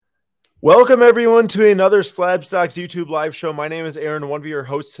Welcome, everyone, to another Slab Stocks YouTube live show. My name is Aaron, one of your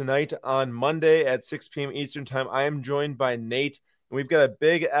hosts tonight on Monday at 6 p.m. Eastern Time. I am joined by Nate, and we've got a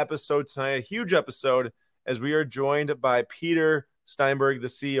big episode tonight, a huge episode, as we are joined by Peter Steinberg, the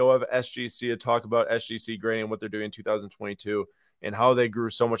CEO of SGC, to talk about SGC Grading and what they're doing in 2022 and how they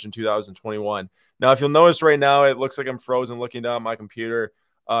grew so much in 2021. Now, if you'll notice right now, it looks like I'm frozen looking down at my computer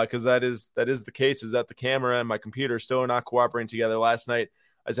because that is the case, is that the camera and my computer still are not cooperating together. Last night,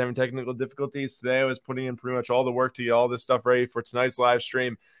 I was having technical difficulties. Today, I was putting in pretty much all the work to get all this stuff ready for tonight's live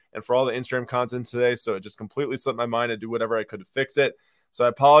stream and for all the Instagram content today. So it just completely slipped my mind to do whatever I could to fix it. So I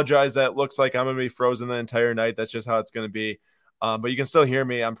apologize. That looks like I'm going to be frozen the entire night. That's just how it's going to be. But you can still hear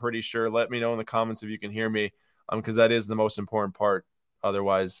me, I'm pretty sure. Let me know in the comments if you can hear me, because that is the most important part.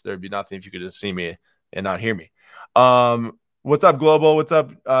 Otherwise, there'd be nothing if you could just see me and not hear me. What's up, Global? What's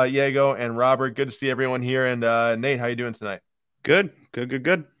up, Diego and Robert? Good to see everyone here. And Nate, how you doing tonight? Good.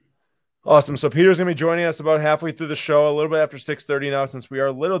 Awesome. So Peter's going to be joining us about halfway through the show, a little bit after 6:30 now, since we are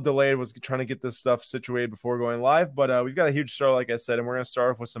a little delayed, was trying to get this stuff situated before going live. But we've got a huge show, like I said, and we're going to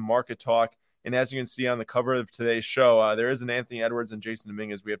start off with some market talk. And as you can see on the cover of today's show, there is an Anthony Edwards and Jason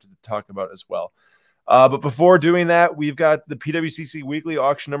Dominguez we have to talk about as well. But before doing that, we've got the PWCC weekly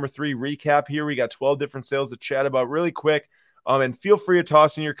auction number 3 recap here. We got 12 different sales to chat about really quick. And feel free to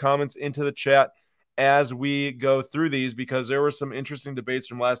toss in your comments into the chat as we go through these, because there were some interesting debates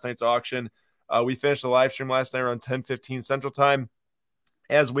from last night's auction. We finished the live stream last night around 10:15 Central Time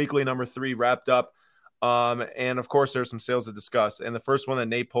as weekly number 3 wrapped up. And of course, there's some sales to discuss. And the first one that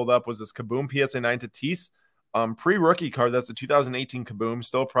Nate pulled up was this Kaboom PSA 9 Tatis pre-rookie card. That's a 2018 Kaboom,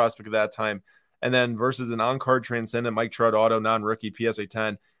 still a prospect at that time. And then versus an on-card Transcendent Mike Trout auto non-rookie PSA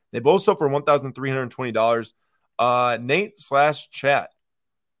 10. They both sold for $1,320. Nate/chat.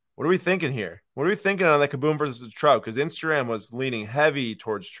 What are we thinking here? What are we thinking on that Kaboom versus Trout? Because Instagram was leaning heavy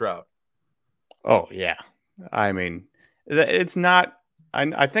towards Trout. Oh, yeah. I mean, it's not –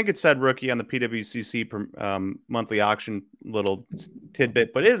 I think it said rookie on the PWCC monthly auction little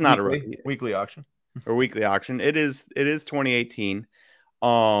tidbit, but it is not a rookie. Weekly auction. Or weekly auction. It is 2018.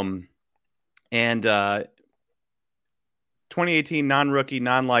 And 2018 non-rookie,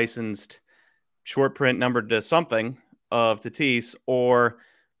 non-licensed, short print numbered to something of Tatis, or –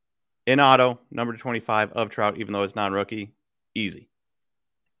 in auto, number 25 of Trout, even though it's non-rookie, easy.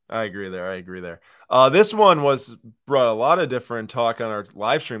 I agree there. This one brought a lot of different talk on our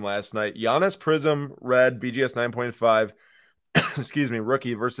live stream last night. Giannis Prism Red BGS 9.5, excuse me,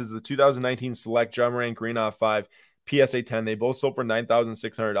 rookie versus the 2019 Select John Morant Green off 5 PSA 10. They both sold for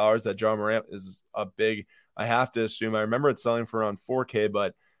 $9,600. That John Morant is a big, I have to assume. I remember it selling for around $4K,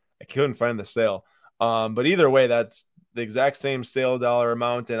 but I couldn't find the sale. But either way, that's the exact same sale dollar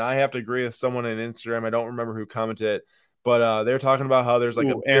amount. And I have to agree with someone on Instagram. I don't remember who commented it, but they're talking about how there's like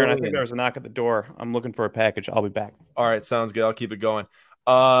Aaron, I think there was a knock at the door. I'm looking for a package. I'll be back. All right. Sounds good. I'll keep it going.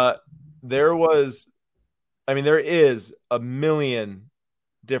 There is a million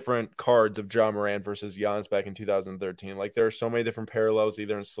different cards of John Morant versus Giannis back in 2013. Like, there are so many different parallels,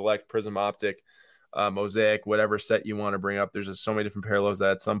 either in Select, Prism, Optic, Mosaic, whatever set you want to bring up. There's just so many different parallels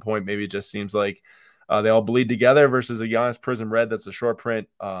that at some point, maybe it just seems like they all bleed together versus a Giannis Prism Red that's a short print.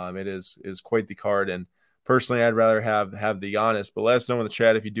 It is quite the card, and personally, I'd rather have the Giannis. But let us know in the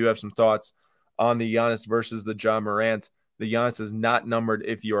chat if you do have some thoughts on the Giannis versus the John Morant. The Giannis is not numbered,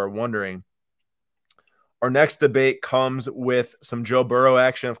 if you are wondering. Our next debate comes with some Joe Burrow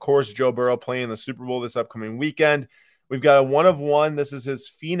action. Of course, Joe Burrow playing the Super Bowl this upcoming weekend. We've got a 1-of-1. This is his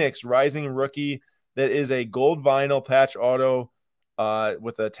Phoenix Rising rookie. That is a gold vinyl patch auto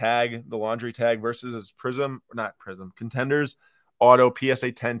with a tag, the laundry tag, versus his Contenders auto PSA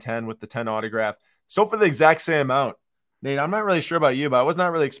 1010 with the 10 autograph. So for the exact same amount. Nate, I'm not really sure about you, but I was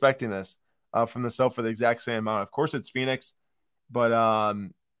not really expecting this from the sale for the exact same amount. Of course, it's Phoenix, but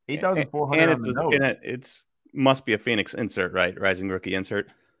 $8,400. And it's must be a Phoenix insert, right? Rising rookie insert.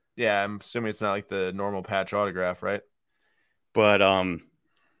 Yeah, I'm assuming it's not like the normal patch autograph, right? But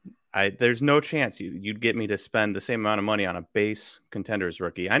there's no chance you'd get me to spend the same amount of money on a base Contenders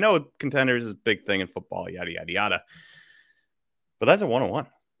rookie. I know Contenders is a big thing in football, yada, yada, yada. But that's a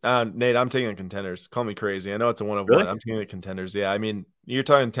 1-of-1. Nate, I'm taking the Contenders. Call me crazy. I know it's a 1-of-1. Really? I'm taking the Contenders. Yeah, I mean, you're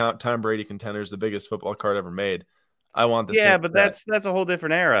talking Tom Brady Contenders, the biggest football card ever made. I want the Yeah, but that's a whole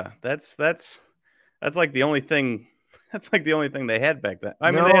different era. That's like the only thing. That's like the only thing they had back then.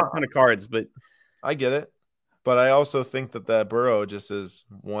 I mean, they had a ton of cards, but I get it. But I also think that Burrow just is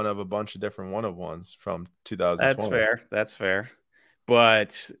one of a bunch of different 1-of-1s from 2020. That's fair.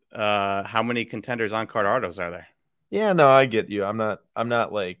 But how many Contenders on card autos are there? Yeah, no, I get you. I'm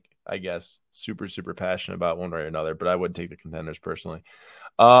not like, I guess, super passionate about one way or another, but I would take the Contenders personally.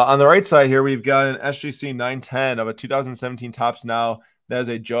 On the right side here, we've got an SGC 910 of a 2017 Topps Now. That is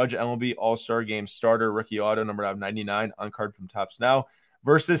a Judge MLB All-Star Game starter rookie auto number out of 99 on card from Topps Now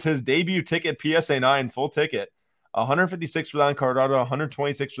versus his debut ticket PSA 9 full ticket. 156 for the on-card auto,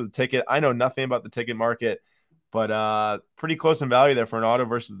 126 for the ticket. I know nothing about the ticket market, but pretty close in value there for an auto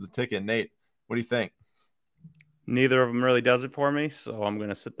versus the ticket. Nate, what do you think? Neither of them really does it for me, so I'm going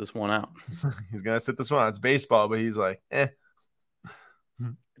to sit this one out. He's going to sit this one out. It's baseball, but he's like, eh.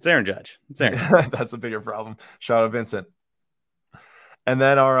 It's Aaron Judge. It's Aaron. That's a bigger problem. Shout out Vincent. And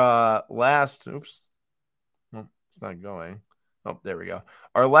then our last, oops. Oh, it's not going. Oh, there we go.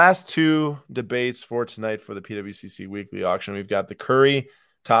 Our last two debates for tonight for the PWCC weekly auction. We've got the Curry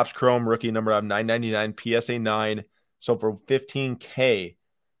Topps Chrome rookie number of 999 PSA 9 sold for $15K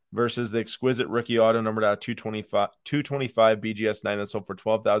versus the exquisite rookie auto numbered out 225 BGS 9 that sold for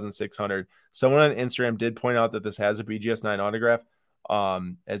 $12,600. Someone on Instagram did point out that this has a BGS 9 autograph.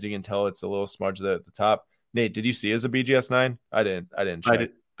 As you can tell, it's a little smudge there at the top. Nate, did you see it as a BGS 9? I didn't check.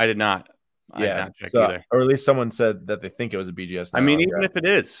 I did not. I Yeah, did not check either. Or at least someone said that they think it was a BGS 9. I mean, even if it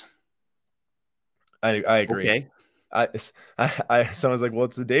is, I agree. Okay. Someone's like, well,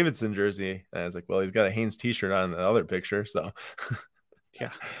 it's the Davidson jersey. And I was like, well, he's got a Haynes t-shirt on the other picture. So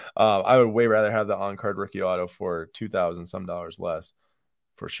yeah, I would way rather have the on-card rookie auto for $2,000 some dollars less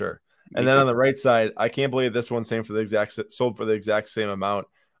for sure. And then on the right side, I can't believe this one sold for the exact same amount.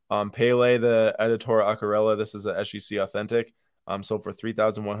 Pele, the Editor Aquarella, this is a SGC Authentic, sold for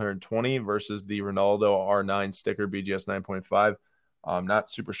 $3,120 versus the Ronaldo R9 sticker BGS 9.5. I'm not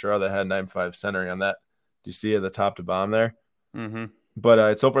super sure how that had 9.5 centering on that. Do you see the top to bottom there? Mm-hmm. But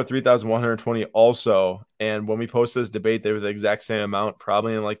it's sold for $3,120 also. And when we post this debate, they were the exact same amount,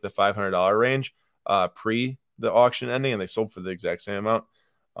 probably in like the $500 range pre the auction ending, and they sold for the exact same amount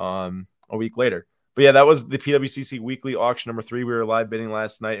a week later. But yeah, that was the PWCC weekly auction number 3. We were live bidding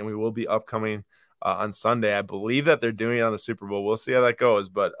last night, and we will be upcoming on Sunday. I believe that they're doing it on the Super Bowl. We'll see how that goes,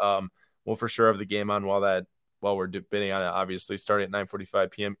 but we'll for sure have the game on while we're bidding on it, obviously, starting at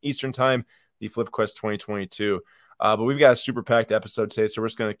 9:45 p.m. Eastern Time, the Flip Quest 2022. But we've got a super packed episode today, so we're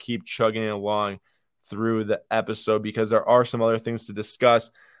just going to keep chugging along through the episode because there are some other things to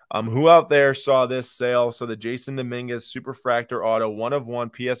discuss. Who out there saw this sale? So the Jason Dominguez Superfractor Auto 1 of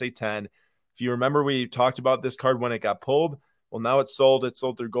 1 PSA 10. If you remember, we talked about this card when it got pulled. Well, now it's sold. It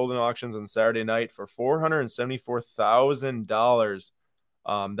sold through Golden Auctions on Saturday night for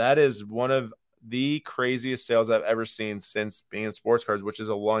 $474,000. That is one of the craziest sales I've ever seen since being in sports cards, which is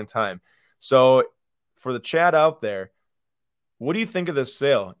a long time. So for the chat out there, what do you think of this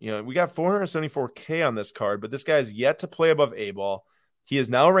sale? You know, we got $474K on this card, but this guy is yet to play above A-ball. He is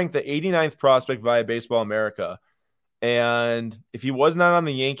now ranked the 89th prospect via Baseball America. And if he was not on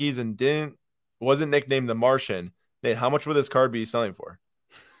the Yankees and wasn't nicknamed the Martian, Nate, how much would this card be selling for?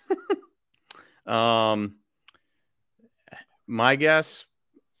 My guess,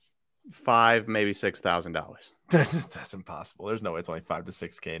 $5,000, maybe $6,000. That's impossible. There's no way it's only $5,000 to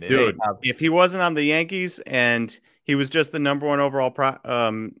 $6,000. Dude, if he wasn't on the Yankees and he was just the number one overall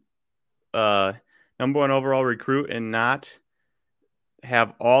recruit and not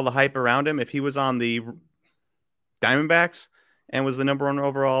have all the hype around him, if he was on the Diamondbacks and was the number one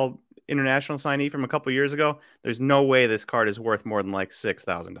overall international signee from a couple years ago, there's no way this card is worth more than like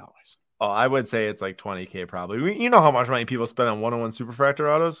 $6,000. Oh, I would say it's like $20K probably. You know how much money people spend on 101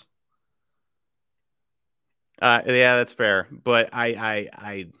 Superfractor autos? Yeah, that's fair. But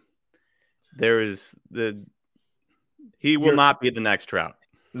he will not be the next Trout.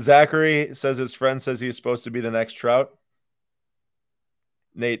 Zachary says his friend says he's supposed to be the next Trout.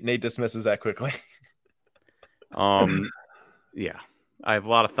 Nate dismisses that quickly. Yeah, I have a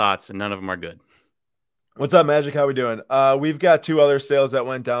lot of thoughts and none of them are good. What's up, Magic? How we doing? We've got 2 other sales that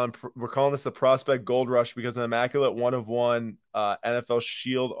went down. We're calling this the Prospect Gold Rush because an immaculate 1 of 1 NFL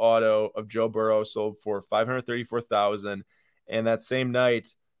Shield auto of Joe Burrow sold for $534,000. And that same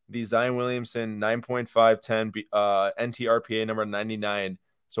night, the Zion Williamson 9.510 NTRPA number 99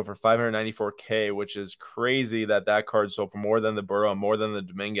 sold for $594K, which is crazy that card sold for more than the Burrow, more than the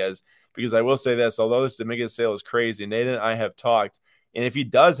Dominguez. Because I will say this, although this Dominguez sale is crazy, Nate and I have talked, and if he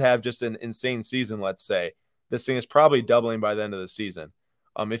does have just an insane season, let's say, this thing is probably doubling by the end of the season.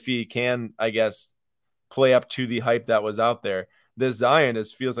 If he can, I guess, play up to the hype that was out there, this Zion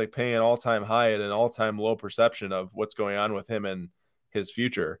feels like paying an all-time high at an all-time low perception of what's going on with him and his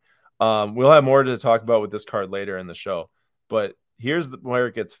future. We'll have more to talk about with this card later in the show. But here's where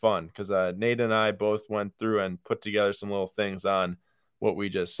it gets fun, because Nate and I both went through and put together some little things on what we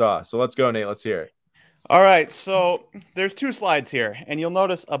just saw. So let's go, Nate. Let's hear it. All right, so there's 2 slides here, and you'll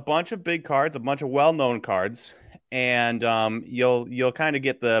notice a bunch of big cards, a bunch of well-known cards, and you'll kind of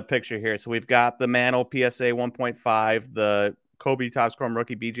get the picture here. So we've got the Mantle PSA 1.5, the Kobe Topps Chrome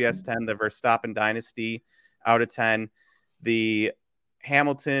Rookie BGS 10, the Verstappen Dynasty out of 10, the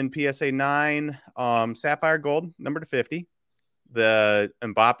Hamilton PSA 9 Sapphire Gold number to 50, the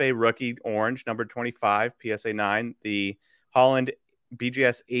Mbappe Rookie Orange number 25 PSA 9, the Holland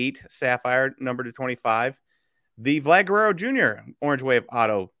BGS 8 Sapphire number to 25, the Vlad Guerrero Jr. Orange Wave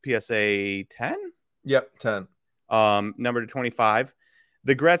Auto PSA 10. Yep, 10. Number to 25.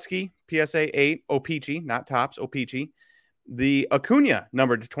 The Gretzky PSA 8 O-Pee-Chee, not Topps, O-Pee-Chee. The Acuna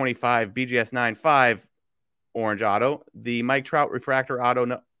number to 25 BGS 9.5 Orange Auto. The Mike Trout Refractor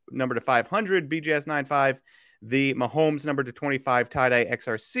Auto number to 500 BGS 9.5. The Mahomes number to 25 Tie-Dye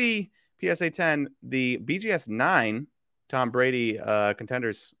XRC PSA 10. The BGS 9 Tom Brady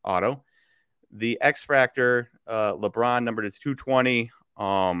Contenders Auto. The X-Fractor LeBron number to 220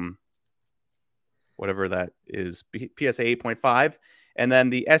 whatever that is, PSA 8.5. And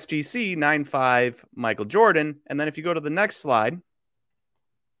then the SGC 9.5 Michael Jordan. And then if you go to the next slide,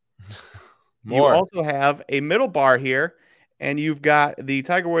 you also have a middle bar here. And you've got the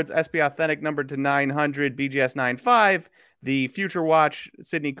Tiger Woods SB Authentic number to 900 BGS 9.5. The Future Watch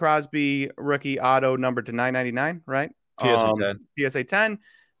Sidney Crosby Rookie Auto number to 999, right? PSA 10. PSA 10.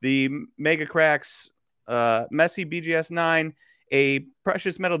 The Mega Cracks Messi BGS 9. A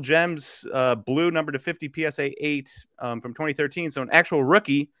Precious Metal Gems blue number to 50 PSA 8 from 2013. So an actual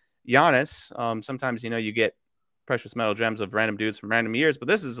rookie, Giannis. Sometimes, you get Precious Metal Gems of random dudes from random years, but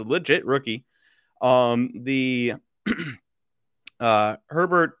this is a legit rookie. The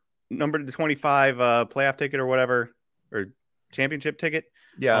Herbert number to 25 playoff ticket or whatever, or championship ticket.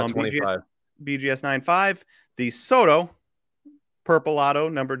 Yeah, 25. BGS 9.5. The Soto Purple Auto,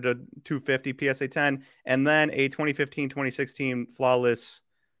 numbered to 250, PSA 10, and then a 2015-2016 Flawless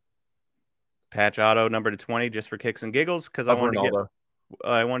Patch Auto, numbered to 20, just for kicks and giggles, because I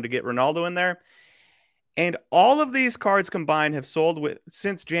wanted to get Ronaldo in there. And all of these cards combined have sold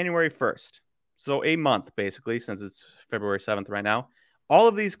since January 1st, so a month, basically, since it's February 7th right now. All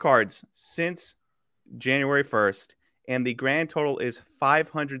of these cards since January 1st, and the grand total is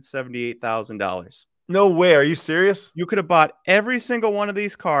 $578,000. No way. Are you serious? You could have bought every single one of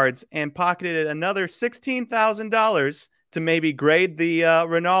these cards and pocketed another $16,000 to maybe grade the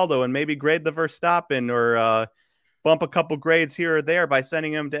Ronaldo and maybe grade the Verstappen or bump a couple grades here or there by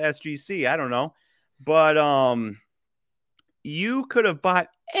sending them to SGC. I don't know. But you could have bought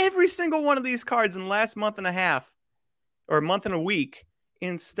every single one of these cards in the last month and a half or a month and a week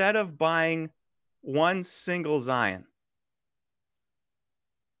instead of buying one single Zion.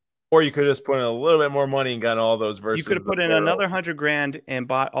 Or you could have just put in a little bit more money and gotten all those verses. You could have put in another $100,000 and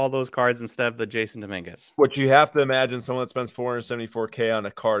bought all those cards instead of the Jason Dominguez. Which you have to imagine someone that spends $474K on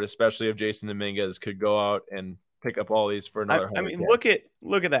a card, especially if Jason Dominguez, could go out and pick up all these for another. I mean, look at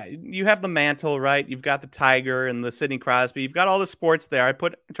that. You have the Mantle, right? You've got the Tiger and the Sidney Crosby. You've got all the sports there. I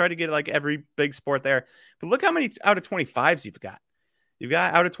try to get like every big sport there. But look how many out of 25s you've got. You've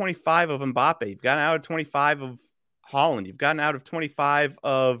got out of 25 of Mbappe. You've got out of 25 of Holland. You've gotten out of 25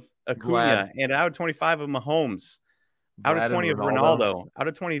 of Acuna, and out of 25 of Mahomes, out of 20 of Ronaldo, out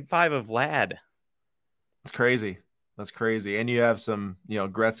of 25 of Vlad. It's crazy. That's crazy. And you have some,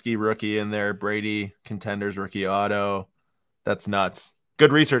 Gretzky rookie in there, Brady Contenders rookie auto. That's nuts.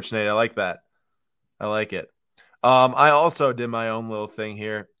 Good research, Nate. I like that. I like it. I also did my own little thing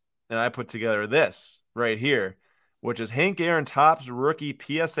here, and I put together this right here, which is Hank Aaron Topps rookie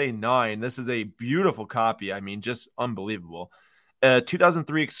PSA 9. This is a beautiful copy. I mean, just unbelievable.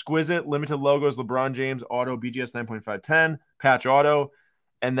 2003 exquisite limited logos LeBron James auto BGS 9.510 patch auto,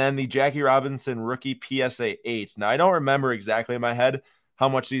 and then the Jackie Robinson rookie PSA 8. Now I don't remember exactly in my head how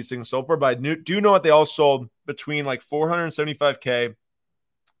much these things sold for, but I do know what they all sold between like $475K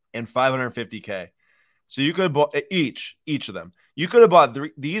and $550K. So you could have bought each of them. You could have bought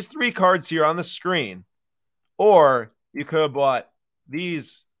these three cards here on the screen, or you could have bought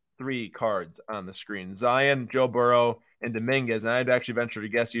these three cards on the screen: Zion, Joe Burrow, and Dominguez. And I'd actually venture to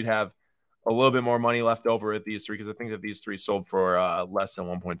guess you'd have a little bit more money left over with these three, because I think that these three sold for less than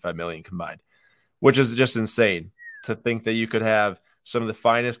 1.5 million combined, which is just insane to think that you could have some of the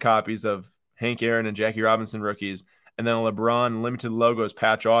finest copies of Hank Aaron and Jackie Robinson rookies, and then LeBron limited logos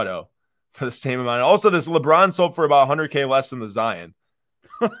patch auto for the same amount. Also, this LeBron sold for about 100K less than the Zion.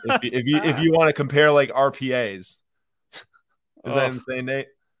 if you want to compare like RPAs, is that insane, Nate?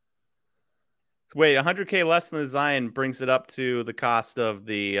 Wait, 100K less than the Zion brings it up to the cost of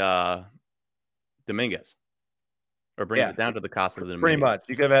the Dominguez, or brings it down to the cost of the Dominguez. Pretty much.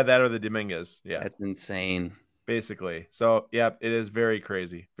 You could have had that or the Dominguez. Yeah, that's insane. Basically. So, yeah, it is very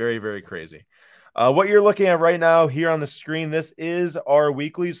crazy. Very, very crazy. What you're looking at right now here on the screen, this is our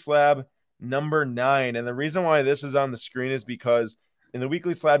weekly slab number 9. And the reason why this is on the screen is because in the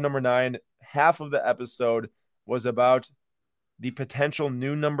weekly slab number 9, half of the episode was about the potential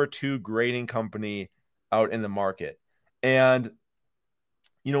new number 2 grading company out in the market. And,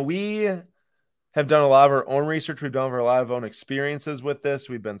 we have done a lot of our own research. We've done a lot of our own experiences with this.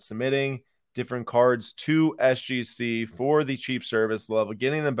 We've been submitting different cards to SGC for the cheap service level,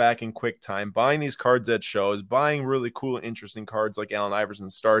 getting them back in quick time, buying these cards at shows, buying really cool and interesting cards like Allen Iverson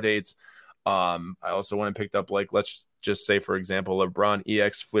star dates. I also went and picked up, let's just say, for example, LeBron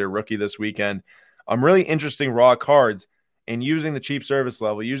EX Fleer rookie this weekend. Really interesting raw cards, and using the cheap service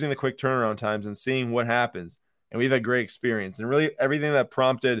level, using the quick turnaround times and seeing what happens. And we've had great experience, and really everything that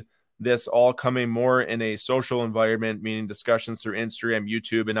prompted this all coming more in a social environment, meaning discussions through Instagram,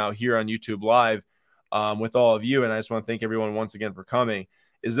 YouTube, and now here on YouTube Live with all of you. And I just want to thank everyone once again for coming.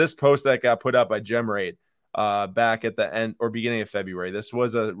 Is this post that got put up by GemRate back at the end or beginning of February. This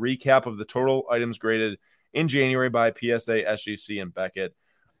was a recap of the total items graded in January by PSA, SGC, and Beckett.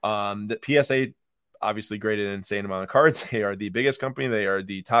 The PSA obviously graded an insane amount of cards. They are the biggest company. They are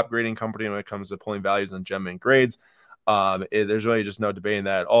the top grading company when it comes to pulling values on gem mint grades. There's really just no debating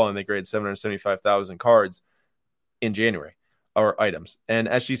that at all. And they grade 775,000 cards in January, or items. And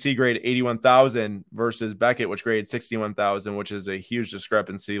SGC grade 81,000 versus Beckett, which graded 61,000, which is a huge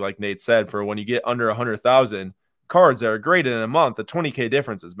discrepancy. Like Nate said, for when you get under 100,000 cards that are graded in a month, the 20K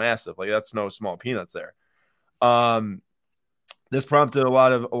difference is massive. Like, that's no small peanuts there. This prompted a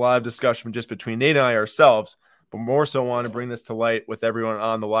lot of discussion just between Nate and I ourselves, but more so want to bring this to light with everyone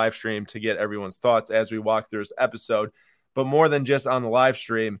on the live stream to get everyone's thoughts as we walk through this episode. But more than just on the live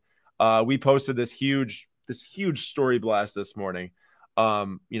stream, we posted this huge story blast this morning.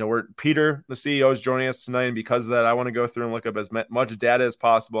 Where Peter, the CEO, is joining us tonight, and because of that, I want to go through and look up as much data as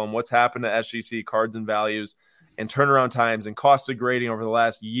possible on what's happened to SGC cards and values and turnaround times and cost of grading over the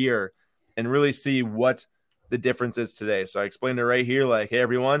last year, and really see what the difference is today. So I explained it right here, like, hey,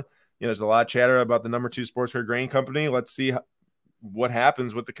 everyone, there's a lot of chatter about the number 2 sports card grading company. Let's see what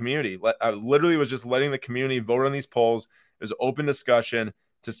happens with the community. I literally was just letting the community vote on these polls. It was open discussion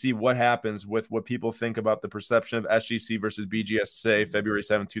to see what happens with what people think about the perception of SGC versus BGS February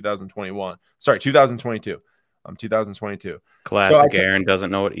 7th, 2021. Sorry, 2022. 2022. Classic. So Aaron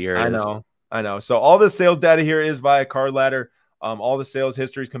doesn't know what year it is. I know. So all the sales data here is via Card Ladder. All the sales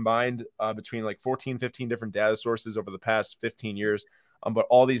histories combined between 14, 15 different data sources over the past 15 years. But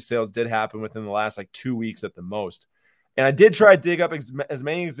all these sales did happen within the last 2 weeks at the most. And I did try to dig up as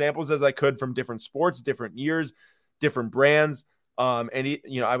many examples as I could from different sports, different years, different brands.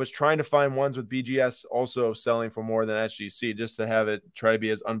 I was trying to find ones with BGS also selling for more than SGC, just to have it try to be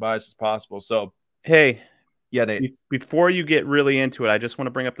as unbiased as possible. So, hey, yeah, Nate, before you get really into it, I just want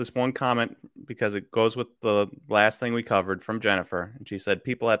to bring up this one comment because it goes with the last thing we covered from Jennifer. And she said,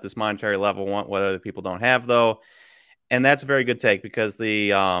 people at this monetary level want what other people don't have, though. And that's a very good take, because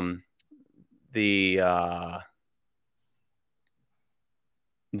the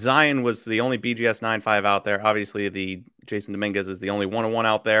Zion was the only BGS 9.5 out there. Obviously, the Jason Dominguez is the only 101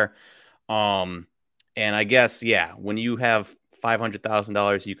 out there. And I guess, yeah, when you have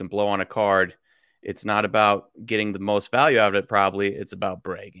 $500,000 you can blow on a card, it's not about getting the most value out of it. Probably it's about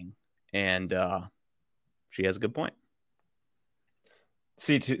bragging. And she has a good point.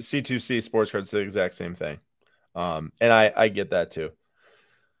 C2C sports cards, the exact same thing. And I get that too.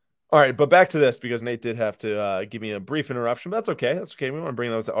 All right, but back to this, because Nate did have to give me a brief interruption, but that's okay. That's okay. We want to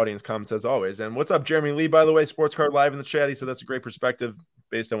bring those audience comments as always. And what's up, Jeremy Lee, by the way, Sports Card Live in the chat. He said that's a great perspective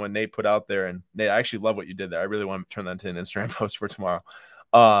based on what Nate put out there. And Nate, I actually love what you did there. I really want to turn that into an Instagram post for tomorrow.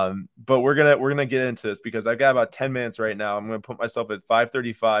 But we're gonna get into this because I've got about 10 minutes right now. I'm gonna put myself at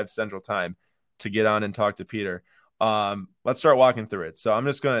 5:35 Central Time to get on and talk to Peter. Let's start walking through it. So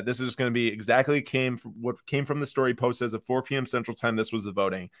this is just going to be exactly what came from the story post as of 4 p.m. Central Time. This was the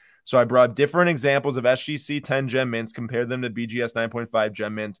voting. So I brought different examples of SGC 10 gem mints, compared them to BGS 9.5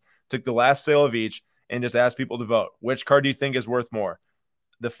 gem mints, took the last sale of each, and just asked people to vote. Which card do you think is worth more?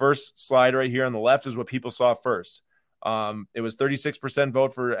 The first slide right here on the left is what people saw first. It was 36%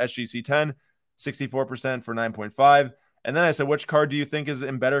 vote for SGC 10, 64% for 9.5. And then I said, which card do you think is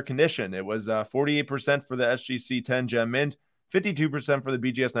in better condition? It was 48% for the SGC 10 gem mint, 52% for the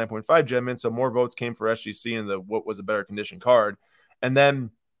BGS 9.5 gem mint. So more votes came for SGC and what was a better condition card. And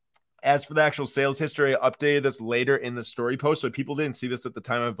then as for the actual sales history, I updated this later in the story post, so people didn't see this at the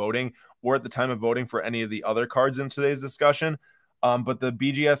time of voting or at the time of voting for any of the other cards in today's discussion. But the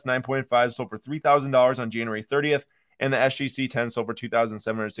BGS 9.5 sold for $3,000 on January 30th, and the SGC 10 sold for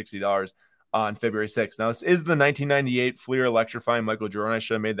 $2,760 on February 6th. Now, this is the 1998 Fleer electrifying Michael Jordan. I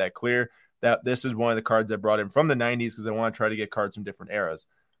should have made that clear. that this is one of the cards I brought in from the 90s because I want to try to get cards from different eras.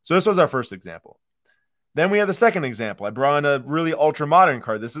 So this was our first example. Then we have the second example. I brought in a really ultra modern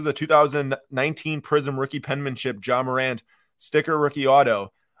card. This is a 2019 Prism rookie penmanship Ja Morant sticker rookie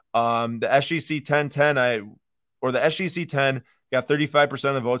auto. The SGC 1010 or the SGC 10 got 35%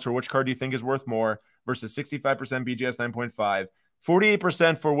 of the votes for which card do you think is worth more versus 65% BGS 9.5,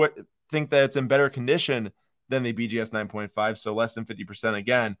 48% for what think that it's in better condition than the BGS 9.5, so less than 50%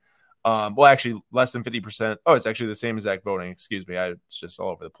 again. Well, actually, less than 50%. Oh, it's actually the same exact voting. Excuse me. It's just all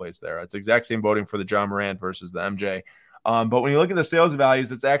over the place there. It's exact same voting for the Ja Morant versus the MJ. But when you look at the sales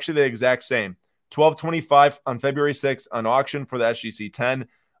values, it's actually the exact same. $12.25 on February 6th on auction for the SGC 10.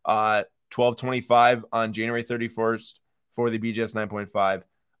 $12.25 on January 31st for the BGS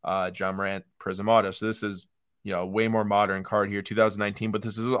 9.5 Ja Morant Prism Auto. So this is, a way more modern card here, 2019. But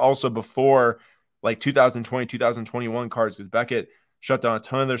this is also before like 2020, 2021 cards because Beckett shut down a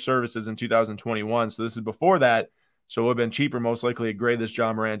ton of their services in 2021. So this is before that. So it would have been cheaper, most likely, to grade this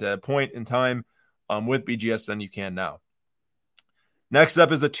Ja Morant at a point in time with BGS than you can now. Next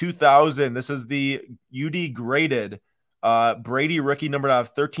up is a 2000. This is the UD graded Brady rookie number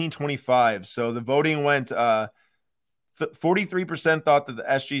 1325. So the voting went 43% thought that the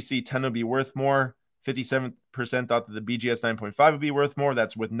SGC 10 would be worth more. 57% thought that the BGS 9.5 would be worth more.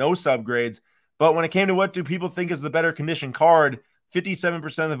 That's with no subgrades. But when it came to what do people think is the better condition card,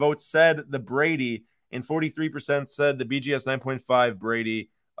 57% of the votes said the Brady, and 43% said the BGS 9.5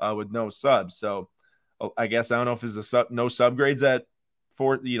 Brady with no subs. So I guess I don't know if it's no subgrades that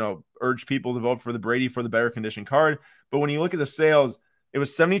urge people to vote for the Brady for the better condition card. But when you look at the sales, it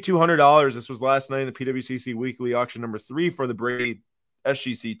was $7,200. This was last night in the PWCC weekly auction number 3 for the Brady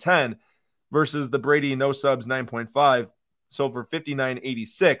SGC 10 versus the Brady no subs 9.5 sold for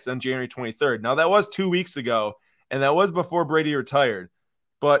 $59.86 on January 23rd. Now that was 2 weeks ago, and that was before Brady retired.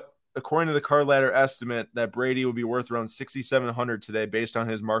 But according to the Card Ladder estimate, that Brady will be worth around $6,700 today based on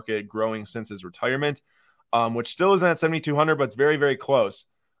his market growing since his retirement, which still isn't at $7,200, but it's very, very close.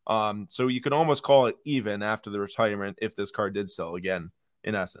 So you could almost call it even after the retirement if this card did sell again,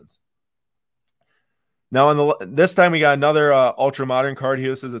 in essence. Now, this time we got another ultra modern card here.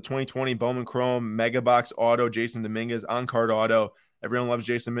 This is a 2020 Bowman Chrome Mega Box Auto, Jason Dominguez on card auto. Everyone loves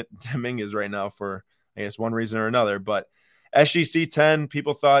Jason Dominguez right now for, I guess, one reason or another. But SGC 10,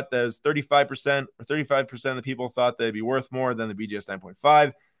 people thought that was 35% or 35% of the people thought they'd be worth more than the BGS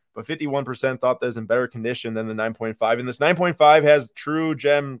 9.5. But 51% thought that was in better condition than the 9.5. And this 9.5 has true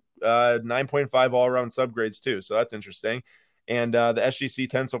gem 9.5 all-around subgrades too. So that's interesting. And the SGC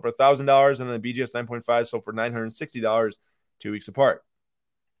 10 sold for $1,000 and the BGS 9.5 sold for $960 2 weeks apart.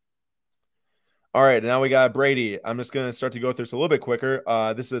 All right, now we got Brady. I'm just going to start to go through this a little bit quicker.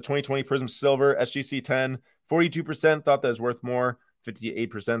 This is a 2020 Prism Silver SGC 10. 42% thought that was worth more.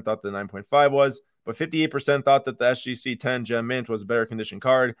 58% thought the 9.5 was. But 58% thought that the SGC 10 Gem Mint was a better condition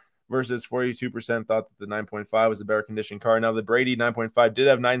card versus 42% thought that the 9.5 was a better condition card. Now, the Brady 9.5 did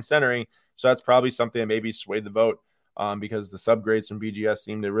have 9 centering, so that's probably something that maybe swayed the vote because the subgrades from BGS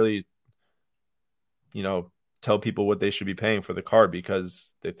seem to really, tell people what they should be paying for the card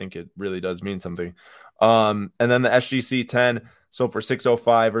because they think it really does mean something. And then the SGC 10 sold for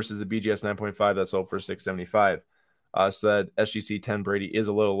 $605 versus the BGS 9.5 that sold for $675. So that SGC 10 Brady is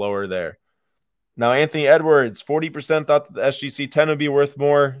a little lower there. Now, Anthony Edwards, 40% thought that the SGC 10 would be worth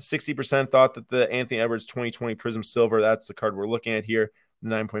more. 60% thought that the Anthony Edwards 2020 Prism Silver, that's the card we're looking at here, the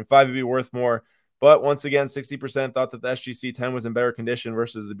 9.5 would be worth more. But once again, 60% thought that the SGC 10 was in better condition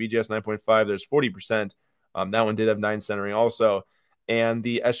versus the BGS 9.5. There's 40%. That one did have 9 centering also. And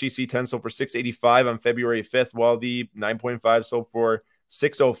the SGC 10 sold for $685 on February 5th, while the 9.5 sold for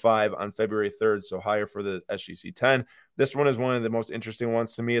 $605 on February 3rd, so higher for the SGC 10. This one is one of the most interesting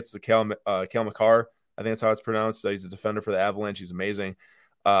ones to me. It's the Cale Makar. I think that's how it's pronounced. He's a defender for the Avalanche. He's amazing.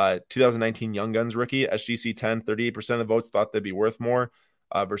 2019 Young Guns rookie, SGC 10, 38% of the votes thought they'd be worth more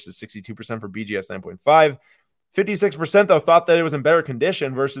versus 62% for BGS 9.5. 56% though thought that it was in better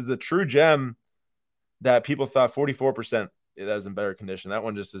condition versus the True Gem that people thought 44% that was in better condition. That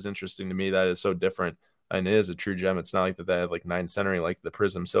one just is interesting to me. That is so different. And it is a true gem. It's not like that they had like 9 centering like the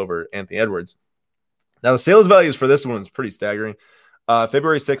Prism Silver Anthony Edwards. Now, the sales values for this one is pretty staggering.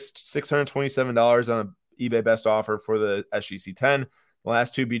 February 6th, $627 on an eBay best offer for the SGC 10. The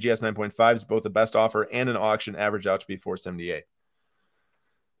last 2 BGS 9.5s, both a best offer and an auction, average out to be $478.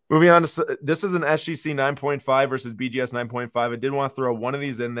 Moving on to this is an SGC 9.5 versus BGS 9.5. I did want to throw one of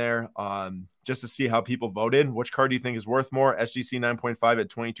these in there just to see how people voted. Which card do you think is worth more? SGC 9.5 at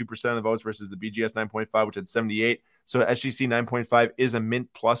 22% of the votes versus the BGS 9.5, which had 78. So SGC 9.5 is a mint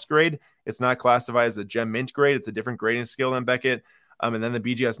plus grade. It's not classified as a gem mint grade. It's a different grading scale than Beckett. And then the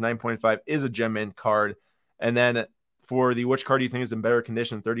BGS 9.5 is a gem mint card. And then for the which card do you think is in better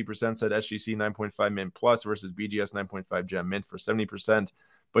condition, 30% said SGC 9.5 mint plus versus BGS 9.5 gem mint for 70%.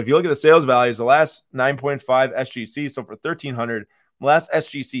 But if you look at the sales values, the last 9.5 SGC sold for $1,300, the last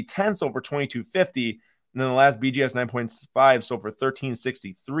SGC 10 sold for $2,250, and then the last BGS 9.5 sold for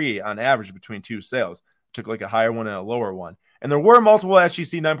 $1,363 on average between two sales. Took like a higher one and a lower one. And there were multiple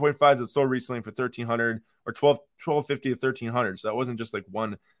SGC 9.5s that sold recently for $1,300 or $1,250 to $1,300. So that wasn't just like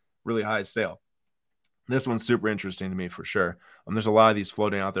one really high sale. This one's super interesting to me for sure. There's a lot of these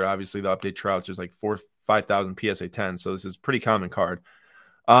floating out there. Obviously, the update trouts, there's like 5,000 PSA 10. So this is a pretty common card.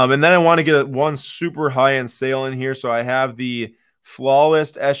 And then I want to get one super high-end sale in here. So I have the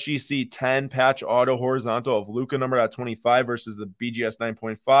flawless SGC 10 patch auto horizontal of Luka numbered at 25 versus the BGS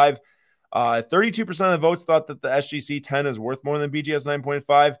 9.5. 32% of the votes thought that the SGC 10 is worth more than BGS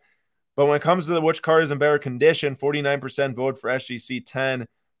 9.5. But when it comes to which card is in better condition, 49% voted for SGC 10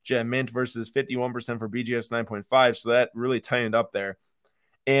 gem mint versus 51% for BGS 9.5. So that really tightened up there.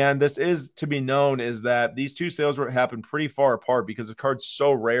 And this is to be known is that these two sales were happened pretty far apart because the card's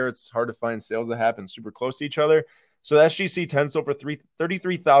so rare. It's hard to find sales that happen super close to each other. So the SGC 10 sold for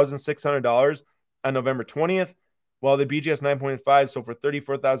 $33,600 on November 20th, while the BGS 9.5 sold for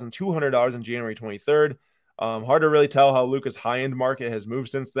 $34,200 on January 23rd. Hard to really tell how Luka's high-end market has moved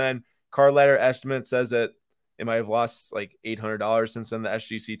since then. Card Ladder estimate says that it might have lost like $800 since then, the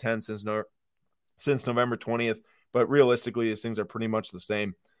SGC 10 since November 20th. But realistically, these things are pretty much the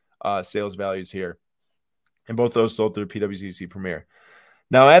same sales values here. And both those sold through PWCC Premier.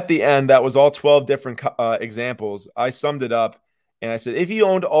 Now, at the end, that was all 12 different examples. I summed it up, and I said, if you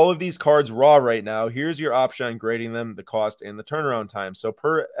owned all of these cards raw right now, here's your option on grading them, the cost, and the turnaround time. So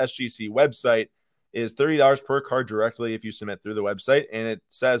per SGC website is $30 per card directly if you submit through the website, and it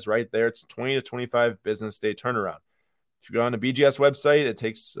says right there it's 20 to 25 business day turnaround. If you go on the BGS website, it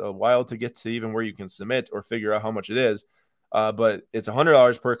takes a while to get to even where you can submit or figure out how much it is. But it's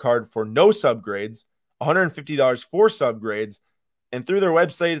 $100 per card for no subgrades, $150 for subgrades. And through their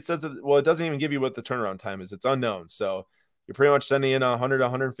website, it says that, well, it doesn't even give you what the turnaround time is. It's unknown. So you're pretty much sending in $100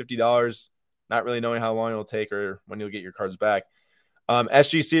 to $150, not really knowing how long it'll take or when you'll get your cards back.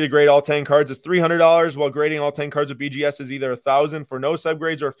 SGC to grade all 10 cards is $300, while grading all 10 cards with BGS is either $1,000 for no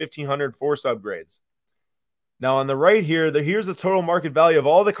subgrades or $1,500 for subgrades. Now, on the right here, here's the total market value of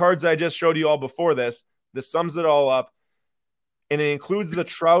all the cards I just showed you all before this. This sums it all up, and it includes the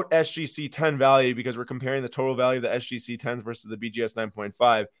Trout SGC 10 value because we're comparing the total value of the SGC 10s versus the BGS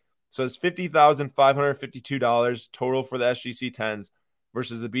 9.5. So it's $50,552 total for the SGC 10s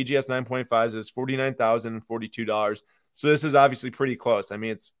versus the BGS 9.5s is $49,042. So this is obviously pretty close. I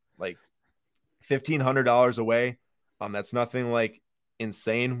mean, it's like $1,500 away. That's nothing like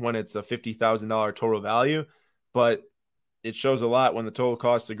insane when it's a $50,000 total value. But it shows a lot when the total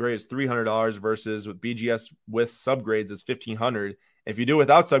cost to grade is $300 versus with BGS with subgrades is $1,500. If you do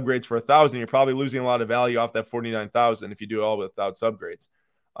without subgrades for $1,000, you're probably losing a lot of value off that $49,000 if you do it all without subgrades.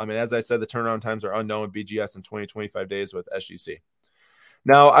 I mean, as I said, the turnaround times are unknown with BGS in 20-25 days with SGC.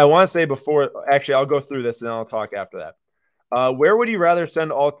 Now, I want to say actually, I'll go through this and then I'll talk after that. Where would you rather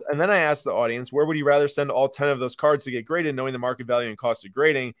send all? And then I asked the audience, where would you rather send all 10 of those cards to get graded, knowing the market value and cost of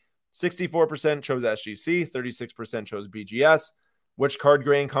grading? 64% chose SGC, 36% chose BGS. Which card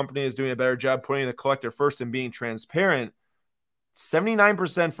grading company is doing a better job putting the collector first and being transparent?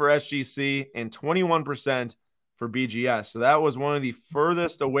 79% for SGC and 21% for BGS. So that was one of the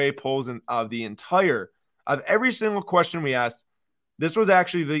furthest away polls of every single question we asked. This was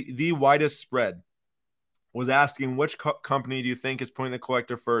actually the widest spread. Was asking which company do you think is putting the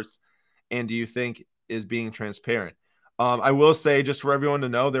collector first and do you think is being transparent? I will say, just for everyone to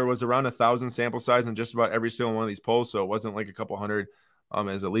know, there was around 1,000 sample size in just about every single one of these polls, so it wasn't like a couple hundred. It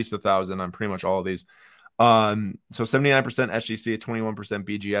was at least 1,000 on pretty much all of these. So 79% SGC, 21%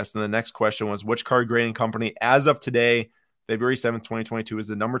 BGS. And the next question was, which card grading company, as of today, February 7th, 2022, is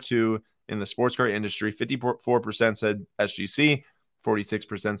the number 2 in the sports card industry? 54% said SGC,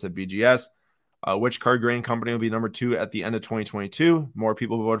 46% said BGS. Which card grading company will be number 2 at the end of 2022? More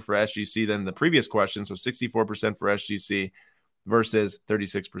people voted for SGC than the previous question, so 64% for SGC versus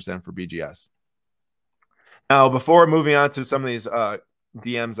 36% for BGS. Now, before moving on to some of these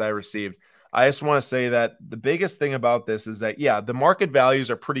DMs I received, I just want to say that the biggest thing about this is that, yeah, the market values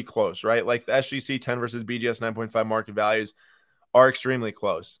are pretty close, right? Like the SGC 10 versus BGS 9.5 market values are extremely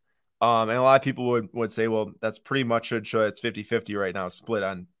close. And a lot of people would say, well, that's pretty much should show it's 50-50 right now, split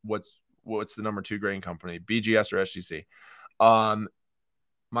on what's the number 2 grading company, BGS or SGC.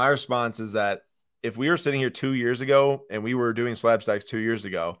 My response is that if we were sitting here 2 years ago and we were doing slab stacks 2 years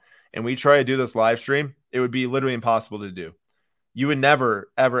ago and we try to do this live stream, it would be literally impossible to do you would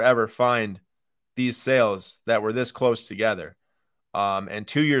never, ever, ever find these sales that were this close together. And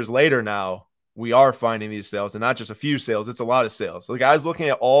 2 years later now, we are finding these sales, and not just a few sales. It's a lot of sales. Like, I was looking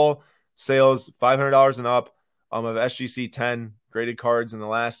at all sales, $500 and up, of SGC 10 graded cards in the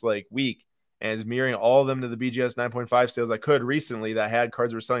last week, and is mirroring all of them to the BGS 9.5 sales I could recently that had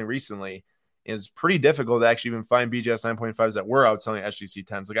cards were selling recently. It's pretty difficult to actually even find BGS 9.5s that were outselling SGC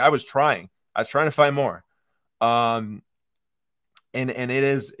 10s. Like, I was trying to find more. And it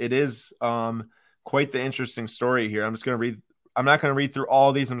is quite the interesting story here. I'm not going to read through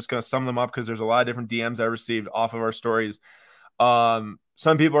all these. I'm just going to sum them up because there's a lot of different DMs I received off of our stories.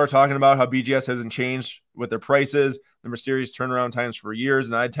 Some people are talking about how BGS hasn't changed with their prices, the mysterious turnaround times for years.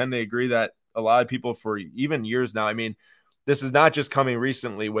 And I tend to agree that a lot of people for even years now, I mean, this is not just coming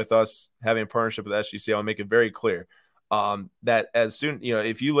recently with us having a partnership with SGC. I'll make it very clear that as soon,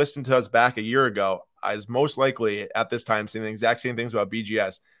 if you listen to us back a year ago, I was most likely at this time saying the exact same things about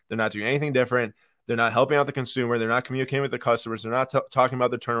BGS. They're not doing anything different. They're not helping out the consumer. They're not communicating with the customers. They're not talking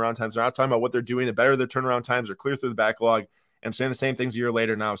about their turnaround times. They're not talking about what they're doing to better their turnaround times or clear through the backlog. And I'm saying the same things a year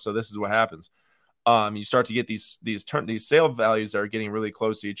later now. So this is what happens. You start to get these sale values that are getting really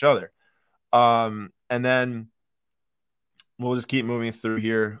close to each other. And then we'll just keep moving through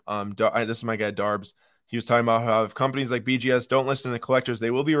here. This is my guy Darbs. He was talking about how if companies like BGS don't listen to collectors,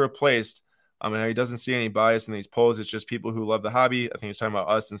 they will be replaced. And he doesn't see any bias in these polls. It's just people who love the hobby. I think he's talking about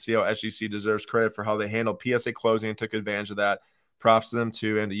us, and see how SGC deserves credit for how they handled PSA closing and took advantage of that. Props to them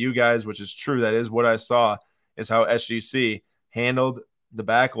too, and to you guys, which is true. That is what I saw, is how SGC handled the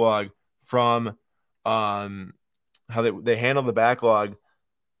backlog from how they handled the backlog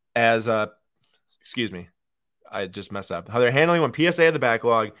as excuse me, I just messed up. How they're handling when PSA had the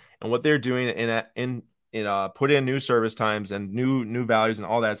backlog and what they're doing in put in new service times and new values and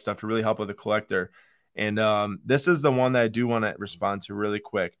all that stuff to really help with the collector. And this is the one that I do want to respond to really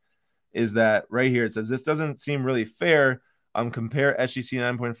quick, is that right here. It says, this doesn't seem really fair. Compare SGC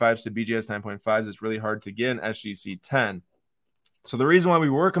 9.5s to BGS 9.5s. It's really hard to get an SGC 10. So the reason why we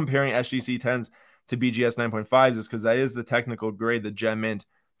were comparing SGC 10s to BGS 9.5s is because that is the technical grade, the gem mint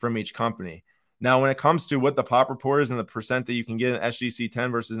from each company. Now, when it comes to what the pop report is and the percent that you can get an SGC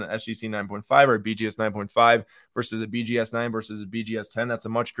 10 versus an SGC 9.5 or a BGS 9.5 versus a BGS 9 versus a BGS 10, that's a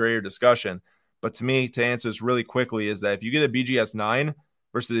much greater discussion. But to me, to answer this really quickly, is that if you get a BGS 9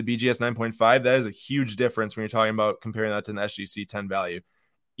 versus a BGS 9.5, that is a huge difference when you're talking about comparing that to an SGC 10 value.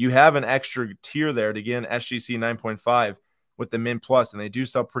 You have an extra tier there to get an SGC 9.5 with the Mint Plus, and they do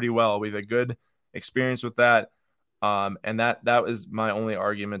sell pretty well. We've had good experience with that. And that is my only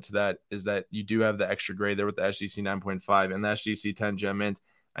argument to that, is that you do have the extra grade there with the SGC 9.5 and the SGC 10 gem mint.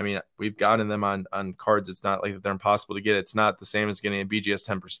 I mean, we've gotten them on cards. It's not like they're impossible to get. It's not the same as getting a BGS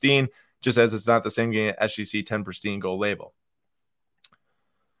 10 pristine, just as it's not the same getting an SGC 10 pristine gold label.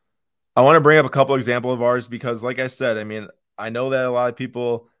 I want to bring up a couple examples of ours because, like I said, I mean, I know that a lot of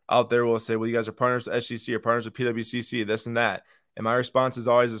people out there will say, well, you guys are partners with SGC or partners with PWCC, this and that. And my response is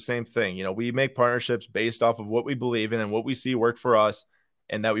always the same thing. We make partnerships based off of what we believe in and what we see work for us,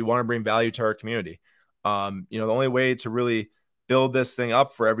 and that we want to bring value to our community. The only way to really build this thing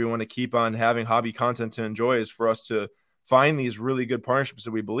up for everyone to keep on having hobby content to enjoy is for us to find these really good partnerships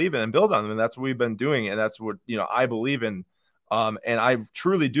that we believe in and build on them. And that's what we've been doing. And that's what, I believe in. And I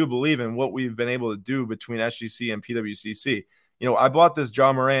truly do believe in what we've been able to do between SGC and PWCC. I bought this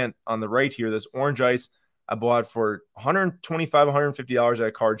John Morant on the right here, this orange ice. I bought for $125, $150 at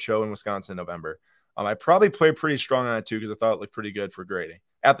a card show in Wisconsin in November. I probably played pretty strong on it too because I thought it looked pretty good for grading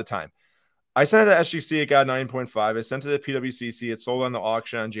at the time. I sent it to SGC. It got 9.5. I sent it to PWCC. It sold on the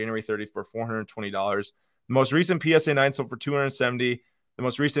auction on January 30th for $420. The most recent PSA 9 sold for $270. The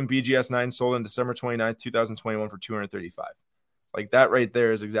most recent BGS 9 sold on December 29th, 2021 for $235. Like, that right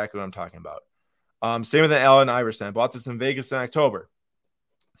there is exactly what I'm talking about. Same with an Allen Iverson. I bought this in Vegas in October.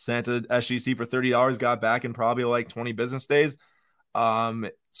 Sent to SGC for $30, got back in probably like 20 business days.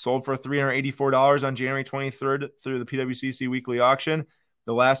 Sold for $384 on January 23rd through the PWCC weekly auction.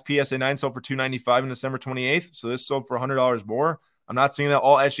 The last PSA 9 sold for $295 on December 28th. So this sold for $100 more. I'm not seeing that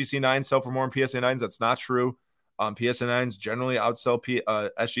all SGC 9s sell for more than PSA 9s. That's not true. PSA 9s generally outsell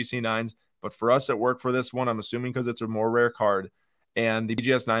SGC 9s. But for us that work for this one, I'm assuming because it's a more rare card. And the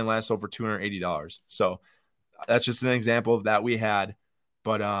BGS 9 last sold for $280. So that's just an example of that we had.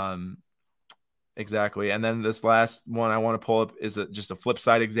 But exactly. And then this last one I want to pull up is just a flip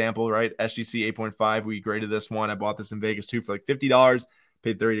side example, right? SGC 8.5. We graded this one. I bought this in Vegas too for like $50.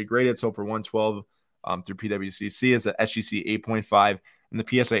 Paid $30 to grade it. Sold for $112 through PWCC as a SGC 8.5. And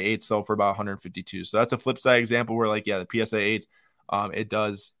the PSA 8 sold for about $152. So that's a flip side example where, like, yeah, the PSA 8, it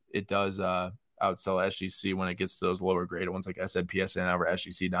does outsell SGC when it gets to those lower graded ones like SN, PSN, or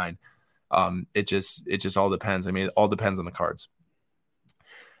SGC 9. It just all depends. I mean, it all depends on the cards.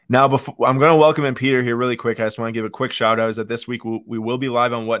 Now, before I'm going to welcome in Peter here really quick. I just want to give a quick shout out is that this week we will be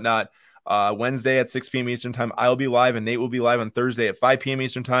live on Whatnot Wednesday at 6 p.m. Eastern time. I'll be live and Nate will be live on Thursday at 5 p.m.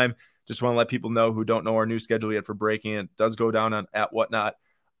 Eastern time. Just want to let people know who don't know our new schedule yet for breaking. It does go down on at Whatnot,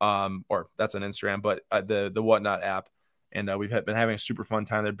 or that's on Instagram, but the Whatnot app. And we've been having a super fun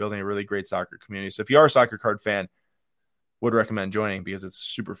time. They're building a really great soccer community. So if you are a soccer card fan, would recommend joining because it's a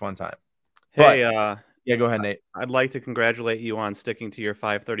super fun time. Hey, yeah, go ahead, Nate. I'd like to congratulate you on sticking to your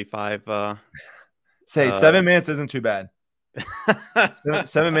 535. 7 minutes isn't too bad.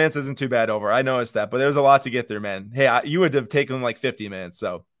 7 minutes isn't too bad over. I noticed that, but there's a lot to get there, man. Hey, you would have taken like 50 minutes,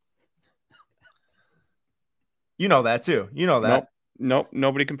 so you know that too. You know that. Nope,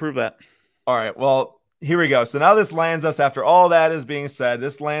 nobody can prove that. All right, well, here we go. So now this lands us, after all that is being said,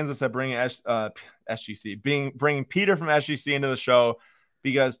 this lands us at bringing SGC, bringing Peter from SGC into the show.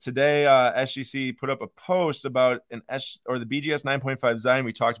 Because today SGC put up a post about the BGS 9.5 Zion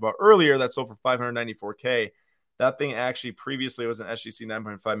we talked about earlier that sold for $594K. That thing actually previously was an SGC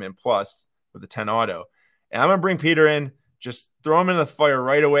 9.5 Min Plus with a 10 auto. And I'm going to bring Peter in, just throw him in the fire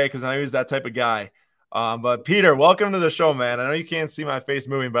right away because I know he's that type of guy. But Peter, welcome to the show, man. I know you can't see my face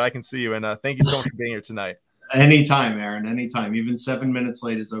moving, but I can see you. And thank you so much for being here tonight. Anytime, Aaron, anytime. Even 7 minutes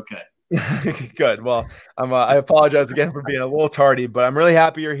late is okay. Good. Well, I apologize again for being a little tardy, but I'm really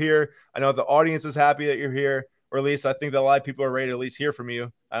happy you're here. I know the audience is happy that you're here, or at least I think that a lot of people are ready to at least hear from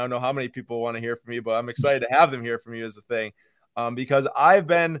you. I don't know how many people want to hear from you, but I'm excited to have them hear from you is the thing. Because I've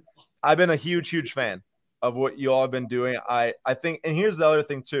been a huge fan of what you all have been doing. I think, and here's the other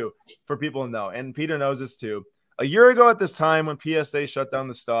thing too, for people to know, and Peter knows this too. A year ago at this time when PSA shut down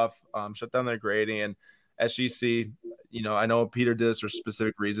the stuff, shut down their grading, and SGC, I know Peter did this for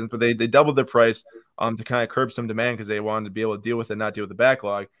specific reasons, but they doubled their price to kind of curb some demand because they wanted to be able to deal with it, not deal with the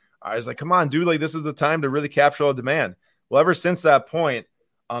backlog. I was like, come on, dude, like this is the time to really capture all demand. Well, ever since that point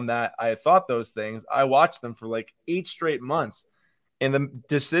that I thought those things, I watched them for like 8 straight months. And the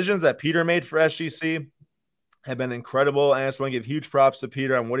decisions that Peter made for SGC have been incredible. And I just want to give huge props to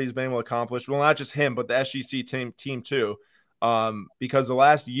Peter on what he's been able to accomplish. Well, not just him, but the SGC team too. Because the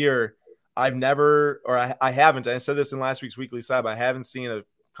last year, I haven't, I said this in last week's Weekly Side, I haven't seen a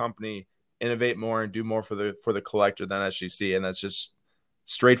company innovate more and do more for the collector than SGC. And that's just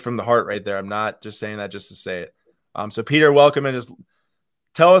straight from the heart right there. I'm not just saying that just to say it. So Peter, welcome, and just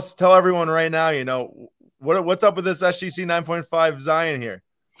tell everyone right now, what's up with this SGC 9.5 Zion here?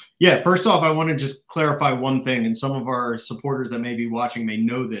 Yeah, first off, I want to just clarify one thing, and some of our supporters that may be watching may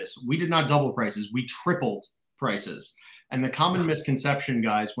know this. We did not double prices. We tripled prices. And the common misconception,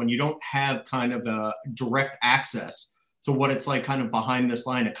 guys, when you don't have kind of a direct access to what it's like kind of behind this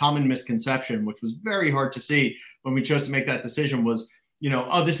line, a common misconception, which was very hard to see when we chose to make that decision was,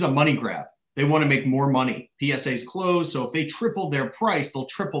 this is a money grab. They want to make more money. PSA's closed, so if they triple their price, they'll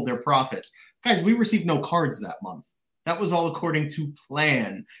triple their profits. Guys, we received no cards that month. That was all according to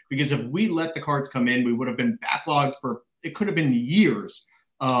plan, because if we let the cards come in, we would have been backlogged for, it could have been years.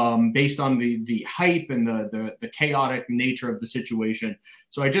 Based on the hype and the chaotic nature of the situation.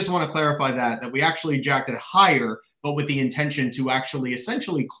 So I just want to clarify that we actually jacked it higher, but with the intention to actually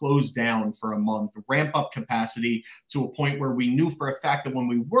essentially close down for a month, ramp up capacity to a point where we knew for a fact that when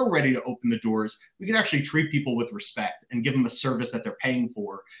we were ready to open the doors, we could actually treat people with respect and give them a service that they're paying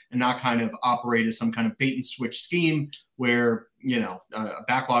for and not kind of operate as some kind of bait and switch scheme where, a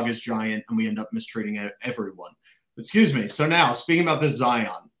backlog is giant and we end up mistreating everyone. Excuse me. So now, speaking about this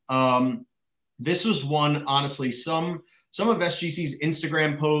Zion, this was one, honestly, some of SGC's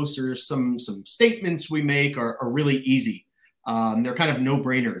Instagram posts or some statements we make are really easy. They're kind of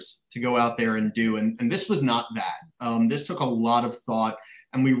no-brainers to go out there and do. And this was not that. This took a lot of thought,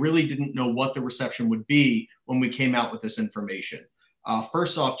 and we really didn't know what the reception would be when we came out with this information.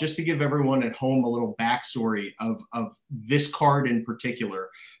 First off, just to give everyone at home a little backstory of this card in particular.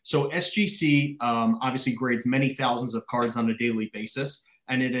 So SGC obviously grades many thousands of cards on a daily basis,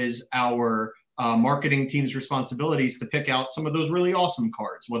 and it is our marketing team's responsibilities to pick out some of those really awesome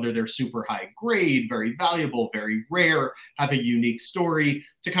cards, whether they're super high grade, very valuable, very rare, have a unique story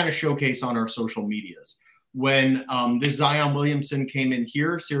to kind of showcase on our social medias. When this Zion Williamson came in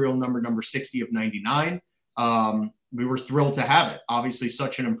here, serial number 60 of 99, we were thrilled to have it. Obviously,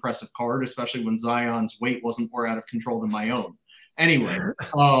 such an impressive card, especially when Zion's weight wasn't more out of control than my own. Anyway,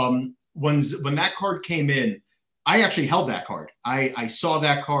 when that card came in, I actually held that card. I saw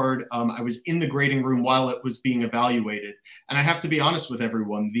that card. I was in the grading room while it was being evaluated. And I have to be honest with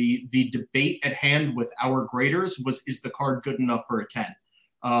everyone, the debate at hand with our graders was, is the card good enough for a 10?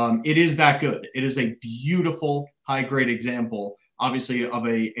 It is that good. It is a beautiful high-grade example, obviously, of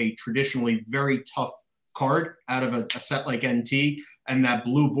a traditionally very tough card out of a set like NT, and that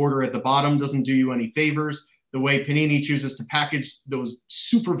blue border at the bottom doesn't do you any favors. The way Panini chooses to package those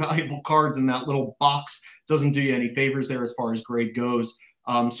super valuable cards in that little box doesn't do you any favors there as far as grade goes.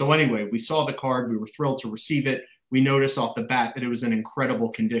 So anyway, we saw the card. We were thrilled to receive it. We noticed off the bat that it was in incredible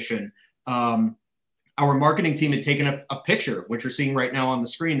condition. Our marketing team had taken a picture, which you're seeing right now on the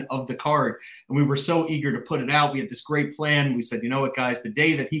screen, of the card. And we were so eager to put it out. We had this great plan. We said, you know what, guys, the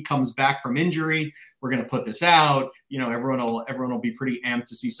day that he comes back from injury, we're going to put this out. You know, everyone will be pretty amped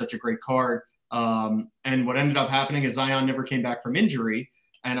to see such a great card. And what ended up happening is Zion never came back from injury.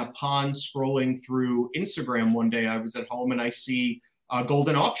 And upon scrolling through Instagram one day, I was at home and I see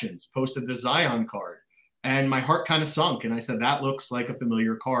Golden Auctions posted the Zion card. And my heart kind of sunk. And I said, that looks like a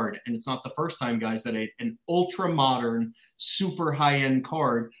familiar card. And it's not the first time, guys, that an ultra modern, super high-end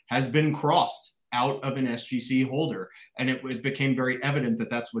card has been crossed out of an SGC holder. And it became very evident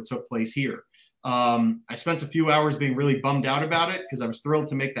that that's what took place here. I spent a few hours being really bummed out about it because I was thrilled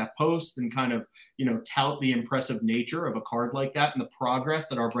to make that post and kind of, tout the impressive nature of a card like that and the progress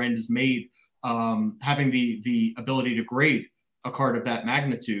that our brand has made, having the ability to grade a card of that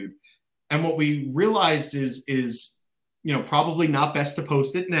magnitude. And what we realized is, probably not best to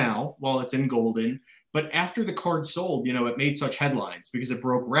post it now while it's in golden. But after the card sold, it made such headlines because it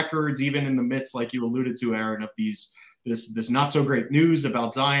broke records, even in the midst, like you alluded to, Aaron, of this not so great news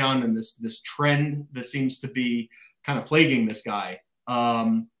about Zion and this trend that seems to be kind of plaguing this guy.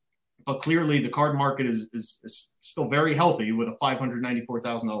 But clearly the card market is still very healthy with a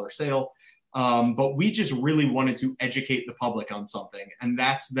 $594,000 sale. But we just really wanted to educate the public on something. And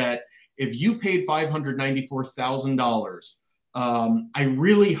that's that if you paid $594,000, I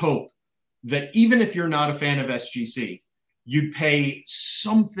really hope that even if you're not a fan of SGC, you'd pay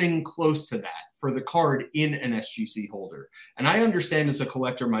something close to that for the card in an SGC holder. And I understand as a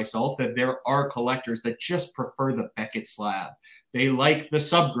collector myself that there are collectors that just prefer the Beckett slab. They like the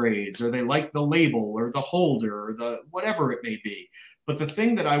subgrades, or they like the label or the holder or the whatever it may be. But the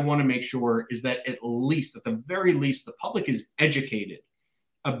thing that I want to make sure is that at the very least, the public is educated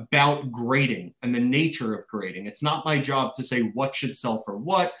about grading and the nature of grading. It's not my job to say what should sell for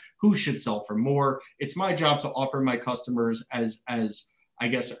what, who should sell for more. It's my job to offer my customers as I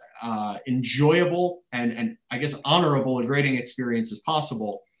guess, enjoyable and I guess honorable a grading experience as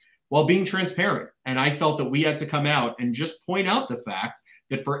possible while being transparent. And I felt that we had to come out and just point out the fact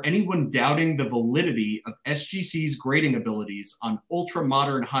that for anyone doubting the validity of SGC's grading abilities on ultra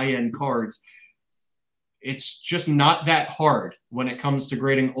modern high-end cards, it's just not that hard when it comes to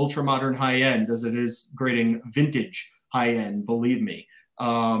grading ultra modern high-end as it is grading vintage high-end, believe me.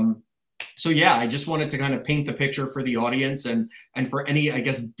 So yeah, I just wanted to kind of paint the picture for the audience and for any, I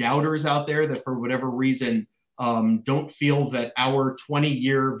guess, doubters out there that for whatever reason don't feel that our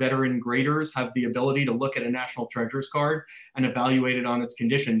 20-year veteran graders have the ability to look at a National Treasures card and evaluate it on its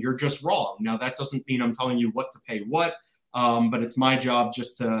condition. You're just wrong. Now, that doesn't mean I'm telling you what to pay what, but it's my job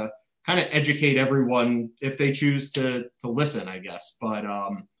just to kind of educate everyone if they choose to listen, I guess. But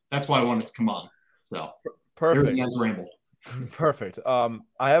that's why I wanted to come on. So perfect. Here's a nice ramble. Perfect. I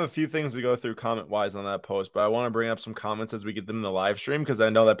have a few things to go through comment wise on that post, but I want to bring up some comments as we get them in the live stream because I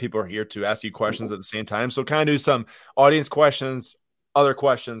know that people are here to ask you questions at the same time. So kind of do some audience questions, other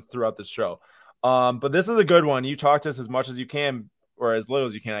questions throughout this show. But this is a good one. You talk to us as much as you can, or as little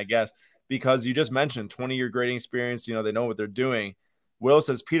as you can, I guess, because you just mentioned 20-year grading experience. They know what they're doing. Will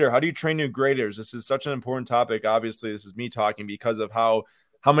says, Peter, how do you train new graders? This is such an important topic. Obviously, this is me talking because of how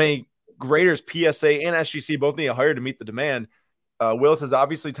many graders PSA and SGC both need to hire to meet the demand. Will says,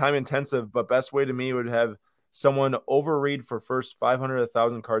 obviously time intensive, but best way to me would have someone overread for first 500 to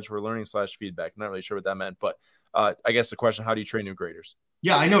 1,000 cards for learning/feedback. Not really sure what that meant, but I guess the question, how do you train new graders?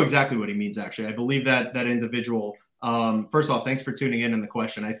 Yeah, I know exactly what he means, actually. I believe that individual, first off, thanks for tuning in the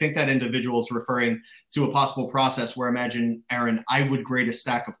question. I think that individual is referring to a possible process where, imagine, Aaron, I would grade a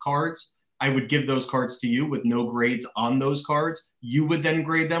stack of cards. I would give those cards to you with no grades on those cards. You would then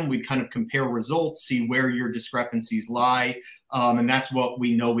grade them. We'd kind of compare results, see where your discrepancies lie. And that's what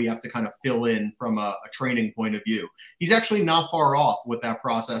we know we have to kind of fill in from a training point of view. He's actually not far off with that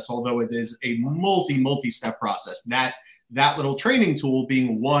process, although it is a multi-step process. That little training tool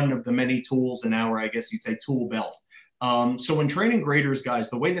being one of the many tools in our, I guess you'd say, tool belt. So when training graders,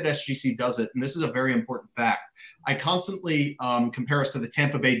 guys, the way that SGC does it, and this is a very important fact, I constantly compare us to the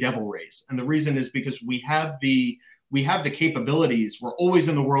Tampa Bay Devil Rays. And the reason is because we have the capabilities. We're always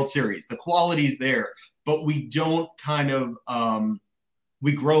in the World Series. The quality is there, but we don't kind of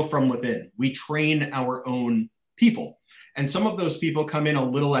we grow from within. We train our own people. And some of those people come in a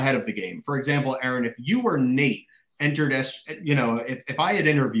little ahead of the game. For example, Aaron, if you were Nate, entered if I had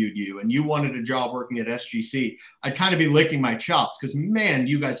interviewed you and you wanted a job working at SGC, I'd kind of be licking my chops because, man,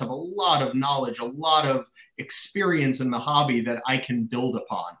 you guys have a lot of knowledge, a lot of experience in the hobby that I can build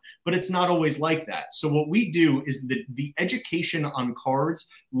upon. But it's not always like that. So what we do is the education on cards,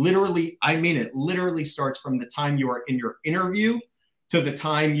 literally, I mean it, literally starts from the time you are in your interview to the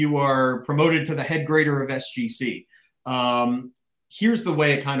time you are promoted to the head grader of SGC. Here's the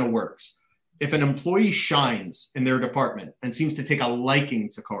way it kind of works. If an employee shines in their department and seems to take a liking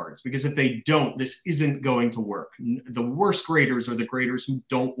to cards, because if they don't, this isn't going to work. The worst graders are the graders who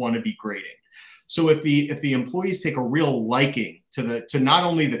don't want to be grading. So if the employees take a real liking to not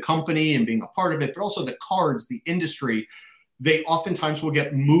only the company and being a part of it, but also the cards, the industry, they oftentimes will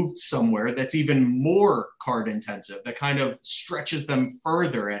get moved somewhere that's even more card intensive, that kind of stretches them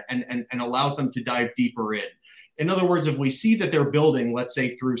further and allows them to dive deeper in. In other words, if we see that they're building, let's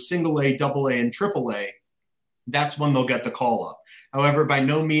say through single A, double A, and triple A, that's when they'll get the call up. However, by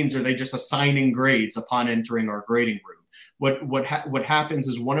no means are they just assigning grades upon entering our grading room. What happens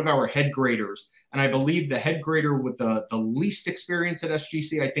is one of our head graders, and I believe the head grader with the least experience at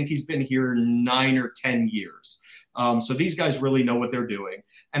SGC, I think he's been here 9 or 10 years. So these guys really know what they're doing.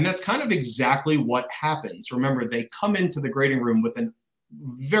 And that's kind of exactly what happens. Remember, they come into the grading room with a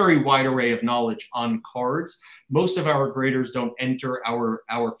very wide array of knowledge on cards. Most of our graders don't enter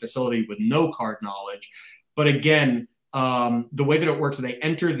our facility with no card knowledge. But again, the way that it works is they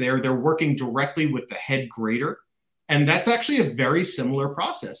enter there, they're working directly with the head grader. And that's actually a very similar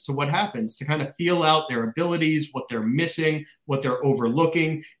process to what happens to kind of feel out their abilities, what they're missing, what they're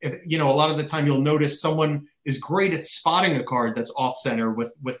overlooking. If, a lot of the time you'll notice someone is great at spotting a card that's off center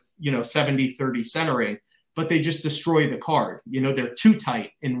with 70-30 centering, but they just destroy the card. They're too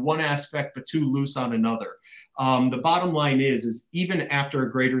tight in one aspect, but too loose on another. The bottom line is even after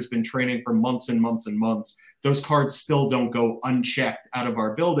a grader's been training for months and months and months, those cards still don't go unchecked out of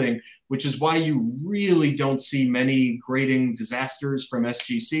our building, which is why you really don't see many grading disasters from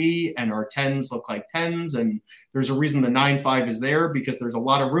SGC, and our 10s look like 10s. And there's a reason the 9.5 is there, because there's a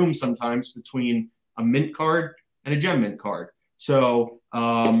lot of room sometimes between a mint card and a gem mint card. So,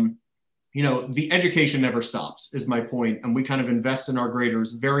 the education never stops is my point. And we kind of invest in our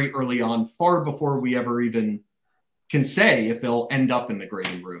graders very early on, far before we ever even can say if they'll end up in the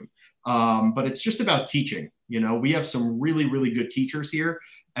grading room. But it's just about teaching. We have some really, really good teachers here.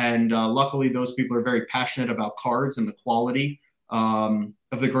 And luckily, those people are very passionate about cards and the quality of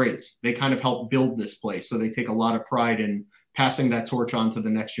the grades. They kind of help build this place. So they take a lot of pride in passing that torch on to the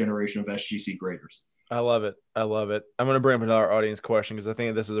next generation of SGC graders. I love it. I'm going to bring up another audience question because I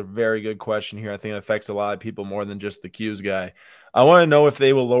think this is a very good question here. I think it affects a lot of people more than just the Q's guy. I want to know if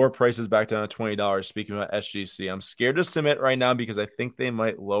they will lower prices back down to $20. Speaking about SGC, I'm scared to submit right now because I think they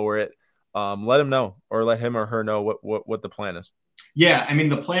might lower it. Let him know, or let him or her know what the plan is. Yeah, I mean,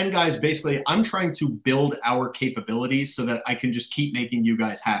 the plan, guys, basically, I'm trying to build our capabilities so that I can just keep making you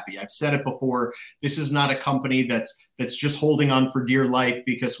guys happy. I've said it before. This is not a company that's just holding on for dear life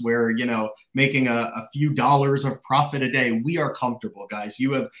because we're, making a few dollars of profit a day. We are comfortable, guys.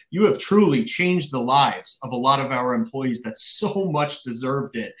 You have truly changed the lives of a lot of our employees that so much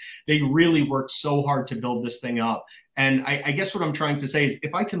deserved it. They really worked so hard to build this thing up. And I guess what I'm trying to say is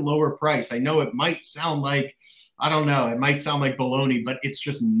if I can lower price, I know it might sound like, I don't know, it might sound like baloney, but it's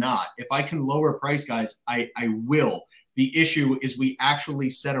just not. If I can lower price, guys, I will. The issue is we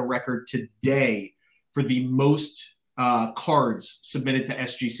actually set a record today for the most cards submitted to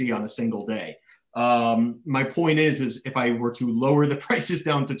SGC on a single day. My point is if I were to lower the prices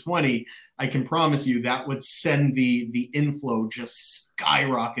down to 20, I can promise you that would send the inflow just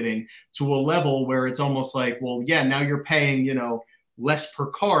skyrocketing to a level where it's almost like, well, yeah, now you're paying, less per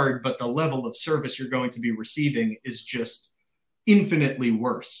card, but the level of service you're going to be receiving is just infinitely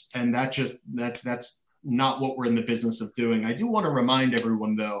worse. And that's not what we're in the business of doing. I do want to remind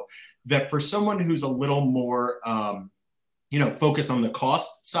everyone, though, that for someone who's a little more, focused on the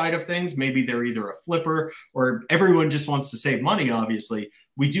cost side of things, maybe they're either a flipper or everyone just wants to save money. Obviously,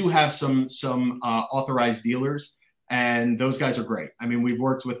 we do have some authorized dealers, and those guys are great. I mean, we've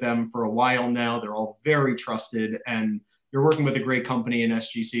worked with them for a while now. They're all very trusted, and you're working with a great company in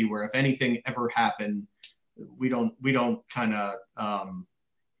SGC where if anything ever happened, we don't kind of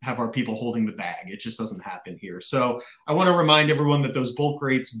have our people holding the bag. It just doesn't happen here. So I want to remind everyone that those bulk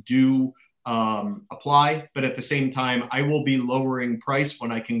rates do apply, but at the same time, I will be lowering price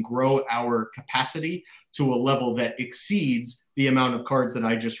when I can grow our capacity to a level that exceeds the amount of cards that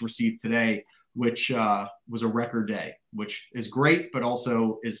I just received today, which was a record day, which is great, but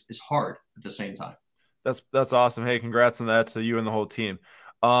also is hard at the same time. That's awesome. Hey, congrats on that to you and the whole team.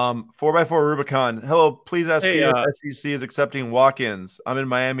 4x4 Rubicon. Hello, please ask Hey, Peter if SGC is accepting walk-ins. I'm in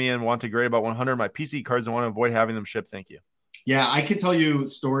Miami and want to grade about 100 of my PC cards and want to avoid having them shipped. Thank you. Yeah, I could tell you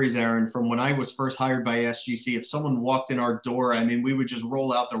stories, Aaron, from when I was first hired by SGC. If someone walked in our door, I mean, we would just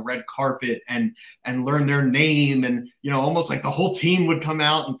roll out the red carpet and learn their name, and almost like the whole team would come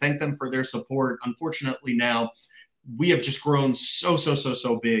out and thank them for their support. Unfortunately, now we have just grown so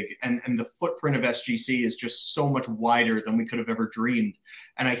big, and the footprint of SGC is just so much wider than we could have ever dreamed.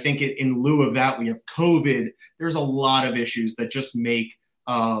 And I think in lieu of that, we have COVID. There's a lot of issues that just make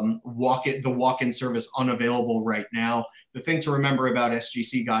the walk-in service unavailable right now. The thing to remember about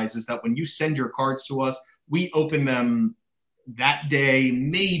SGC, guys, is that when you send your cards to us, we open them that day,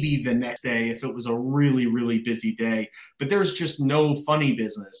 maybe the next day if it was a really, really busy day. But there's just no funny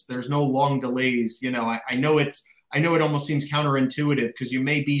business. There's no long delays. I know it almost seems counterintuitive because you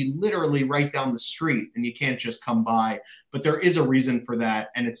may be literally right down the street and you can't just come by. But there is a reason for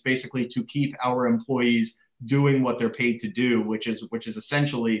that, and it's basically to keep our employees doing what they're paid to do, which is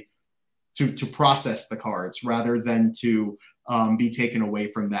essentially to process the cards rather than to be taken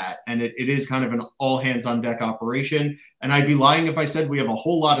away from that. And it is kind of an all hands on deck operation. And I'd be lying if I said we have a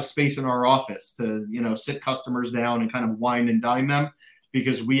whole lot of space in our office to, sit customers down and kind of wine and dine them,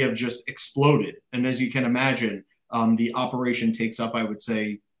 because we have just exploded. And as you can imagine, the operation takes up, I would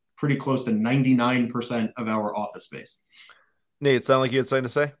say, pretty close to 99% of our office space. Nate, it sounded like you had something to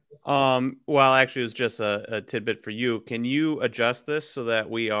say? Well, actually, it was just a tidbit for you. Can you adjust this so that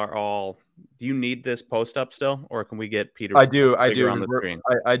we are all... Do you need this post up still, or can we get Peter? I do. On the screen?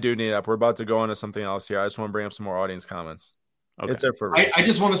 I do need it up. We're about to go into something else here. I just want to bring up some more audience comments. Okay. It's there for I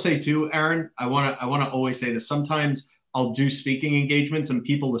just want to say too, Aaron, I want to always say this. Sometimes I'll do speaking engagements and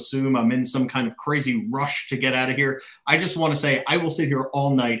people assume I'm in some kind of crazy rush to get out of here. I just want to say I will sit here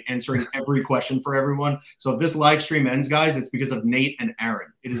all night answering every question for everyone. So if this live stream ends, guys, it's because of Nate and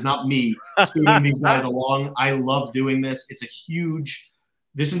Aaron. It is not me scooting these guys along. I love doing this.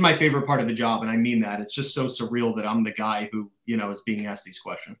 This is my favorite part of the job, and I mean that. It's just so surreal that I'm the guy who, is being asked these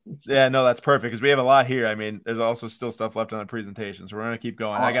questions. Yeah, no, that's perfect because we have a lot here. I mean, there's also still stuff left on the presentation, so we're going to keep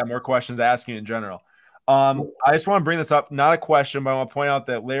going. Awesome. I got more questions to ask you in general. I just want to bring this up, not a question, but I want to point out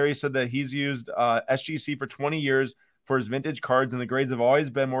that Larry said that he's used SGC for 20 years for his vintage cards, and the grades have always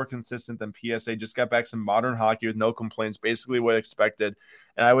been more consistent than PSA. Just got back some modern hockey with no complaints, basically what expected.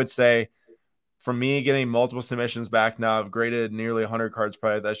 And I would say, for me, getting multiple submissions back now, I've graded nearly 100 cards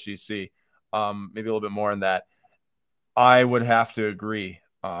probably with SGC, maybe a little bit more than that. I would have to agree.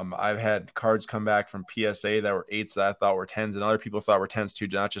 I've had cards come back from PSA that were 8s that I thought were 10s, and other people thought were 10s too,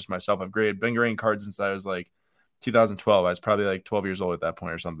 not just myself. I've been grading cards since I was like 2012. I was probably like 12 years old at that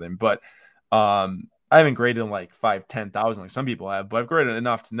point or something. But I haven't graded in like 5,000-10,000 like some people have, but I've graded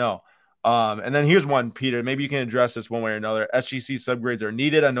enough to know. And then here's one, Peter. Maybe you can address this one way or another. SGC subgrades are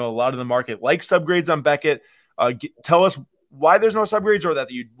needed. I know a lot of the market likes subgrades on Beckett. Tell us why there's no subgrades, or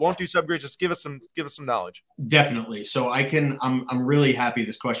that you won't do subgrades. Just give us some knowledge. Definitely. So I'm really happy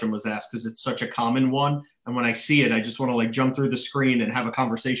this question was asked because it's such a common one. And when I see it, I just want to jump through the screen and have a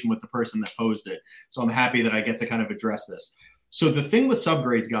conversation with the person that posed it. So I'm happy that I get to kind of address this. So the thing with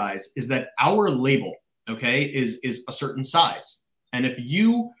subgrades, guys, is that our label, okay, is a certain size. And if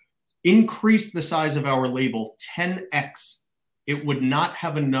you increase the size of our label 10x, it would not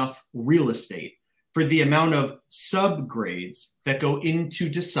have enough real estate for the amount of subgrades that go into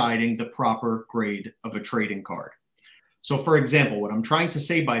deciding the proper grade of a trading card. So for example, what I'm trying to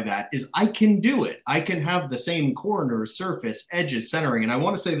say by that is I can do it. I can have the same corners, surface, edges, centering. And I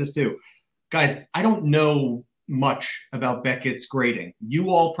want to say this too. Guys, I don't know much about Beckett's grading.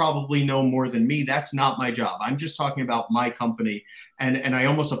 You all probably know more than me. That's not my job. I'm just talking about my company. And I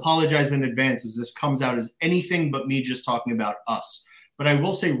almost apologize in advance as this comes out as anything but me just talking about us. But I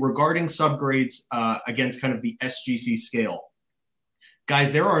will say regarding subgrades against kind of the SGC scale,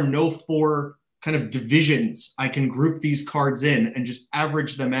 guys, there are no 4 kind of divisions I can group these cards in and just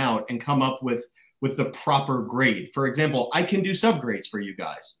average them out and come up with the proper grade. For example, I can do subgrades for you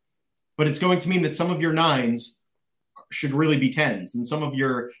guys, but it's going to mean that some of your 9s should really be 10s, and some of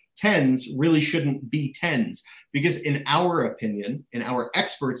your 10s really shouldn't be 10s, because in our opinion, in our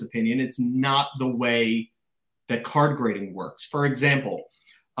experts' opinion, it's not the way that card grading works. For example,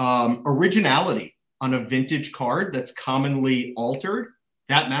 originality on a vintage card that's commonly altered,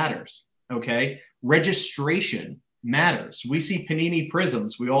 that matters, okay? Registration matters. We see Panini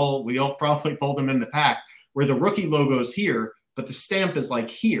Prisms. We all probably pulled them in the pack where the rookie logo is here, but the stamp is like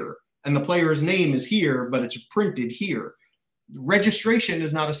here, and the player's name is here, but it's printed here. Registration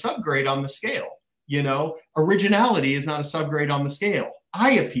is not a subgrade on the scale. Originality is not a subgrade on the scale.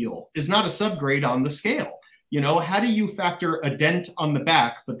 eye appeal is not a subgrade on the scale. How do you factor a dent on the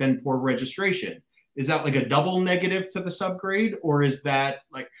back, but then poor registration? Is that like a double negative to the subgrade, or is that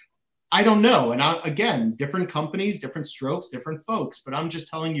like, I don't know. And again, different companies, different strokes, different folks, but I'm just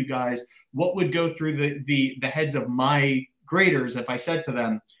telling you guys what would go through the heads of my graders if I said to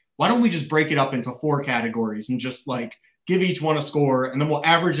them, why don't we just break it up into 4 categories and just like give each one a score, and then we'll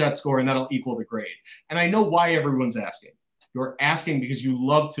average that score and that'll equal the grade. And I know why everyone's asking. You're asking because you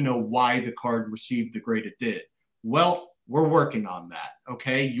love to know why the card received the grade it did. Well, we're working on that,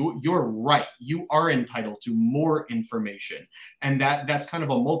 okay? You're right. You are entitled to more information. And that's kind of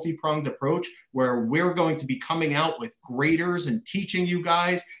a multi-pronged approach where we're going to be coming out with graders and teaching you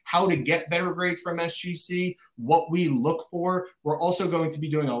guys how to get better grades from SGC, what we look for. We're also going to be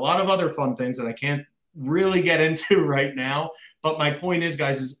doing a lot of other fun things that I can't really get into right now. But my point is,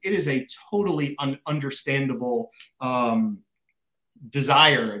 guys, it is a totally understandable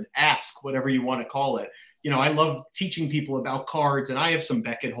desire and ask, whatever you want to call it. I love teaching people about cards, and I have some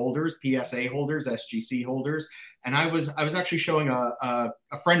Beckett holders, PSA holders, SGC holders. And I was actually showing a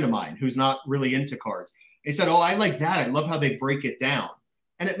friend of mine who's not really into cards. They said, oh, I like that. I love how they break it down.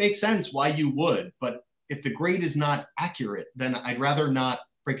 And it makes sense why you would. But if the grade is not accurate, then I'd rather not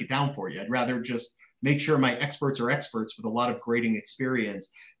break it down for you. I'd rather just make sure my experts are experts with a lot of grading experience.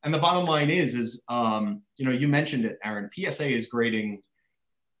 And the bottom line is you mentioned it, Aaron, PSA is grading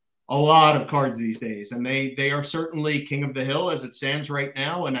a lot of cards these days, and they are certainly king of the hill as it stands right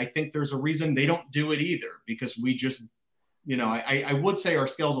now. And I think there's a reason they don't do it either, because we just, I would say our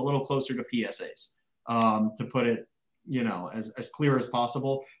scale's a little closer to PSAs, to put it, as clear as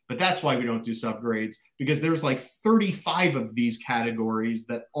possible. But that's why we don't do subgrades, because there's like 35 of these categories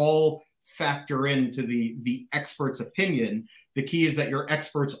that all factor into the expert's opinion. The key is that your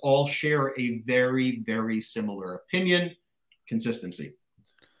experts all share a very, very similar opinion. Consistency.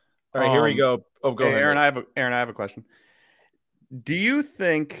 All right, here we go. Oh, go ahead, Aaron. I have a question. Do you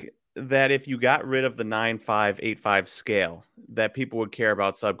think that if you got rid of the 9.585 scale, that people would care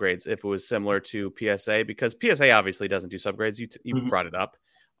about subgrades if it was similar to PSA? Because PSA obviously doesn't do subgrades. You brought it up.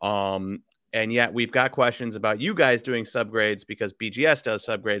 And yet we've got questions about you guys doing subgrades because BGS does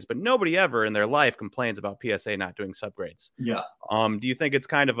subgrades, but nobody ever in their life complains about PSA not doing subgrades. Yeah. Do you think it's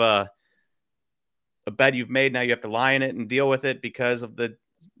kind of a bet you've made, now you have to lie in it and deal with it because of the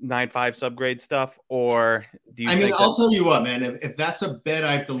 9.5 subgrade stuff? Or do you I'll tell you what, man, if that's a bet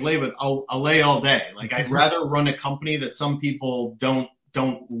I have to lay with, I'll lay all day. Like, I'd rather run a company that some people don't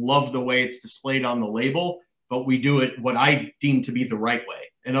love the way it's displayed on the label, but we do it what I deem to be the right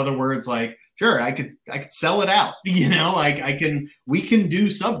way. In other words, like, sure, I could sell it out, we can do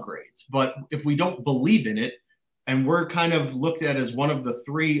subgrades, but if we don't believe in it, and we're kind of looked at as one of the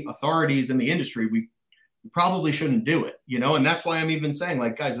 3 authorities in the industry, we probably shouldn't do it, and that's why I'm even saying,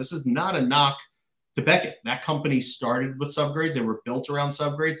 like, guys, this is not a knock to Beckett. That company started with subgrades. They were built around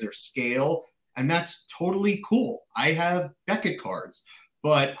subgrades, their scale, and that's totally cool. I have Beckett cards,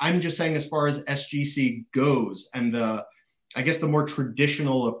 but I'm just saying, as far as SGC goes, and the more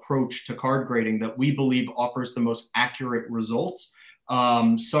traditional approach to card grading that we believe offers the most accurate results,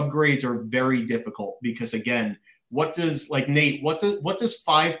 subgrades are very difficult, because again, what does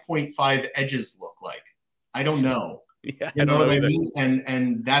 5.5 edges look like? I don't know. Yeah, you know what I mean?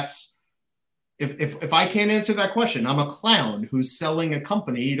 And that's, if I can't answer that question, I'm a clown who's selling a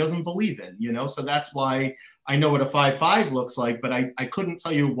company he doesn't believe in, so that's why I know what a 5.5 looks like, but I couldn't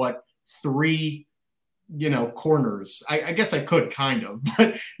tell you what 3 corners. I guess I could kind of,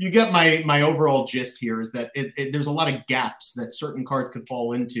 but you get my overall gist here, is that there's a lot of gaps that certain cards could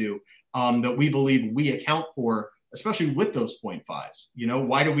fall into, that we believe we account for, especially with those 0.5s.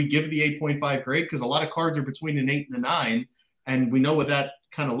 Why do we give the 8.5 grade? Because a lot of cards are between an 8 and a 9, and we know what that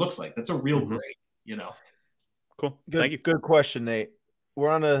kind of looks like. That's a real grade, Cool. Thank you. Good question, Nate. We're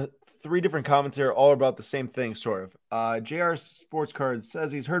on 3 different comments here, all about the same thing, sort of. JR Sports Cards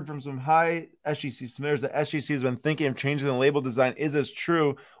says he's heard from some high SGC submitters that SGC has been thinking of changing the label design. Is this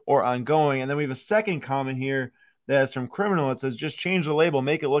true or ongoing? And then we have a second comment here that's from Criminal. It says, just change the label,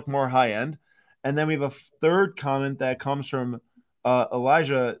 make it look more high-end. And then we have a third comment that comes from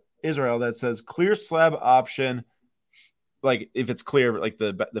Elijah Israel that says, clear slab option, like if it's clear, like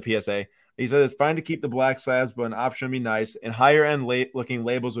the PSA. He said it's fine to keep the black slabs, but an option would be nice. And higher end looking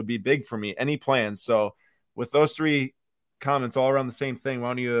labels would be big for me. Any plans? So with those 3 comments all around the same thing, why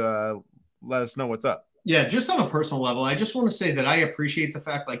don't you let us know what's up? Yeah, just on a personal level, I just want to say that I appreciate the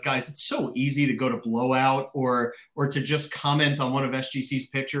fact, like, guys, it's so easy to go to Blowout or to just comment on one of SGC's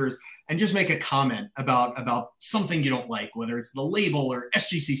pictures and just make a comment about something you don't like, whether it's the label or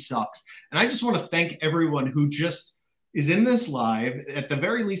SGC sucks. And I just want to thank everyone who just is in this live. At the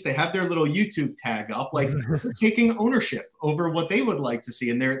very least, they have their little YouTube tag up, like they're taking ownership over what they would like to see,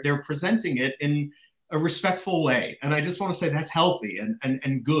 and they're presenting it in a respectful way. And I just want to say that's healthy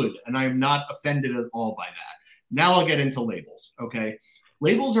and good, and I am not offended at all by that. Now I'll get into labels, okay?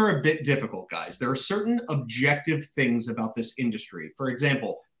 Labels are a bit difficult, guys. There are certain objective things about this industry. For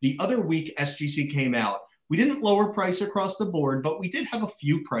example, the other week SGC came out. We didn't lower price across the board, but we did have a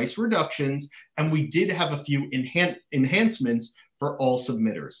few price reductions, and we did have a few enhancements for all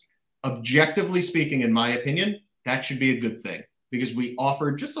submitters. Objectively speaking, in my opinion, that should be a good thing because we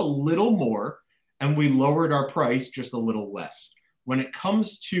offered just a little more and we lowered our price just a little less. When it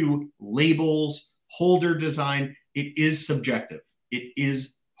comes to labels, holder design, it is subjective. It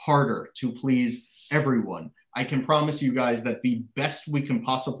is harder to please everyone. I can promise you guys that the best we can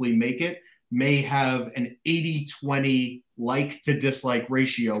possibly make it may have an 80-20 like to dislike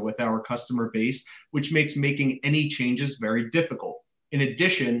ratio with our customer base, which makes making any changes very difficult. In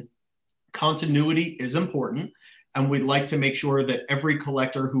addition, continuity is important, and we'd like to make sure that every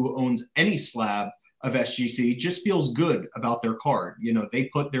collector who owns any slab of SGC just feels good about their card. You know, they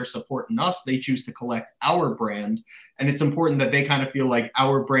put their support in us, they choose to collect our brand, and it's important that they kind of feel like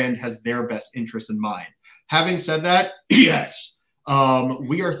our brand has their best interest in mind. Having said that, yes,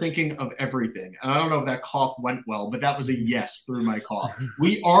 we are thinking of everything. And I don't know if that cough went well, but that was a yes through my cough.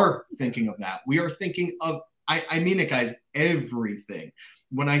 We are thinking of that. We are thinking of, I mean it, guys, everything.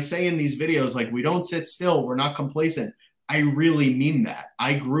 When I say in these videos, like, we don't sit still, we're not complacent, I really mean that.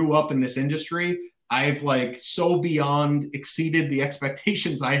 I grew up in this industry. I've like so beyond exceeded the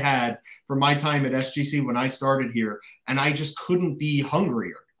expectations I had for my time at SGC when I started here. And I just couldn't be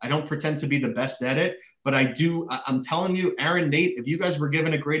hungrier. I don't pretend to be the best at it, but I'm telling you, Aaron, Nate, if you guys were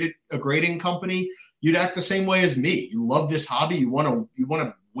given a grading company, you'd act the same way as me. You love this hobby. You want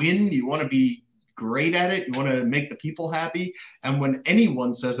to win. You want to be great at it. You want to make the people happy. And when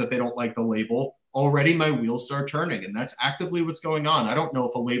anyone says that they don't like the label, already my wheels start turning, and that's actively what's going on. I don't know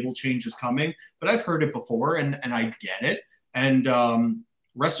if a label change is coming, but I've heard it before, and I get it. And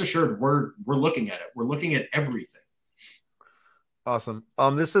rest assured, we're looking at it. We're looking at everything. Awesome.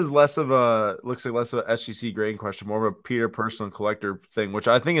 This is less of a SGC grading question, more of a Peter personal collector thing, which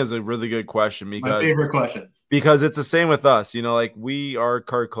I think is a really good question because my favorite questions. Because it's the same with us. You know, like, we are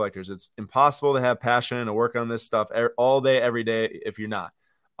card collectors. It's impossible to have passion and to work on this stuff all day, every day if you're not.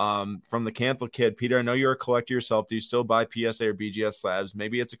 From the Canthel Kid, Peter, I know you're a collector yourself. Do you still buy PSA or BGS slabs?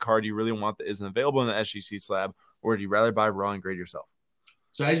 Maybe it's a card you really want that isn't available in the SGC slab, or do you rather buy raw and grade yourself?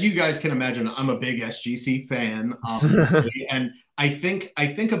 So as you guys can imagine, I'm a big SGC fan, and I think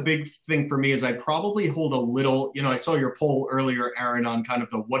a big thing for me is I probably hold a little. You know, I saw your poll earlier, Aaron, on kind of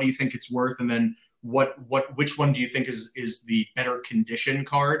the what do you think it's worth, and then which one do you think is the better condition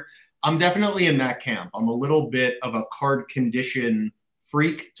card? I'm definitely in that camp. I'm a little bit of a card condition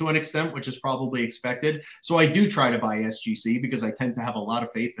freak to an extent, which is probably expected. So I do try to buy SGC because I tend to have a lot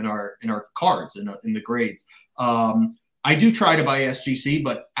of faith in our cards in the grades. I do try to buy SGC,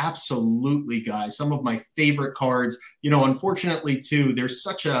 but absolutely, guys, some of my favorite cards, you know, unfortunately too, there's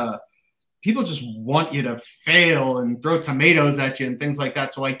people just want you to fail and throw tomatoes at you and things like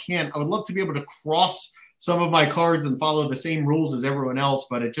that. So I would love to be able to cross some of my cards and follow the same rules as everyone else,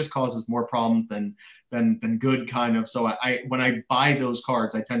 but it just causes more problems than good, kind of. So when I buy those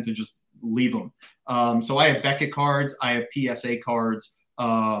cards, I tend to just leave them. So I have Beckett cards, I have PSA cards.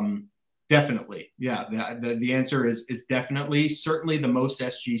 Definitely. Yeah. The answer is definitely, certainly the most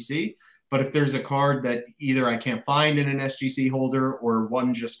SGC. But if there's a card that either I can't find in an SGC holder or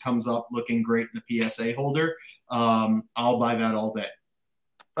one just comes up looking great in a PSA holder, I'll buy that all day.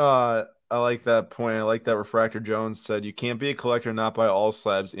 I like that point. I like that Refractor Jones said you can't be a collector and not buy all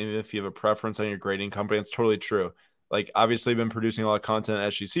slabs, even if you have a preference on your grading company. It's totally true. Like, obviously, I've been producing a lot of content at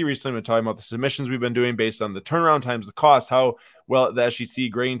SGC recently. We're talking about the submissions we've been doing based on the turnaround times, the cost, how well the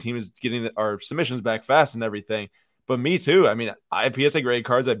SGC grading team is getting our submissions back fast and everything. But me too. I mean, I have PSA graded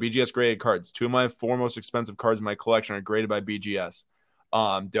cards, I have BGS graded cards. Two of my four most expensive cards in my collection are graded by BGS.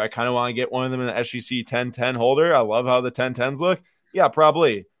 Do I kind of want to get one of them in an SGC 1010 holder? I love how the 1010s look. Yeah,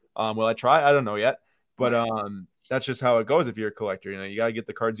 probably. Will I try? I don't know yet. But that's just how it goes if you're a collector. You know, you got to get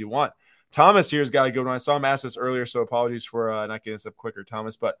the cards you want. Thomas here's got a good one. I saw him ask this earlier, so apologies for not getting this up quicker,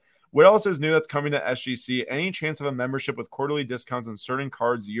 Thomas. But what else is new that's coming to SGC? Any chance of a membership with quarterly discounts on certain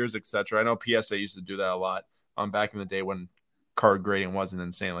cards, years, etc.? I know PSA used to do that a lot back in the day when card grading wasn't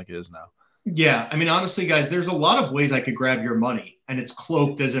insane like it is now. Yeah, I mean, honestly, guys, there's a lot of ways I could grab your money, and it's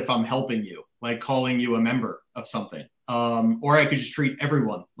cloaked as if I'm helping you, like calling you a member of something. Or I could just treat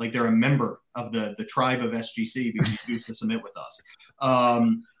everyone like they're a member of the tribe of SGC because you choose to submit with us.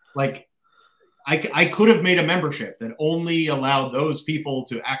 Like, I could have made a membership that only allowed those people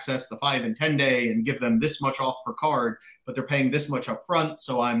to access the 5 and 10 day and give them this much off per card, but they're paying this much up front,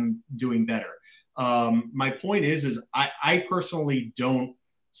 so I'm doing better. My point is I personally don't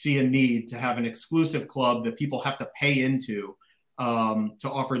see a need to have an exclusive club that people have to pay into to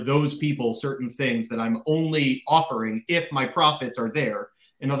offer those people certain things that I'm only offering if my profits are there.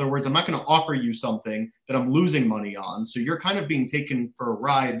 In other words, I'm not going to offer you something that I'm losing money on. So you're kind of being taken for a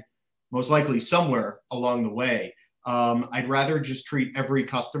ride, most likely somewhere along the way. I'd rather just treat every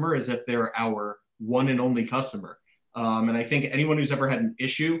customer as if they're our one and only customer. And I think anyone who's ever had an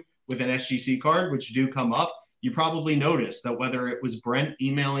issue with an SGC card, which do come up, you probably noticed that whether it was Brent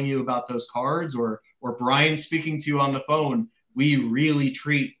emailing you about those cards or Brian speaking to you on the phone, we really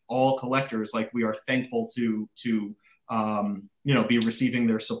treat all collectors like we are thankful to be receiving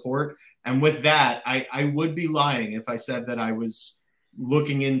their support. And with that, I would be lying if I said that I was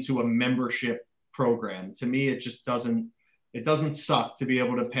looking into a membership program. To me, it just doesn't suck to be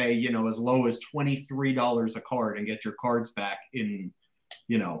able to pay, as low as $23 a card and get your cards back in,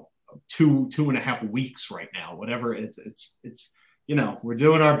 2.5 weeks right now, whatever. It's we're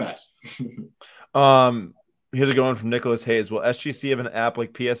doing our best. Here's a good one from Nicholas Hayes. Will SGC have an app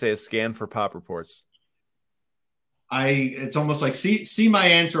like PSA scan for pop reports? It's almost like see my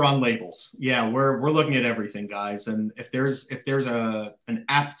answer on labels. Yeah, we're looking at everything, guys. And if there's an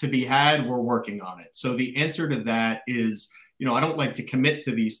app to be had, we're working on it. So the answer to that is, I don't like to commit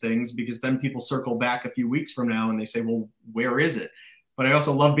to these things because then people circle back a few weeks from now and they say, well, where is it? But I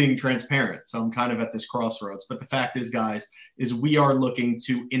also love being transparent. So I'm kind of at this crossroads. But the fact is, guys, is we are looking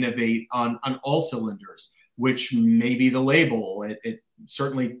to innovate on all cylinders, which may be the label. It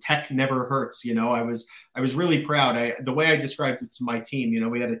certainly tech never hurts. I was really proud. The way I described it to my team,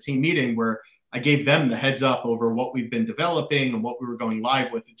 we had a team meeting where I gave them the heads up over what we've been developing and what we were going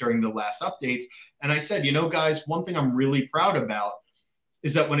live with during the last updates. And I said, guys, one thing I'm really proud about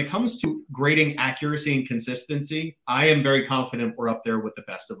is that when it comes to grading accuracy and consistency, I am very confident we're up there with the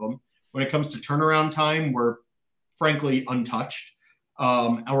best of them. When it comes to turnaround time, we're frankly untouched.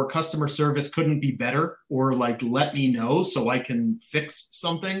 Our customer service couldn't be better or let me know so I can fix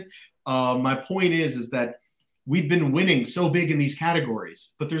something. My point is that we've been winning so big in these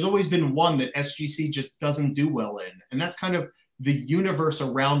categories, but there's always been one that SGC just doesn't do well in. And that's kind of the universe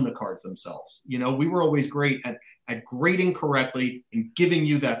around the cards themselves. We were always great at grading correctly and giving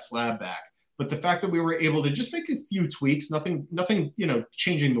you that slab back. But the fact that we were able to just make a few tweaks, nothing,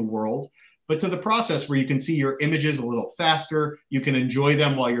 changing the world, but to the process where you can see your images a little faster, you can enjoy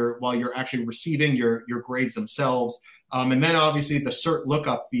them while you're actually receiving your grades themselves. And then obviously the cert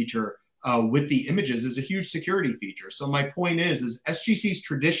lookup feature with the images is a huge security feature. So my point is SGC's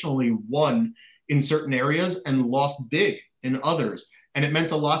traditionally won in certain areas and lost big in others. And it meant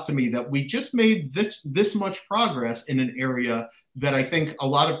a lot to me that we just made this much progress in an area that I think a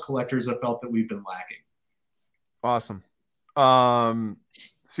lot of collectors have felt that we've been lacking. Awesome.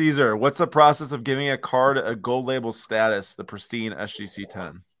 Caesar, what's the process of giving a card a gold label status, the pristine SGC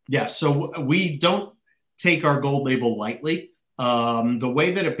 10? Yeah, so we don't take our gold label lightly. The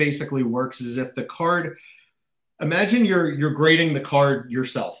way that it basically works is if the card, imagine you're grading the card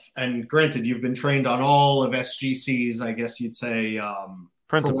yourself. And granted, you've been trained on all of SGC's, I guess you'd say,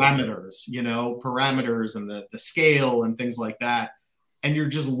 parameters, parameters and the scale and things like that. And you're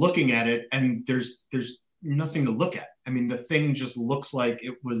just looking at it and there's nothing to look at. I mean, the thing just looks like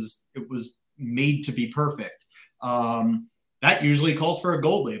it was made to be perfect. That usually calls for a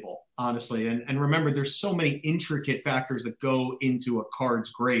gold label, honestly. And remember, there's so many intricate factors that go into a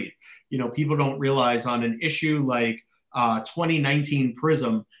card's grade. People don't realize on an issue like 2019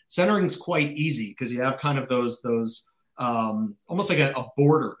 Prism, centering's quite easy because you have kind of those almost like a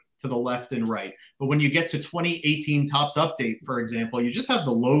border to the left and right. But when you get to 2018 Topps Update, for example, you just have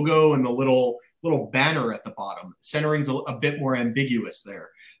the logo and the little banner at the bottom. Centering's a bit more ambiguous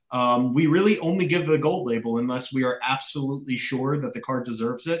there. We really only give the gold label unless we are absolutely sure that the card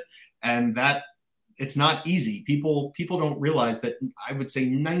deserves it. And that it's not easy. People don't realize that I would say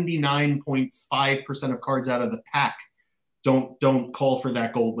 99.5% of cards out of the pack don't call for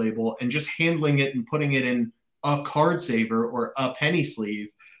that gold label, and just handling it and putting it in a card saver or a penny sleeve.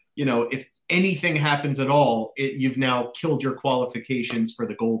 If anything happens at all, you've now killed your qualifications for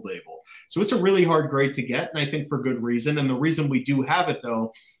the gold label. So it's a really hard grade to get, and I think for good reason. And the reason we do have it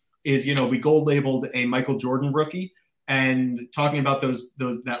though is, we gold labeled a Michael Jordan rookie, and talking about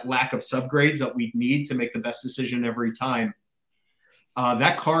that lack of subgrades that we need to make the best decision every time.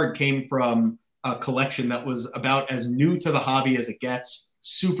 That card came from a collection that was about as new to the hobby as it gets,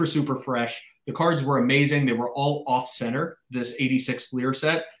 super, super fresh, The cards were amazing. They were all off center, this 86 Fleer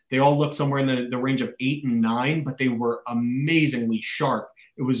set. They all looked somewhere in the range of 8 and 9, but they were amazingly sharp.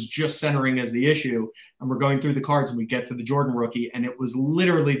 It was just centering as the issue. And we're going through the cards and we get to the Jordan rookie, and it was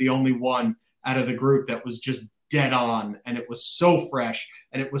literally the only one out of the group that was just dead on. And it was so fresh,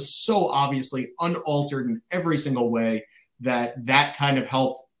 and it was so obviously unaltered in every single way that kind of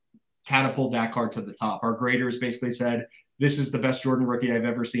helped catapult that card to the top. Our graders basically said, this is the best Jordan rookie I've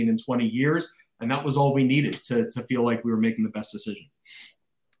ever seen in 20 years. And that was all we needed to feel like we were making the best decision.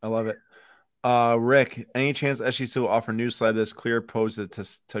 I love it. Rick, any chance SGC will offer new slab that's clear opposed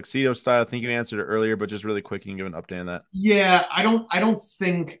to tuxedo style? I think you answered it earlier, but just really quick, you can give an update on that. Yeah, I don't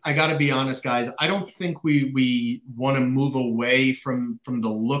think, I got to be honest, guys. I don't think we want to move away from the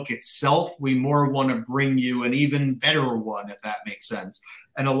look itself. We more want to bring you an even better one, if that makes sense.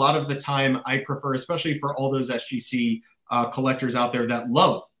 And a lot of the time I prefer, especially for all those SGC collectors out there that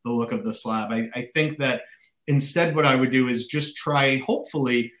love the look of the slab, I think that instead what I would do is just try,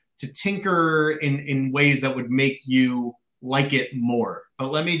 hopefully, to tinker in ways that would make you like it more.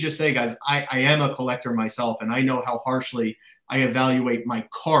 But let me just say, guys, I am a collector myself, and I know how harshly I evaluate my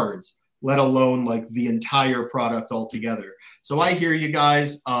cards, let alone like the entire product altogether. So I hear you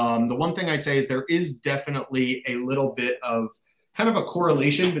guys. The one thing I'd say is there is definitely a little bit of kind of a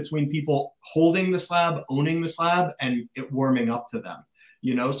correlation between people holding the slab, owning the slab, and it warming up to them.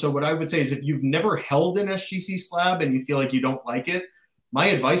 You know, so what I would say is if you've never held an SGC slab and you feel like you don't like it, my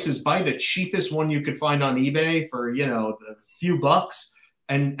advice is buy the cheapest one you could find on eBay for, the few bucks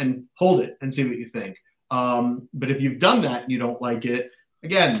and hold it and see what you think. But if you've done that and you don't like it,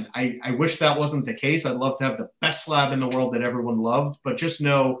 again, I wish that wasn't the case. I'd love to have the best slab in the world that everyone loved, but just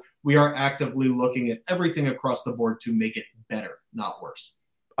know we are actively looking at everything across the board to make it better, not worse.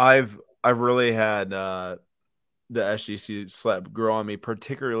 I've really had the SGC slab grow on me,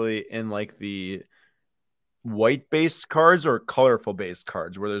 particularly in like the white based cards or colorful based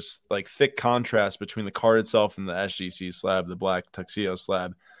cards where there's like thick contrast between the card itself and the SGC slab, the black tuxedo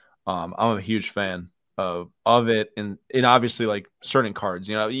slab. I'm a huge fan of it, and obviously like certain cards,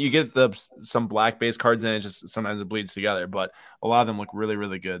 you get some black based cards and it just sometimes it bleeds together, but a lot of them look really,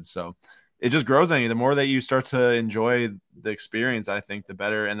 really good. So it just grows on you. The more that you start to enjoy the experience, I think the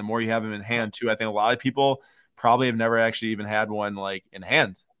better, and the more you have them in hand too. I think a lot of people probably have never actually even had one like in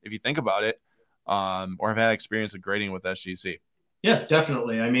hand, if you think about it. Or have had experience of grading with SGC. Yeah,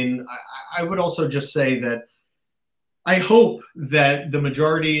 definitely. I mean, I would also just say that I hope that the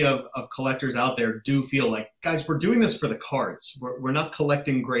majority of collectors out there do feel like, guys, we're doing this for the cards. We're not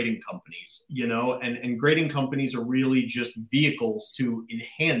collecting grading companies, and grading companies are really just vehicles to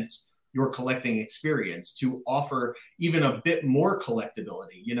enhance your collecting experience, to offer even a bit more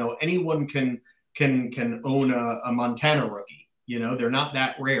collectability. Anyone can own a Montana rookie. They're not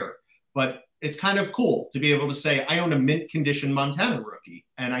that rare, but it's kind of cool to be able to say, I own a mint condition Montana rookie.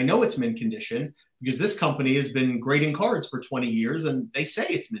 And I know it's mint condition because this company has been grading cards for 20 years and they say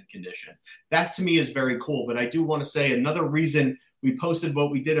it's mint condition. That to me is very cool. But I do want to say another reason we posted what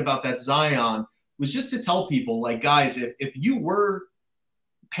we did about that Zion was just to tell people, like, guys, if you were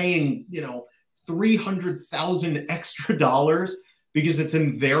paying, $300,000 extra dollars because it's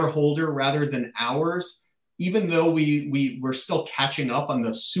in their holder rather than ours, even though we're still catching up on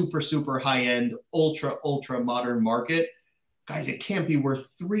the super, super high-end, ultra, ultra modern market, guys, it can't be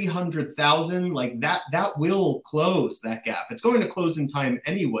worth $300,000. Like that will close that gap. It's going to close in time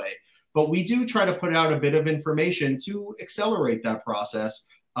anyway, but we do try to put out a bit of information to accelerate that process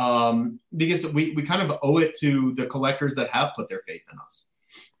because we kind of owe it to the collectors that have put their faith in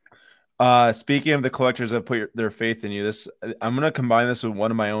us. Speaking of the collectors that put their faith in you, I'm going to combine this with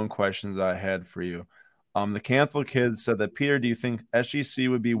one of my own questions that I had for you. The Canthel Kid said that, Peter, do you think SGC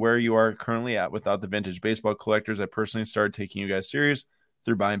would be where you are currently at without the vintage baseball collectors? I personally started taking you guys serious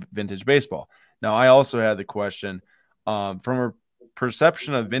through buying vintage baseball. Now, I also had the question from a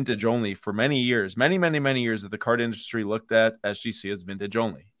perception of vintage only for many years, many years, that the card industry looked at SGC as vintage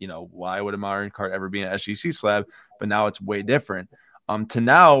only. Why would a modern card ever be an SGC slab? But now it's way different. To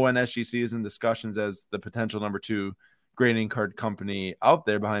now, when SGC is in discussions as the potential number 2 grading card company out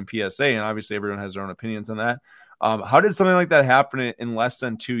there behind PSA, and obviously everyone has their own opinions on that. How did something like that happen in less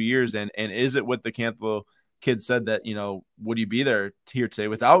than 2 years? And is it what the Canthel Kid said that, would you be here today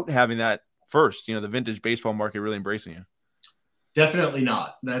without having that first, the vintage baseball market really embracing you? Definitely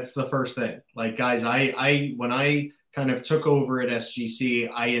not. That's the first thing. Like, guys, when I kind of took over at SGC,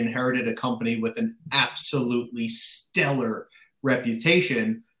 I inherited a company with an absolutely stellar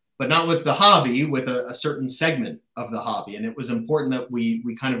reputation, but not with the hobby, with a certain segment of the hobby. And it was important that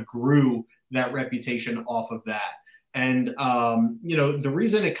we kind of grew that reputation off of that. And, the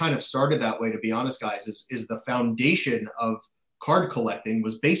reason it kind of started that way, to be honest, guys, is the foundation of card collecting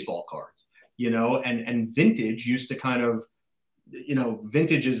was baseball cards, and vintage used to kind of,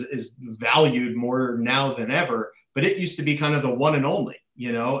 vintage is valued more now than ever, but it used to be kind of the one and only,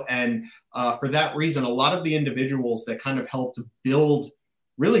 and for that reason, a lot of the individuals that kind of helped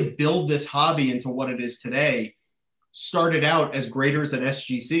really build this hobby into what it is today started out as graders at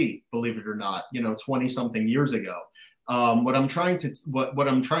SGC, believe it or not, 20 something years ago. What I'm trying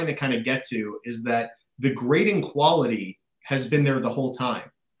to kind of get to is that the grading quality has been there the whole time.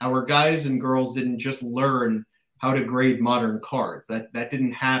 Our guys and girls didn't just learn how to grade modern cards. That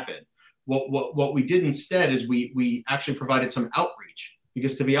didn't happen. What we did instead is we actually provided some outreach,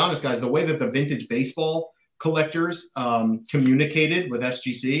 because to be honest, guys, the way that the vintage baseball collectors communicated with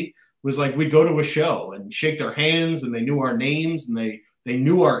SGC was like, we'd go to a show and shake their hands, and they knew our names, and they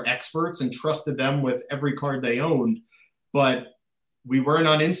knew our experts and trusted them with every card they owned. But we weren't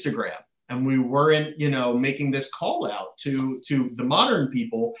on Instagram, and we weren't, making this call out to the modern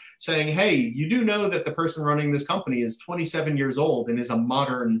people saying, hey, you do know that the person running this company is 27 years old and is a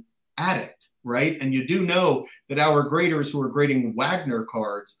modern addict, right? And you do know that our graders who are grading Wagner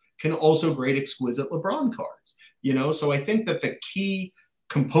cards can also grade exquisite LeBron cards, So I think that the key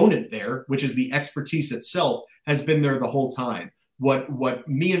component there, which is the expertise itself, has been there the whole time. What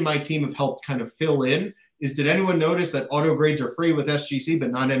me and my team have helped kind of fill in is, did anyone notice that auto grades are free with SGC,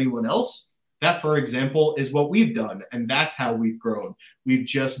 but not anyone else? That, for example, is what we've done. And that's how we've grown. We've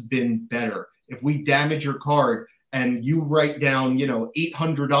just been better. If we damage your card and you write down,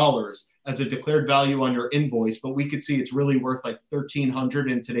 $800 as a declared value on your invoice, but we could see it's really worth like $1,300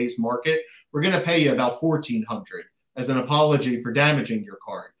 in today's market, we're going to pay you about $1,400 as an apology for damaging your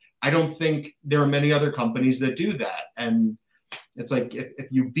card. I don't think there are many other companies that do that. And it's like,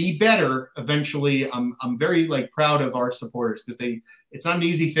 if you be better, eventually I'm very proud of our supporters, because it's not an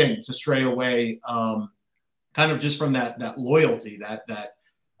easy thing to stray away kind of just from that loyalty, that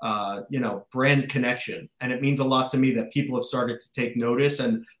brand connection. And it means a lot to me that people have started to take notice.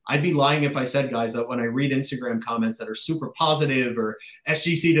 And I'd be lying if I said, guys, that when I read Instagram comments that are super positive or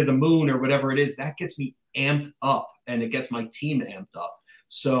SGC to the moon or whatever it is, that gets me amped up, and it gets my team amped up.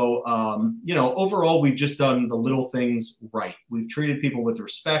 So, overall, we've just done the little things right. We've treated people with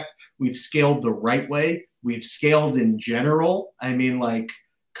respect. We've scaled the right way. We've scaled in general. I mean,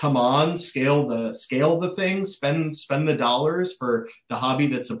 come on, scale the thing, spend the dollars for the hobby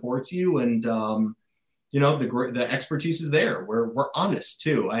that supports you. And, the expertise is there. We're honest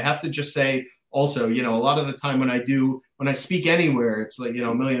too. I have to just say also, a lot of the time when I speak anywhere, it's like,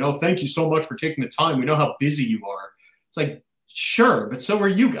 Million, oh, thank you so much for taking the time. We know how busy you are. It's like, sure, but so are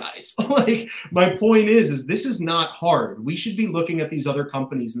you guys. My point is this is not hard. We should be looking at these other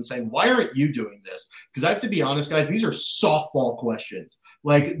companies and saying, why aren't you doing this? Because I have to be honest, guys, these are softball questions.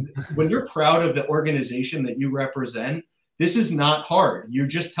 When you're proud of the organization that you represent, this is not hard. You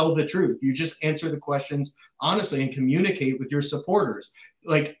just tell the truth. You just answer the questions honestly and communicate with your supporters.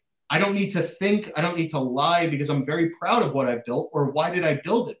 I don't need to think, I don't need to lie, because I'm very proud of what I've built, or why did I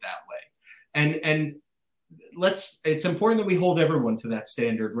build it that way? And it's important that we hold everyone to that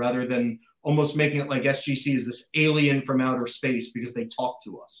standard, rather than almost making it like SGC is this alien from outer space because they talk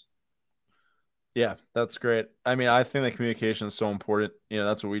to us. Yeah, that's great. I mean, I think that communication is so important.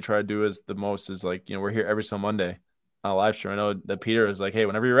 That's what we try to do we're here every single Monday on a live stream. I know that Peter is like, hey,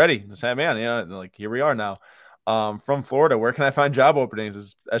 whenever you're ready, just hey man, and here we are now. From Florida, where can I find job openings?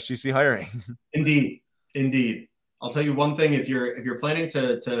 Is SGC hiring? Indeed. I'll tell you one thing: if you're planning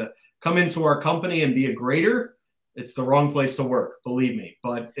to come into our company and be a grader, it's the wrong place to work, believe me.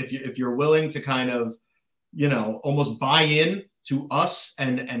 But if you're willing to kind of, almost buy in to us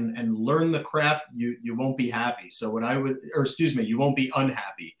and learn the craft, you won't be happy. So you won't be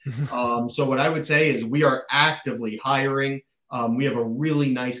unhappy. So what I would say is we are actively hiring. We have a really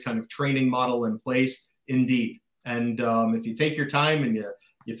nice kind of training model in place, indeed. And if you take your time and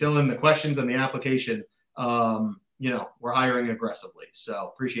you fill in the questions and the application, we're hiring aggressively.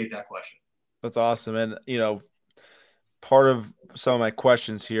 So appreciate that question. That's awesome. And, part of some of my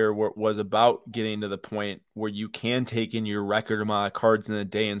questions here was about getting to the point where you can take in your record amount of cards in a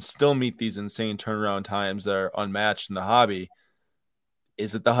day and still meet these insane turnaround times that are unmatched in the hobby.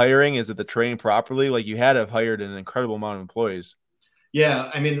 Is it the hiring? Is it the training properly? You had to have hired an incredible amount of employees. Yeah.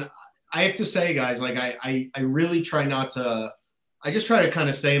 I mean, I have to say, guys, I really try not to, I just try to kind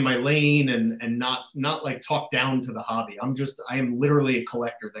of stay in my lane and not talk down to the hobby. I am literally a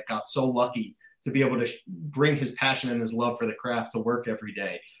collector that got so lucky to be able to bring his passion and his love for the craft to work every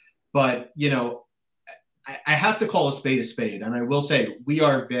day. But, I have to call a spade. And I will say we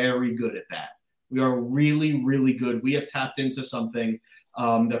are very good at that. We are really, really good. We have tapped into something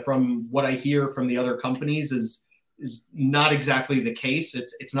that, from what I hear from the other companies, is not exactly the case.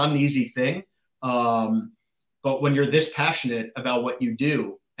 It's not an easy thing. But when you're this passionate about what you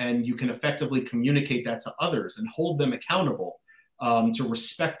do and you can effectively communicate that to others and hold them accountable to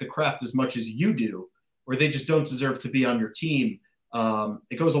respect the craft as much as you do, or they just don't deserve to be on your team,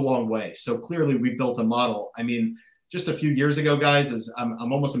 it goes a long way. So clearly we built a model. I mean, just a few years ago, guys,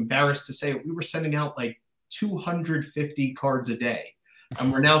 I'm almost embarrassed to say, we were sending out like 250 cards a day.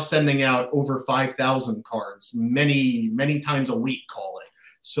 And we're now sending out over 5,000 cards, many, many times a week, call it.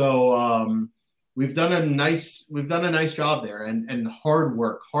 So we've done a nice job there, and hard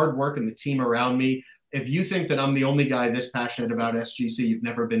work and the team around me. If you think that I'm the only guy this passionate about SGC, you've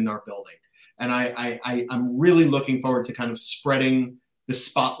never been in our building. And I'm really looking forward to kind of spreading the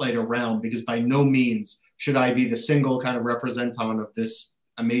spotlight around, because by no means should I be the single kind of representant of this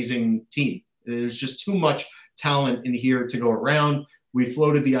amazing team. There's just too much talent in here to go around. We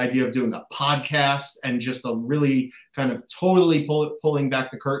floated the idea of doing a podcast and just a really kind of totally pulling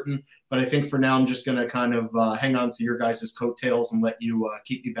back the curtain. But I think for now, I'm just going to kind of hang on to your guys' coattails and let you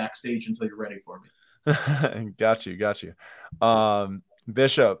keep me backstage until you're ready for me. Got you.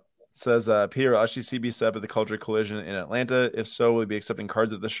 Bishop says, Peter, will SGC be set up at the Culture Collision in Atlanta? If so, will we be accepting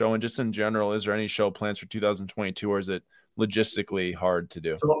cards at the show? And just in general, is there any show plans for 2022, or is it logistically hard to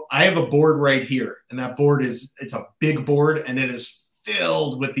do? So I have a board right here, and that board it's a big board, and it is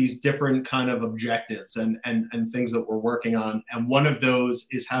filled with these different kind of objectives and things that we're working on. And one of those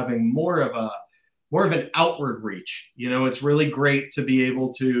is having more of an outward reach. You know, it's really great to be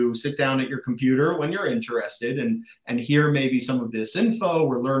able to sit down at your computer when you're interested and hear maybe some of this info,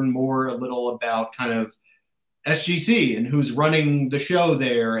 or learn more a little about kind of SGC and who's running the show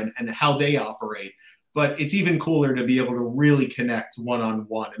there and how they operate. But it's even cooler to be able to really connect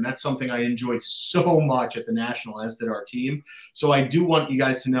one-on-one. And that's something I enjoyed so much at the National, as did our team. So I do want you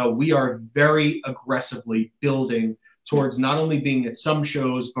guys to know we are very aggressively building towards not only being at some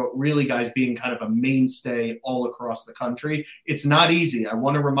shows, but really, guys, being kind of a mainstay all across the country. It's not easy. I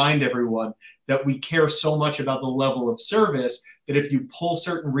want to remind everyone that we care so much about the level of service that if you pull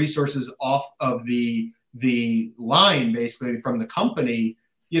certain resources off of the line, basically from the company,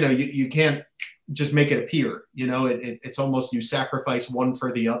 you know, you can't just make it appear. You know, it's almost you sacrifice one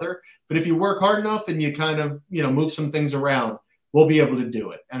for the other. But if you work hard enough and you kind of, you know, move some things around, we'll be able to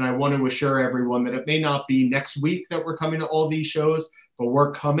do it. And I want to assure everyone that it may not be next week that we're coming to all these shows, but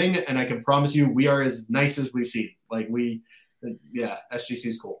we're coming, and I can promise you we are as nice as we see. Like SGC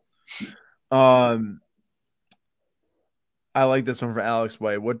is cool. I like this one from Alex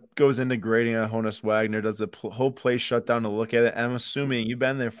White. What goes into grading a Honus Wagner? Does the whole place shut down to look at it? And I'm assuming you've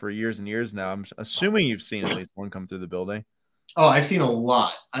been there for years and years now. I'm assuming you've seen at least one come through the building. Oh, I've seen a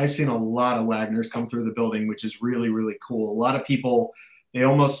lot. I've seen a lot of Wagners come through the building, which is really, really cool. A lot of people, they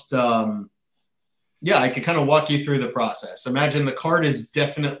almost, I could kind of walk you through the process. Imagine the card is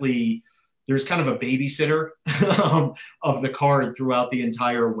definitely, there's kind of a babysitter of the card throughout the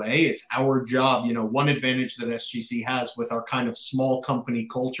entire way. It's our job. You know, one advantage that SGC has with our kind of small company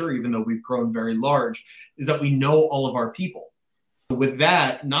culture, even though we've grown very large, is that we know all of our people. With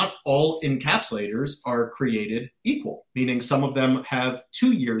that, not all encapsulators are created equal, meaning some of them have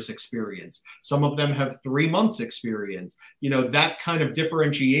 2 years experience. Some of them have 3 months experience. You know, that kind of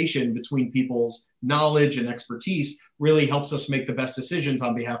differentiation between people's knowledge and expertise really helps us make the best decisions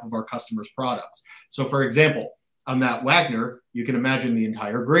on behalf of our customers' products. So, for example, on that Wagner, you can imagine the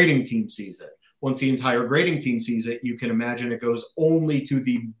entire grading team sees it. Once the entire grading team sees it, you can imagine it goes only to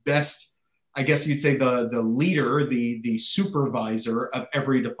the best, I guess you'd say the leader, the supervisor of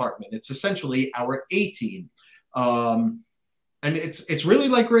every department. It's essentially our A team. And it's really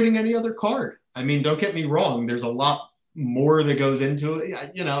like grading any other card. I mean, don't get me wrong. There's a lot more that goes into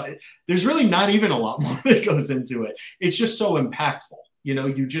it. You know, there's really not even a lot more that goes into it. It's just so impactful. You know,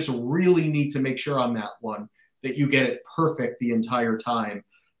 you just really need to make sure on that one that you get it perfect the entire time.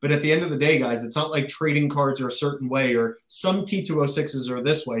 But at the end of the day, guys, it's not like trading cards are a certain way, or some T206s are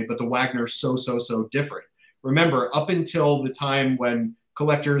this way, but the Wagner's so different. Remember, up until the time when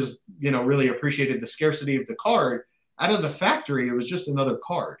collectors, you know, really appreciated the scarcity of the card, out of the factory, it was just another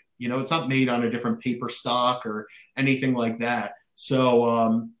card. You know, it's not made on a different paper stock or anything like that.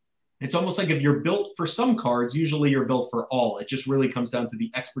 So it's almost like if you're built for some cards, usually you're built for all. It just really comes down to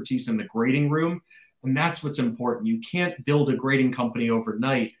the expertise in the grading room. And that's what's important. You can't build a grading company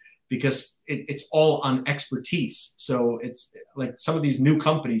overnight because it's all on expertise. So it's like some of these new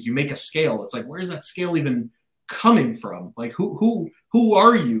companies, you make a scale. It's like, where's that scale even coming from? Like, who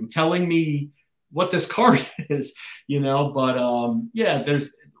are you telling me what this card is? You know, but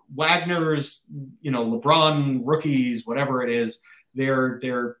Wagner's, LeBron rookies, whatever it is,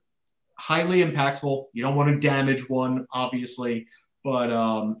 they're highly impactful. You don't want to damage one, obviously,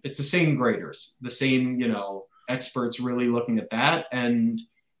 but it's the same graders, the same, experts really looking at that, and,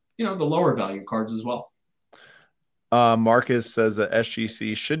 the lower value cards as well. Marcus says that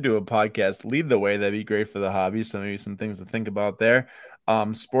SGC should do a podcast, Lead the Way. That'd be great for the hobby. So maybe some things to think about there.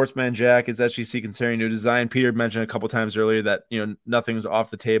 Sportsman Jack, is SGC considering new design? Peter mentioned a couple times earlier that nothing's off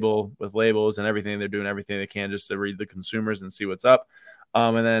the table with labels and everything. They're doing everything they can just to read the consumers and see what's up.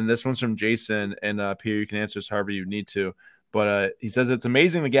 And then this one's from Jason, and Peter, you can answer this however you need to. But he says it's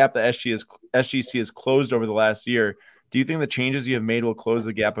amazing the gap that SGC has closed over the last year. Do you think the changes you have made will close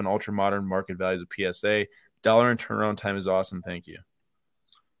the gap on ultra modern market values of PSA? Dollar and turnaround time is awesome. Thank you.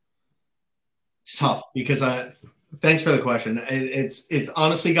 It's tough because thanks for the question. It's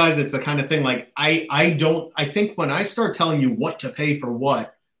honestly, guys, it's the kind of thing like I think when I start telling you what to pay for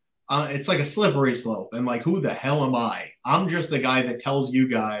what, it's like a slippery slope. And like, who the hell am I? I'm just the guy that tells you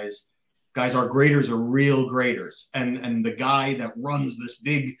guys, our graders are real graders. And the guy that runs this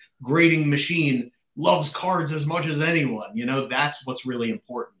big grading machine loves cards as much as anyone. That's what's really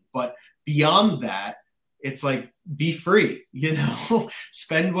important. But beyond that, it's like, be free,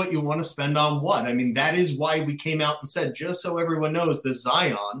 spend what you want to spend on what. I mean, that is why we came out and said, just so everyone knows, the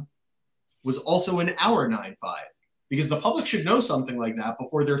Zion was also in our 9.5, because the public should know something like that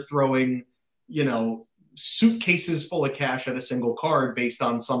before they're throwing, suitcases full of cash at a single card based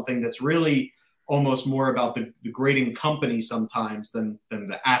on something that's really almost more about the grading company sometimes than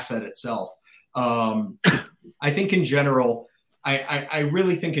the asset itself. I think in general, I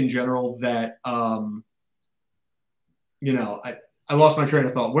really think in general that, I lost my train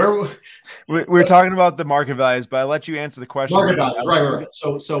of thought. We're talking about the market values, but I let you answer the question. Market values, right.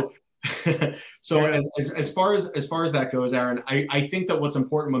 So as far as that goes, Aaron, I think that what's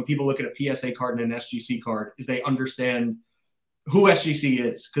important when people look at a PSA card and an SGC card is they understand who SGC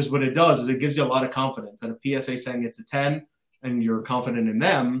is, because what it does is it gives you a lot of confidence. And if PSA is saying it's a 10 and you're confident in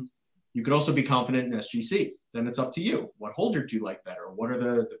them, you could also be confident in SGC. Then it's up to you. What holder do you like better? What are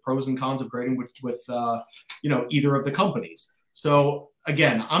the pros and cons of grading with either of the companies? So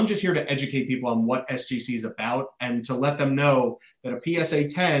again, I'm just here to educate people on what SGC is about and to let them know that a PSA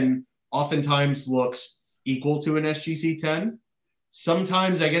 10 oftentimes looks equal to an SGC 10.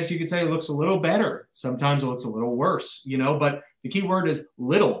 Sometimes I guess you could say it looks a little better. Sometimes it looks a little worse, but the key word is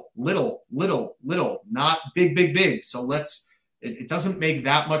little, not big, big, big. So it doesn't make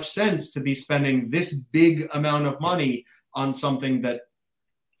that much sense to be spending this big amount of money on something that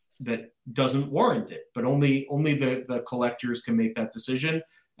doesn't warrant it. But only the collectors can make that decision,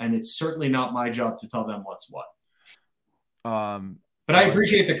 and it's certainly not my job to tell them what's what. But I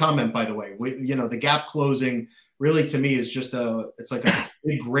appreciate the comment, by the way. The gap closing really to me is just it's like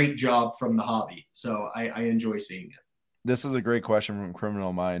a great job from the hobby. So I enjoy seeing it. This is a great question from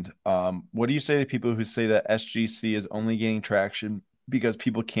Criminal Mind. What do you say to people who say that SGC is only gaining traction because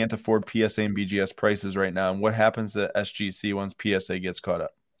people can't afford PSA and BGS prices right now? And what happens to SGC once PSA gets caught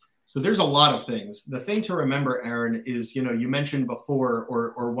up? So there's a lot of things. The thing to remember, Aaron, is, you mentioned before,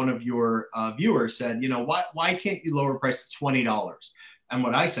 or one of your viewers said, why can't you lower price to $20? And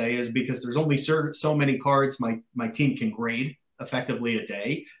what I say is because there's only so many cards my team can grade effectively a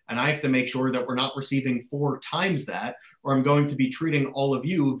day. And I have to make sure that we're not receiving 4 times that, or I'm going to be treating all of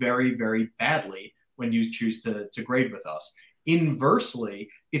you very, very badly when you choose to grade with us. Inversely,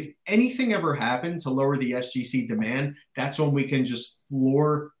 if anything ever happened to lower the SGC demand, that's when we can just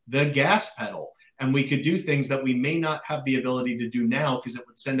floor the gas pedal. And we could do things that we may not have the ability to do now because it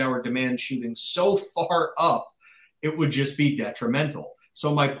would send our demand shooting so far up, it would just be detrimental.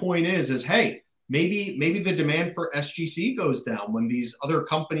 So my point is hey, maybe the demand for SGC goes down when these other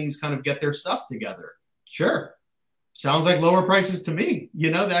companies kind of get their stuff together. Sure. Sounds like lower prices to me,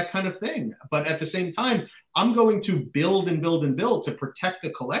 that kind of thing. But at the same time, I'm going to build and build and build to protect the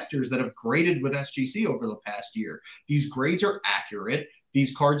collectors that have graded with SGC over the past year. These grades are accurate.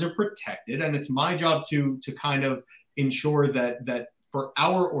 These cards are protected. And it's my job to kind of ensure that for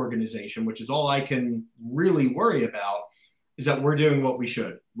our organization, which is all I can really worry about, is that we're doing what we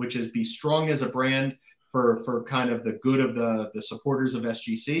should, which is be strong as a brand for kind of the good of the supporters of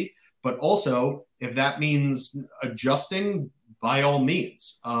SGC. But also, if that means adjusting, by all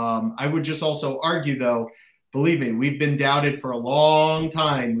means. I would just also argue, though, believe me, we've been doubted for a long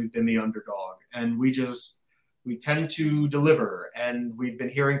time. We've been the underdog, and we tend to deliver. And we've been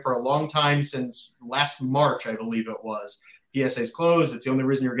hearing for a long time, since last March, I believe it was, PSA's closed. It's the only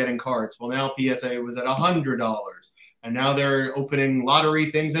reason you're getting cards. Well, now PSA was at $100, and now they're opening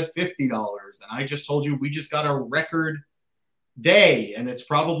lottery things at $50. And I just told you we just got a record day. And it's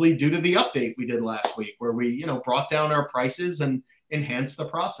probably due to the update we did last week where we, brought down our prices and enhanced the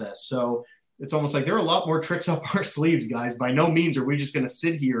process. So it's almost like there are a lot more tricks up our sleeves, guys. By no means are we just going to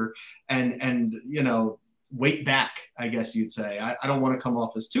sit here and wait back, I guess you'd say. I don't want to come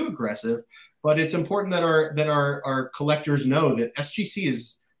off as too aggressive, but it's important that our collectors know that SGC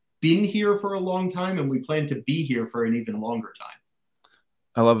has been here for a long time, and we plan to be here for an even longer time.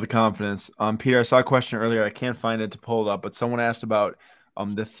 I love the confidence. Peter, I saw a question earlier. I can't find it to pull it up, but someone asked about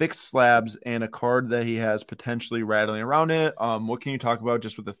the thick slabs and a card that he has potentially rattling around it. What can you talk about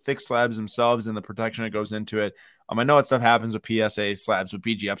just with the thick slabs themselves and the protection that goes into it? I know that stuff happens with PSA slabs, with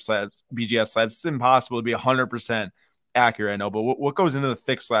BGS slabs. It's impossible to be 100% accurate, I know, but what goes into the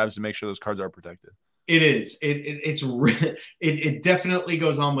thick slabs to make sure those cards are protected? It is. It definitely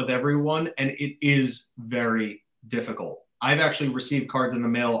goes on with everyone, and it is very difficult. I've actually received cards in the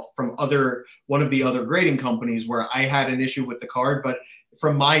mail from one of the other grading companies where I had an issue with the card, but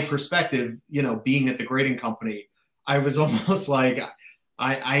from my perspective, being at the grading company, I was almost like,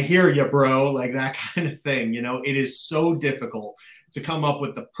 I hear you, bro, like that kind of thing. It is so difficult to come up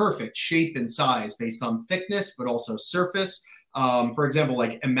with the perfect shape and size based on thickness, but also surface. For example,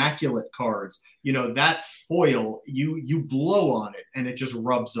 like immaculate cards, that foil, you blow on it and it just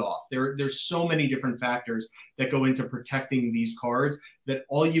rubs off. There's so many different factors that go into protecting these cards that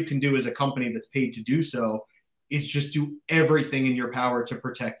all you can do as a company that's paid to do so is just do everything in your power to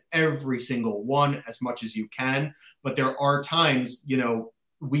protect every single one as much as you can. But there are times,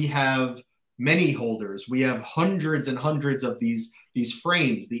 we have many holders. We have hundreds and hundreds of these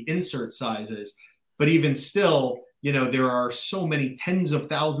frames, the insert sizes, but even still, there are so many tens of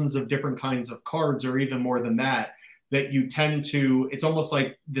thousands of different kinds of cards, or even more than that you tend to, it's almost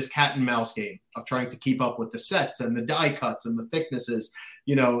like this cat and mouse game of trying to keep up with the sets and the die cuts and the thicknesses,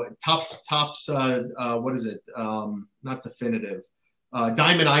 tops, what is it? Not definitive,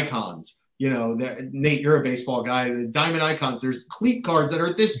 diamond icons. Nate, you're a baseball guy. The diamond icons, there's cleat cards that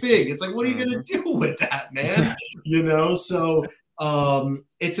are this big. It's like, what are you going to do with that, man? So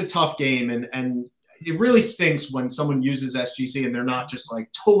it's a tough game. And it really stinks when someone uses SGC and they're not just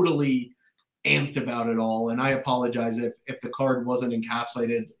like totally amped about it all. And I apologize if the card wasn't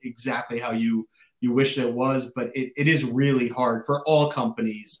encapsulated exactly how you wished it was, but it is really hard for all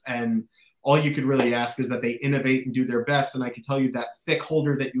companies. And all you could really ask is that they innovate and do their best. And I can tell you that thick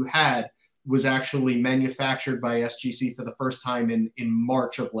holder that you had was actually manufactured by SGC for the first time in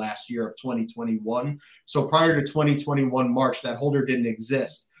March of last year of 2021. So prior to 2021 March, that holder didn't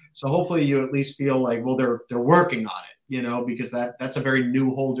exist. So hopefully you at least feel like, well, they're working on it, because that's a very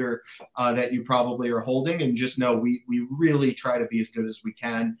new holder that you probably are holding. And just know we really try to be as good as we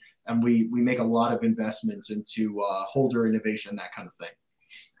can. And we make a lot of investments into holder innovation, that kind of thing.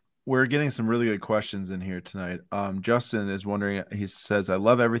 We're getting some really good questions in here tonight. Justin is wondering, he says, I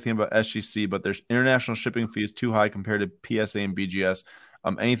love everything about SGC, but there's international shipping fees too high compared to PSA and BGS.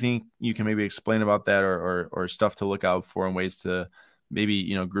 Anything you can maybe explain about that or stuff to look out for and ways to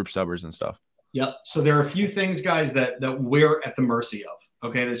maybe, group subbers and stuff? Yep. So there are a few things, guys, that we're at the mercy of.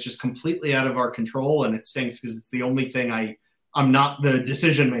 Okay. That's just completely out of our control. And it stinks because it's the only thing I'm not the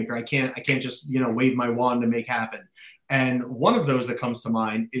decision maker. I can't just, wave my wand to make happen. And one of those that comes to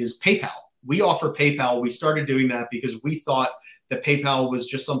mind is PayPal. We offer PayPal. We started doing that because we thought that PayPal was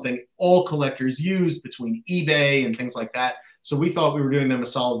just something all collectors use between eBay and things like that. So we thought we were doing them a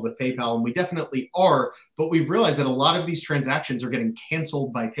solid with PayPal, and we definitely are. But we've realized that a lot of these transactions are getting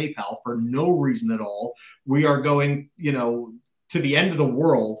canceled by PayPal for no reason at all. We are going, to the end of the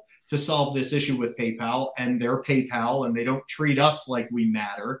world to solve this issue with PayPal, and they're PayPal, and they don't treat us like we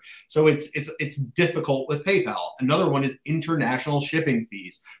matter. So it's difficult with PayPal. Another one is international shipping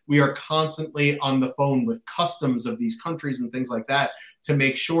fees. We are constantly on the phone with customs of these countries and things like that to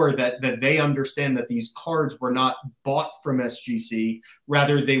make sure that they understand that these cards were not bought from SGC,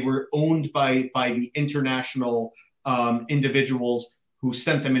 rather they were owned by the international individuals who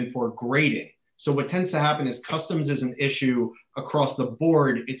sent them in for grading. So what tends to happen is customs is an issue across the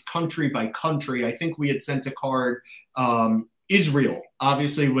board. It's country by country. I think we had sent a card. Israel,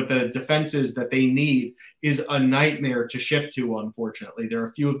 obviously, with the defenses that they need, is a nightmare to ship to, unfortunately. There are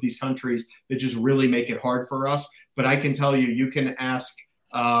a few of these countries that just really make it hard for us. But I can tell you, you can ask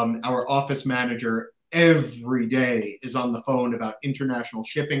our office manager every day is on the phone about international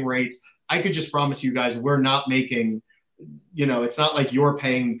shipping rates. I could just promise you guys, we're not making... it's not like you're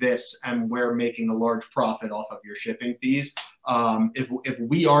paying this and we're making a large profit off of your shipping fees. If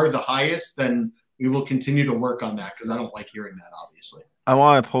we are the highest, then we will continue to work on that, because I don't like hearing that, obviously. I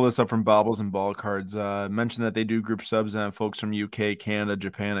want to pull this up from Baubles and Ball Cards. Mention that they do group subs and folks from UK, Canada,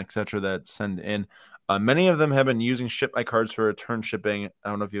 Japan, etc. that send in. Many of them have been using Ship My Cards for return shipping. I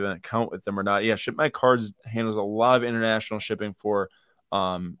don't know if you have an account with them or not. Yeah, Ship My Cards handles a lot of international shipping for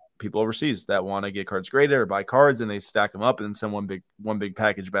people overseas that want to get cards graded or buy cards, and they stack them up and then send one big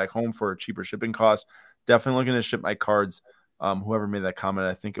package back home for a cheaper shipping cost. Definitely looking to Ship My Cards. Whoever made that comment,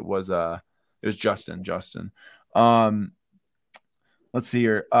 I think it was Justin. Let's see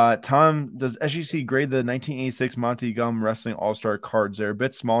here. Tom, does SGC grade the 1986 Monty Gum Wrestling All-Star cards? They're a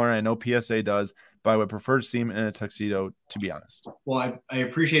bit smaller, and I know PSA does, but I would prefer to see him in a tuxedo, to be honest. Well, I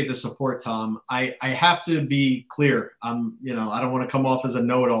appreciate the support, Tom. I have to be clear. I don't want to come off as a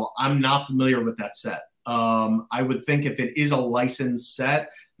know-it-all. I'm not familiar with that set. I would think if it is a licensed set,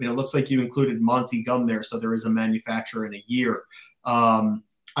 it looks like you included Monty Gum there, so there is a manufacturer in a year.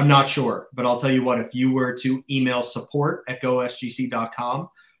 I'm not sure, but I'll tell you what, if you were to email support@gosgc.com,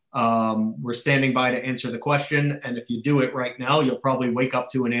 we're standing by to answer the question. And if you do it right now, you'll probably wake up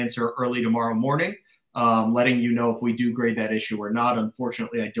to an answer early tomorrow morning, letting you know if we do grade that issue or not.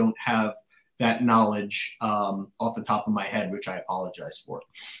 Unfortunately, I don't have that knowledge off the top of my head, which I apologize for.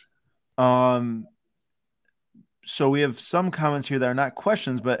 So we have some comments here that are not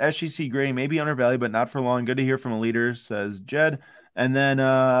questions, but SGC grading may be undervalued, but not for long. Good to hear from a leader, says Jed. And then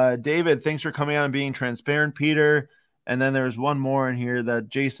David, thanks for coming on and being transparent, Peter. And then there's one more in here that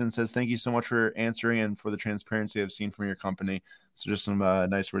Jason says, thank you so much for answering and for the transparency I've seen from your company. So just some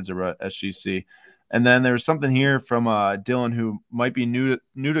nice words about SGC. And then there's something here from Dylan, who might be new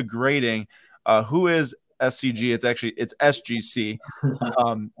to grading. Who is SCG? It's SGC.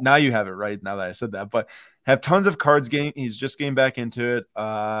 Now you have it right, now that I said that. But have tons of cards he's just getting back into it.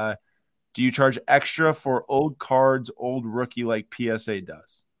 Do you charge extra for old cards, old rookie like PSA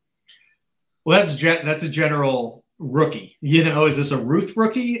does? Well, that's a general rookie. Is this a Ruth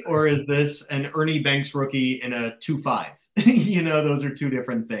rookie or is this an Ernie Banks rookie in a 2.5? Those are two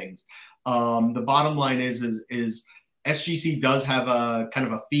different things. The bottom line is SGC does have a kind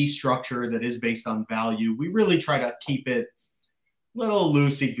of a fee structure that is based on value. We really try to keep it a little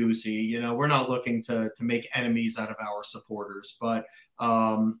loosey-goosey. We're not looking to make enemies out of our supporters, but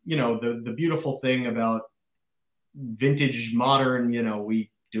the beautiful thing about vintage modern, we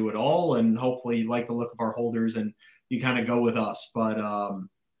do it all, and hopefully you like the look of our holders and you kind of go with us. But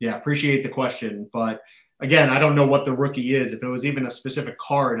appreciate the question. But again, I don't know what the rookie is. If it was even a specific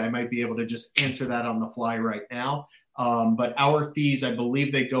card, I might be able to just answer that on the fly right now. But our fees, I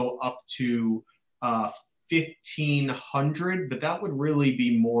believe they go up to $1,500, but that would really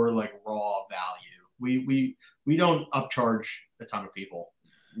be more like raw value. We don't upcharge a ton of people.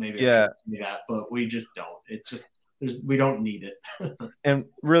 Maybe I should say that, but we just don't. It's just we don't need it. And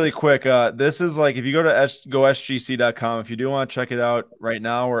really quick, this is like if you go to gosgc.com, if you do want to check it out right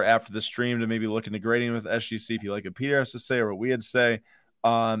now or after the stream to maybe look into grading with SGC, if you like what Peter has to say or what we had to say,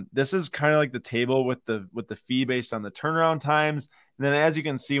 this is kind of like the table with the fee based on the turnaround times. And then as you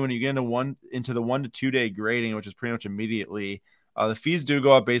can see, when you get into the 1 to 2 day grading, which is pretty much immediately, the fees do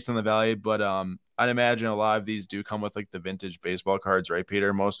go up based on the value, but I'd imagine a lot of these do come with like the vintage baseball cards, right,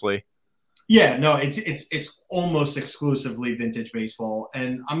 Peter? Mostly. Yeah, no, it's almost exclusively vintage baseball,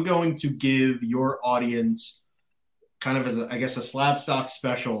 and I'm going to give your audience kind of as a slab stock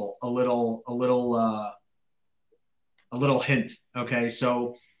special a little hint. Okay,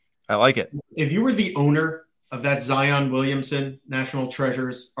 so I like it. If you were the owner of that Zion Williamson National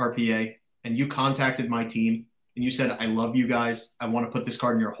Treasures RPA and you contacted my team and you said, I love you guys, I want to put this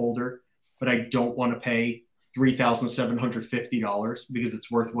card in your holder, but I don't want to pay $3,750 because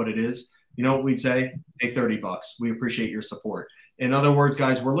it's worth what it is, you know what we'd say? Pay $30. We appreciate your support. In other words,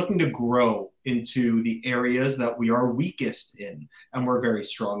 guys, we're looking to grow into the areas that we are weakest in, and we're very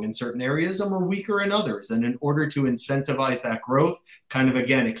strong in certain areas and we're weaker in others. And in order to incentivize that growth, kind of,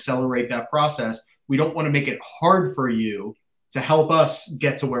 again, accelerate that process, we don't want to make it hard for you to help us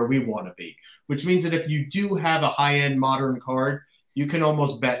get to where we want to be, which means that if you do have a high-end modern card, you can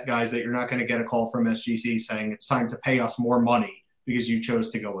almost bet, guys, that you're not going to get a call from SGC saying it's time to pay us more money because you chose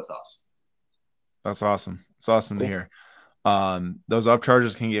to go with us. That's awesome. It's awesome to hear. Those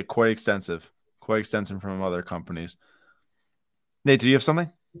upcharges can get quite extensive from other companies. Nate, do you have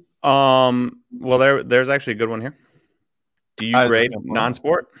something? Well, there's actually a good one here. Do you grade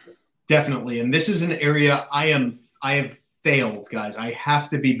non-sport? Definitely. And this is an area I have failed, guys. I have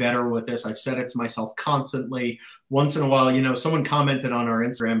to be better with this. I've said it to myself constantly. Once in a while, someone commented on our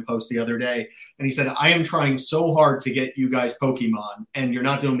Instagram post the other day, and he said, I am trying so hard to get you guys Pokemon, and you're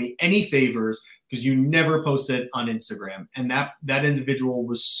not doing me any favors because you never post it on Instagram. And that individual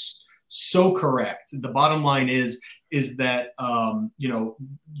was so correct. The bottom line is that,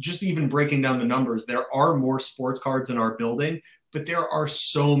 just even breaking down the numbers, there are more sports cards in our building, but there are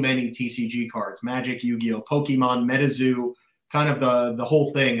so many TCG cards, Magic, Yu-Gi-Oh, Pokemon, MetaZoo, kind of the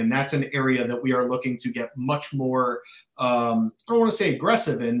whole thing. And that's an area that we are looking to get much more, I don't want to say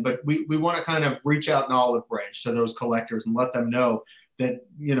aggressive in, but we want to kind of reach out an olive branch to those collectors and let them know that,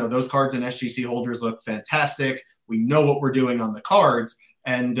 those cards and SGC holders look fantastic. We know what we're doing on the cards.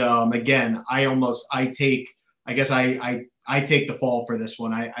 And again, I take the fall for this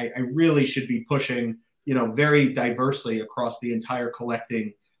one. I really should be pushing, very diversely across the entire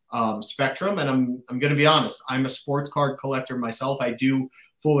collecting spectrum. And I'm going to be honest, I'm a sports card collector myself. I do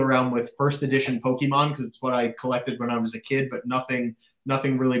fool around with first edition Pokemon because it's what I collected when I was a kid, but nothing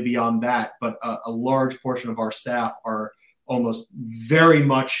really beyond that. But a large portion of our staff are almost very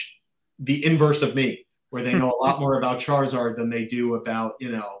much the inverse of me, where they know a lot more about Charizard than they do about,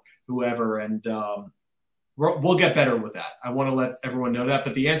 whoever. And we'll get better with that. I want to let everyone know that.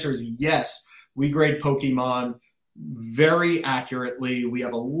 But the answer is yes, we grade Pokemon very accurately. We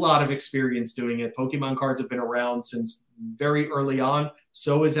have a lot of experience doing it. Pokemon cards have been around since very early on.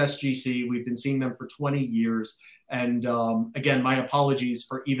 So is SGC. We've been seeing them for 20 years. And again, my apologies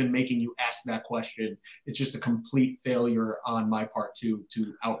for even making you ask that question. It's just a complete failure on my part to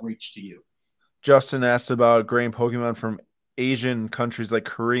outreach to you. Justin asked about grading Pokemon from Asian countries like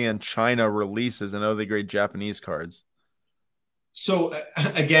Korea and China releases. I know they grade Japanese cards. So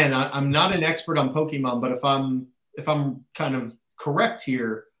again, I'm not an expert on Pokemon, but if I'm kind of correct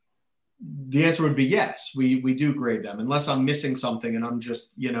here, the answer would be yes. We do grade them, unless I'm missing something and I'm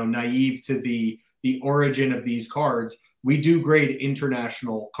just naive to the origin of these cards. We do grade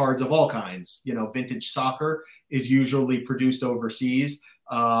international cards of all kinds. Vintage soccer is usually produced overseas.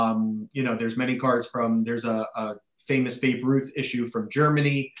 There's many cards there's a famous Babe Ruth issue from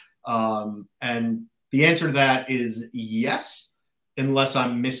Germany. And the answer to that is yes, unless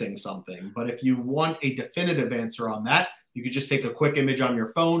I'm missing something. But if you want a definitive answer on that, you could just take a quick image on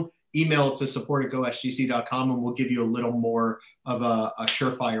your phone, email it to support@gosgc.com, and we'll give you a little more of a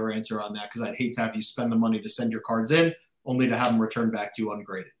surefire answer on that, because I'd hate to have you spend the money to send your cards in only to have them returned back to you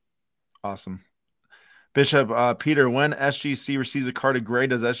ungraded. Awesome. Bishop, Peter, when SGC receives a card to grade,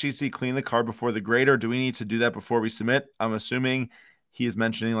 does SGC clean the card before the grade, or do we need to do that before we submit? I'm assuming he is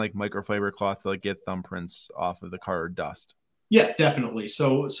mentioning like microfiber cloth to get thumbprints off of the card or dust. Yeah, definitely.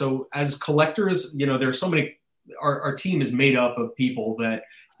 So as collectors, there's so many, our team is made up of people that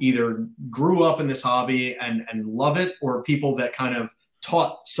either grew up in this hobby and love it, or people that kind of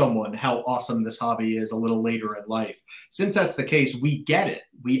taught someone how awesome this hobby is a little later in life. Since that's the case, we get it.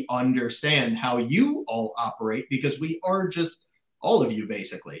 We understand how you all operate, because we are just all of you,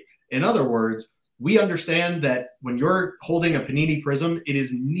 basically. In other words, we understand that when you're holding a Panini Prism, it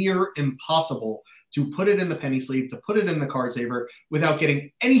is near impossible to put it in the penny sleeve, to put it in the card saver without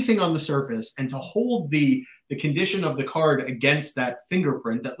getting anything on the surface, and to hold the condition of the card against that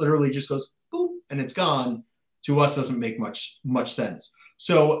fingerprint that literally just goes boop and it's gone, to us doesn't make much sense.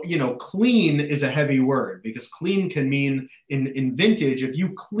 So, clean is a heavy word, because clean can mean in vintage, if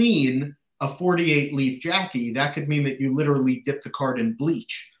you clean a 48 leaf Jackie, that could mean that you literally dip the card in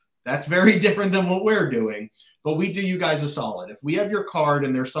bleach. That's very different than what we're doing, but we do you guys a solid. If we have your card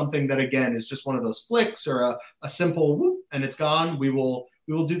and there's something that, again, is just one of those flicks or a simple whoop and it's gone, we will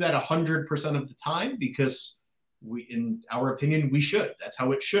do that 100% of the time, because in our opinion, we should. That's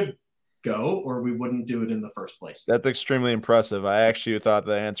how it should go, or we wouldn't do it in the first place. That's extremely impressive. I actually thought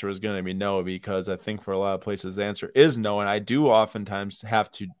the answer was going to be no, because I think for a lot of places the answer is no, and I do oftentimes have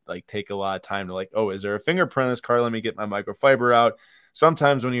to take a lot of time to is there a fingerprint on this card? Let me get my microfiber out.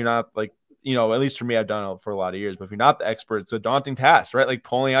 Sometimes when you're not at least for me, I've done it for a lot of years, but if you're not the expert, it's a daunting task, right?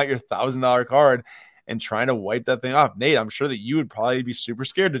 Pulling out your $1,000 card and trying to wipe that thing off. Nate, I'm sure that you would probably be super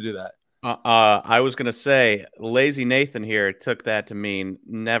scared to do that. I was going to say, Lazy Nathan here took that to mean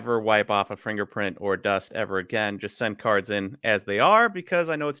never wipe off a fingerprint or dust ever again. Just send cards in as they are, because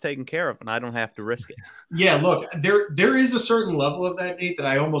I know it's taken care of and I don't have to risk it. Yeah, look, there is a certain level of that, Nate, that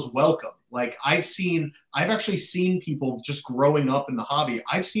I almost welcome. I've actually seen people just growing up in the hobby.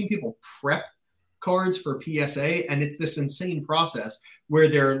 I've seen people prep cards for PSA, and it's this insane process where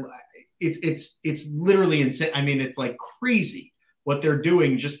it's literally insane. I mean, it's crazy what they're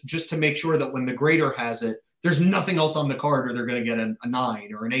doing just to make sure that when the grader has it, there's nothing else on the card, or they're going to get a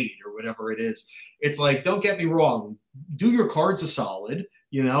 9 or an 8 or whatever it is. It's don't get me wrong, do your cards a solid.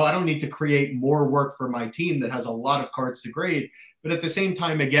 I don't need to create more work for my team that has a lot of cards to grade. But at the same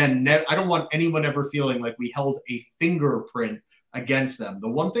time, again, I don't want anyone ever feeling like we held a fingerprint against them. The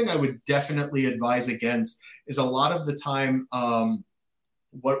one thing I would definitely advise against is a lot of the time,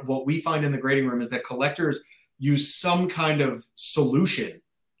 what we find in the grading room is that collectors use some kind of solution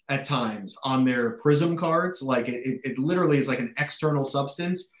at times on their Prism cards. Like it literally is like an external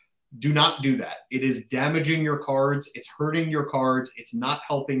substance. Do not do that. It is damaging your cards. It's hurting your cards. It's not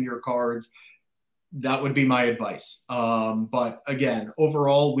helping your cards. That would be my advice. But again,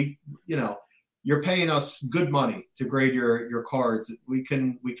 overall, you're paying us good money to grade your cards. We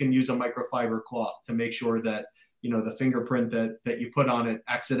can use a microfiber cloth to make sure that, the fingerprint that you put on it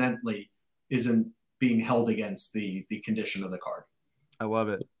accidentally isn't being held against the condition of the card. I love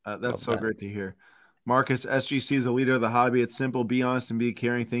it. That's so great to hear. Marcus, SGC is a leader of the hobby. It's simple. Be honest and be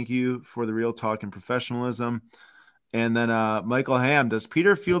caring. Thank you for the real talk and professionalism. And then Michael Ham, does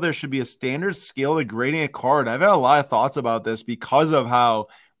Peter feel there should be a standard scale to grading a card? I've had a lot of thoughts about this because of how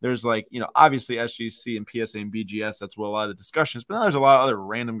there's obviously SGC and PSA and BGS. That's what a lot of the discussions, but now there's a lot of other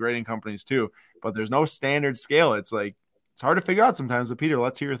random grading companies too, but there's no standard scale. It's hard to figure out sometimes. But Peter,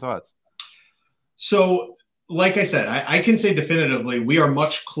 let's hear your thoughts. So like I said, I can say definitively we are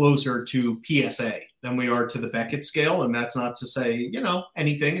much closer to PSA than we are to the Beckett scale. And that's not to say,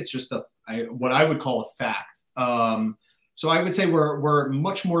 anything. It's just what I would call a fact. So I would say we're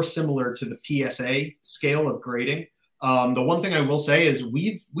much more similar to the PSA scale of grading. The one thing I will say is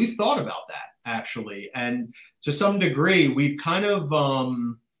we've thought about that actually. And to some degree, we've kind of,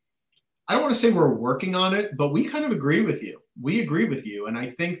 I don't want to say we're working on it, but we kind of agree with you. We agree with you. And I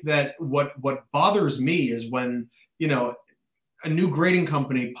think that what bothers me is when, a new grading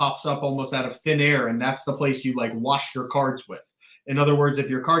company pops up almost out of thin air, and that's the place you wash your cards with. In other words,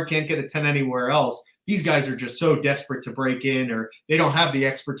 if your card can't get a 10 anywhere else, these guys are just so desperate to break in, or they don't have the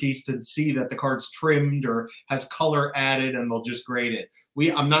expertise to see that the card's trimmed or has color added, and they'll just grade it.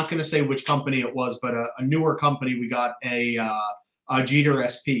 I'm not going to say which company it was, but a newer company, we got a Jeter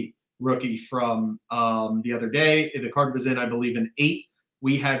SP rookie from the other day. The card was in, I believe, an 8.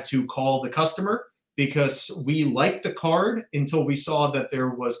 We had to call the customer because we liked the card until we saw that there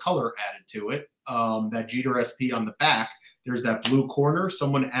was color added to it. That Jeter SP on the back, there's that blue corner.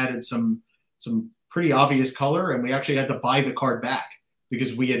 Someone added some pretty obvious color, and we actually had to buy the card back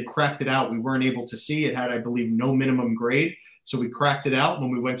because we had cracked it out. We weren't able to see. It had, I believe, no minimum grade. So we cracked it out. When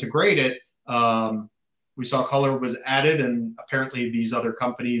we went to grade it, we saw color was added, and apparently these other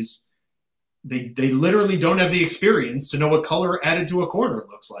companies, they literally don't have the experience to know what color added to a corner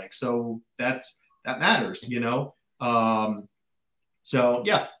looks like. So that matters, So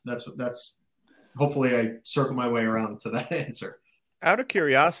yeah, that's hopefully I circle my way around to that answer. Out of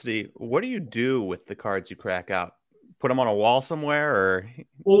curiosity, what do you do with the cards you crack out? Put them on a wall somewhere, or?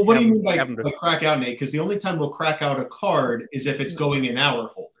 Well, what do you mean by crack out, Nate? Because the only time we'll crack out a card is if it's going in our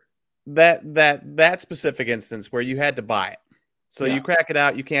holder. That specific instance where you had to buy it. So you crack it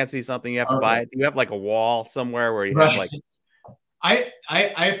out, you can't see something, you have to buy it. Do you have a wall somewhere where you have I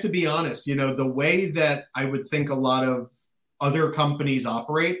have to be honest, the way that I would think a lot of other companies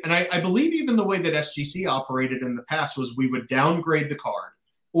operate, and I believe even the way that SGC operated in the past was we would downgrade the card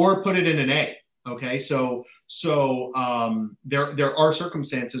or put it in an A. Okay, so there are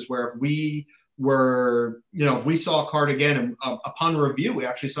circumstances where if we were, if we saw a card again and upon review, we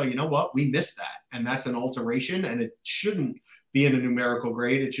actually saw, we missed that, and that's an alteration, and it shouldn't be in a numerical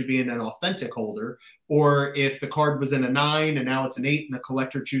grade. It should be in an authentic holder. Or if the card was in a 9 and now it's an 8 and the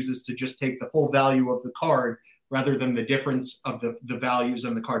collector chooses to just take the full value of the card rather than the difference of the values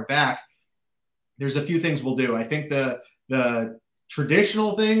on the card back, there's a few things we'll do. I think the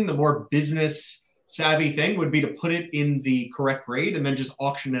traditional thing, the more business savvy thing would be to put it in the correct grade and then just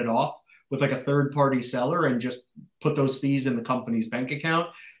auction it off with a third party seller and just put those fees in the company's bank account.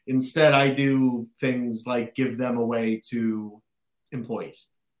 Instead, I do things like give them away to employees.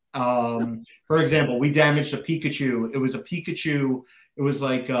 For example, we damaged a Pikachu. It was a Pikachu. It was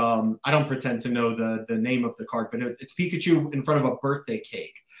I don't pretend to know the name of the card, but it's Pikachu in front of a birthday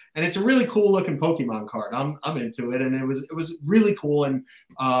cake. And it's a really cool looking Pokemon card. I'm into it. And it was really cool. And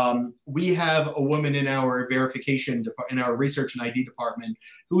we have a woman in our verification, in our research and ID department,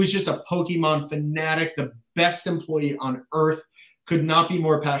 who is just a Pokemon fanatic, the best employee on earth, could not be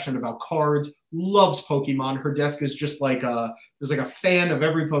more passionate about cards, loves Pokemon. Her desk is just there's a fan of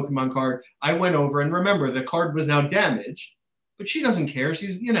every Pokemon card. I went over, and remember, the card was now damaged, but she doesn't care.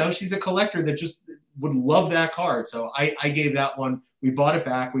 She's a collector that just would love that card. So I gave that one. We bought it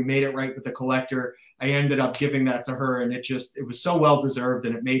back. We made it right with the collector. I ended up giving that to her, and it was so well deserved,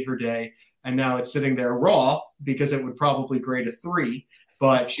 and it made her day. And now it's sitting there raw because it would probably grade a 3,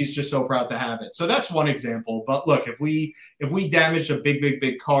 but she's just so proud to have it. So that's one example. But look, if we damaged a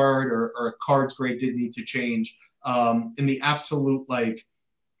big card, or a card's grade did need to change, in the absolute, I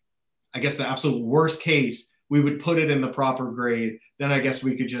guess the absolute worst case, we would put it in the proper grade. Then I guess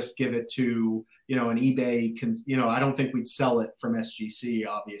we could just give it to, an eBay. I don't think we'd sell it from SGC,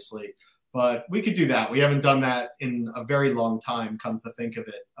 obviously, but we could do that. We haven't done that in a very long time, come to think of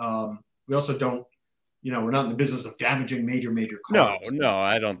it. We also don't, we're not in the business of damaging major cars. No,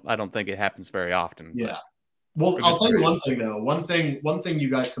 I don't think it happens very often. Yeah. Well, I'll tell you one thing though. One thing you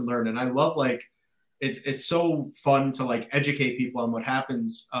guys can learn, and I love it's so fun to educate people on what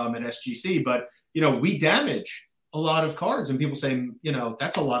happens at SGC. But we damage a lot of cards, and people say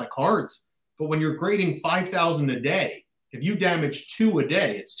that's a lot of cards. But when you're grading 5,000 a day, if you damage 2 a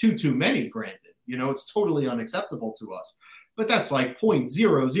day, it's too many. Granted, it's totally unacceptable to us. But that's like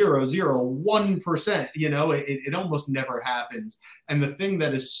 0.0001%. It almost never happens. And the thing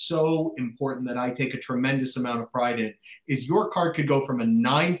that is so important that I take a tremendous amount of pride in is your card could go from a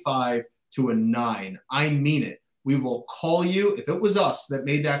 9.5 to a 9. I mean it. We will call you. If it was us that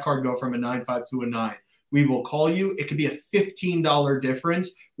made that card go from a 9.5 to a 9, we will call you. It could be a $15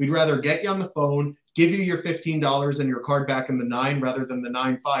 difference. We'd rather get you on the phone, give you your $15 and your card back in the 9 rather than the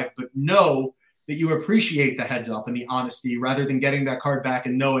 9.5. But know that you appreciate the heads up and the honesty rather than getting that card back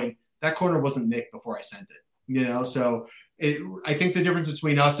and knowing that corner wasn't nicked before I sent it. So I think the difference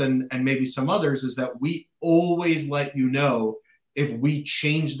between us and maybe some others is that we always let you know if we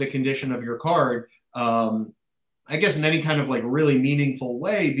change the condition of your card, I guess in any kind of really meaningful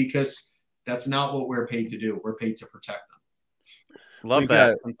way, because that's not what we're paid to do. We're paid to protect them. Love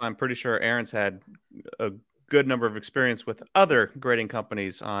that. I'm pretty sure Aaron's had a good number of experience with other grading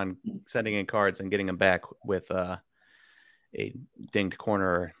companies on sending in cards and getting them back with a dinged corner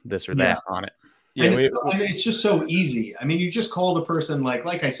or this or that on it. Yeah, and it's just so easy. I mean, you just call the person,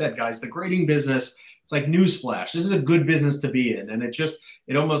 like I said, guys, the grading business, it's like newsflash. This is a good business to be in. And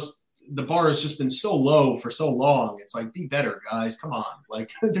the bar has just been so low for so long. It's like, be better, guys. Come on.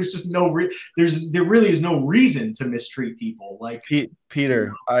 There's just there really is no reason to mistreat people.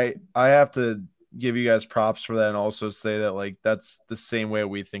 Peter, I have to give you guys props for that and also say that that's the same way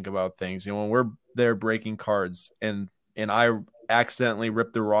we think about things. When we're there breaking cards and I accidentally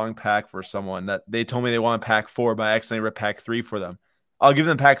ripped the wrong pack for someone that they told me they want pack 4, but I accidentally ripped pack 3 for them. I'll give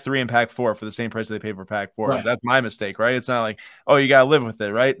them pack 3 and pack 4 for the same price they paid for pack 4. Right. That's my mistake, right? It's not oh, you got to live with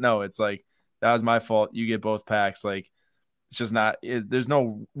it, right? No, it's that was my fault. You get both packs. It's just not, there's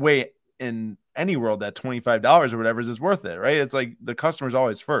no way in any world that $25 or whatever is worth it, right? It's the customer's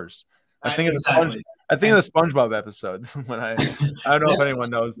always first. I think of the SpongeBob episode when I don't know if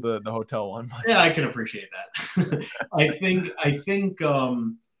anyone knows the hotel one. Yeah, I can appreciate that. I think I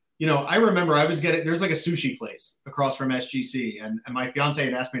remember there's a sushi place across from SGC, and my fiance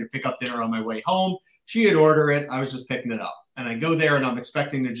had asked me to pick up dinner on my way home. She had ordered it. I was just picking it up, and I go there and I'm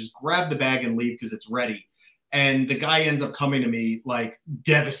expecting to just grab the bag and leave because it's ready. And the guy ends up coming to me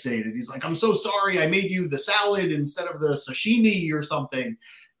devastated. He's like, "I'm so sorry. I made you the salad instead of the sashimi or something."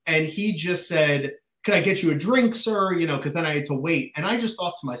 And he just said, "Could I get you a drink, sir?" Because then I had to wait. And I just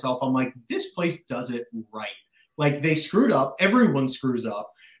thought to myself, I'm like, this place does it right. They screwed up. Everyone screws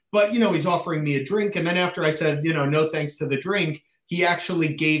up. But, he's offering me a drink. And then after I said, no thanks to the drink, he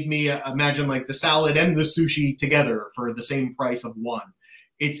actually gave me, imagine the salad and the sushi together for the same price of one.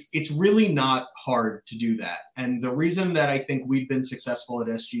 It's really not hard to do that. And the reason that I think we've been successful at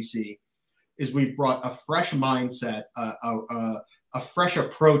SGC is we've brought a fresh mindset, a fresh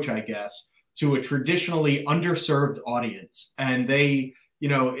approach, I guess, to a traditionally underserved audience. And the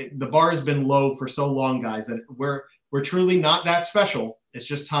bar has been low for so long, guys, that we're truly not that special. It's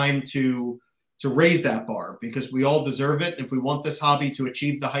just time to raise that bar because we all deserve it. If we want this hobby to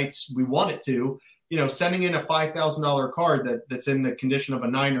achieve the heights we want it to, sending in a $5,000 card that's in the condition of a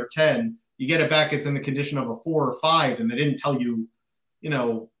 9 or 10, you get it back, it's in the condition of a 4 or 5, and they didn't tell you,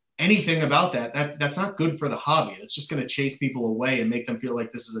 anything about that's not good for the hobby. It's just going to chase people away and make them feel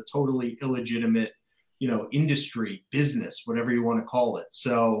like this is a totally illegitimate, industry, business, whatever you want to call it.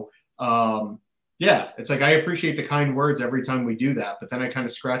 So, it's I appreciate the kind words every time we do that, but then I kind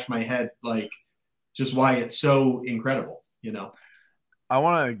of scratch my head, just why it's so incredible, I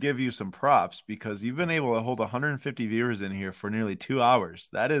want to give you some props because you've been able to hold 150 viewers in here for nearly 2 hours.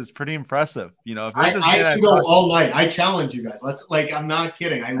 That is pretty impressive. If I go all night. I challenge you guys. I'm not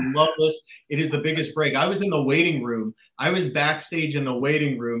kidding. I love this. It is the biggest break. I was in the waiting room. I was backstage in the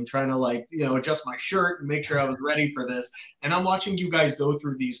waiting room trying to adjust my shirt and make sure I was ready for this. And I'm watching you guys go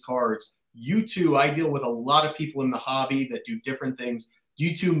through these cards. You two, I deal with a lot of people in the hobby that do different things.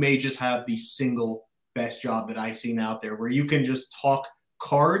 You two may just have the single best job that I've seen out there where you can just talk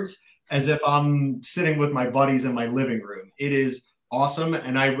cards as if I'm sitting with my buddies in my living room. It is awesome.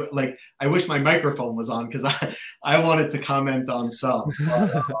 And I wish my microphone was on because I wanted to comment on some.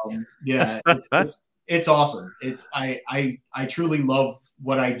 But, It's awesome. I truly love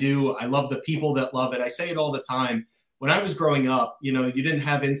what I do. I love the people that love it. I say it all the time. When I was growing up, you didn't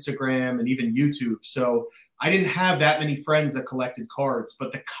have Instagram and even YouTube. So I didn't have that many friends that collected cards,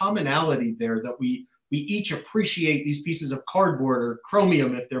 but the commonality there that we each appreciate these pieces of cardboard or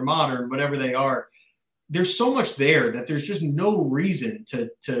chromium if they're modern, whatever they are. There's so much there that there's just no reason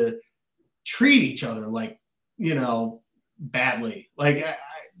to treat each other like, badly. Like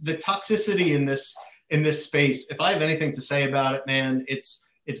the toxicity in this space, if I have anything to say about it, man, it's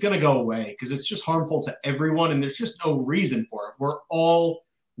going to go away because it's just harmful to everyone. And there's just no reason for it. We're all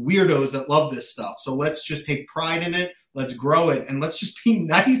weirdos that love this stuff. So let's just take pride in it. Let's grow it. And let's just be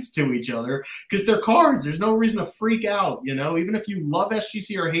nice to each other because they're cards. There's no reason to freak out. Even if you love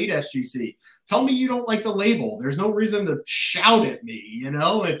SGC or hate SGC, tell me you don't like the label. There's no reason to shout at me.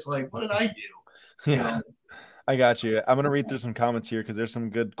 It's like, what did I do? Yeah. I got you. I'm going to read through some comments here because there's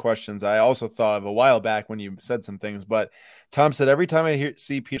some good questions I also thought of a while back when you said some things. But Tom said, every time I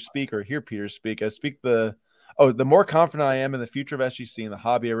see Peter speak or hear Peter speak, I speak the more confident I am in the future of SGC and the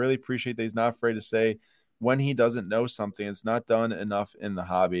hobby. I really appreciate that he's not afraid to say when he doesn't know something. It's not done enough in the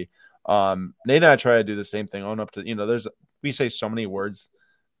hobby. Nate and I try to do the same thing. Own up to, we say so many words.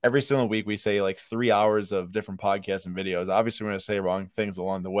 Every single week we say like 3 hours of different podcasts and videos. Obviously, we're going to say wrong things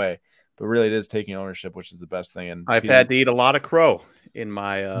along the way. But really, it is taking ownership, which is the best thing. And I've had to eat a lot of crow in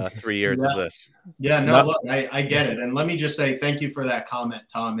my 3 years of this. Yeah, no, look, I get it. And let me just say thank you for that comment,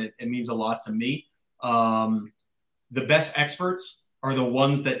 Tom. It means a lot to me. The best experts are the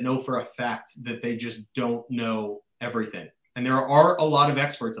ones that know for a fact that they just don't know everything. And there are a lot of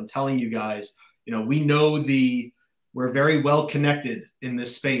experts. I'm telling you guys, we know we're very well connected in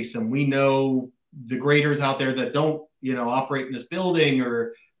this space. And we know the graders out there that don't, operate in this building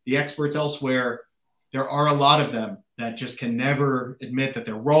or the experts elsewhere. There are a lot of them that just can never admit that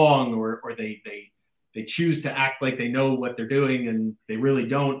they're wrong or they choose to act like they know what they're doing and they really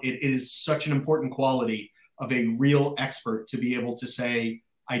don't. It is such an important quality of a real expert to be able to say,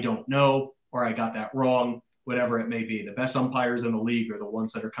 I don't know, or I got that wrong, whatever it may be. The best umpires in the league are the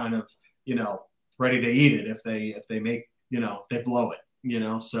ones that are kind of, ready to eat it if they make, they blow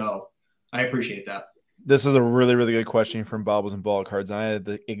it, so I appreciate that. This is a really, really good question from Bobbles and Ball Cards. I had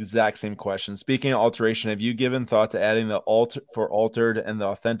the exact same question. Speaking of alteration, have you given thought to adding the altered and the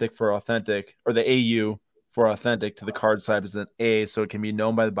authentic for authentic, or the AU for authentic to the card side as an A, so it can be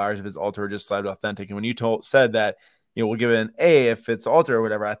known by the buyers if it's altered or just slide authentic? And when you said that, we'll give it an A if it's altered or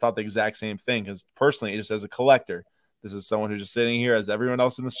whatever, I thought the exact same thing because personally, just as a collector, this is someone who's just sitting here as everyone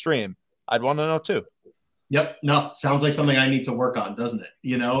else in the stream. I'd want to know too. Yep. No, sounds like something I need to work on, doesn't it?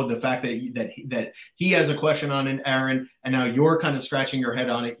 The fact that he has a question on it, Aaron, and now you're kind of scratching your head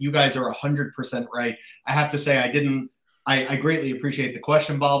on it. You guys are 100% right. I have to say I greatly appreciate the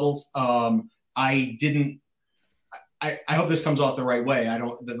question, Bobbles. I hope this comes off the right way.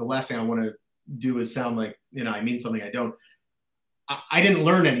 The last thing I want to do is sound like, I mean something I don't. I didn't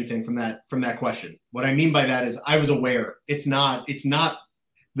learn anything from that question. What I mean by that is I was aware it's not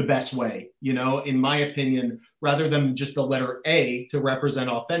the best way, in my opinion, rather than just the letter A to represent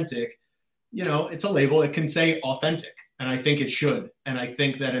authentic, it's a label. It can say authentic, and I think it should. And I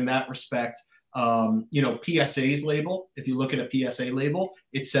think that in that respect, PSA's label, if you look at a PSA label,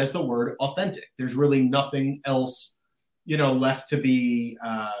 it says the word authentic. There's really nothing else, left to be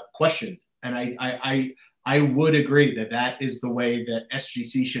questioned. And I would agree that is the way that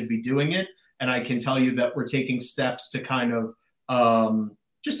SGC should be doing it. And I can tell you that we're taking steps to kind of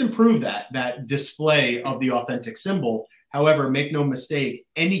just improve that display of the authentic symbol. However, make no mistake,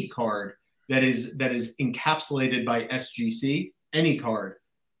 any card that is encapsulated by SGC, any card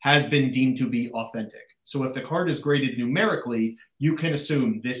has been deemed to be authentic. So if the card is graded numerically, you can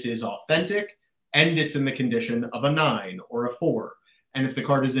assume this is authentic and it's in the condition of a 9 or a 4. And if the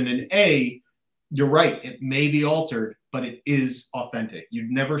card is in an A, you're right, it may be altered, but it is authentic. You'd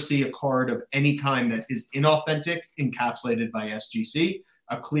never see a card of any kind that is inauthentic encapsulated by SGC.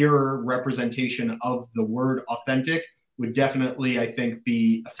 A clearer representation of the word authentic would definitely, I think,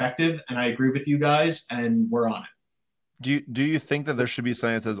 be effective. And I agree with you guys, and we're on it. Do you think that there should be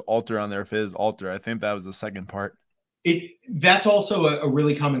something that says alter on there if it is alter? I think that was the second part. That's also a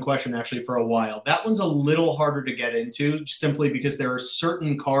really common question, actually, for a while. That one's a little harder to get into simply because there are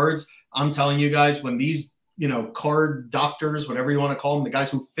certain cards. I'm telling you guys, when these, card doctors, whatever you want to call them, the guys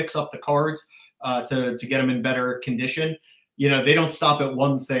who fix up the cards to get them in better condition, they don't stop at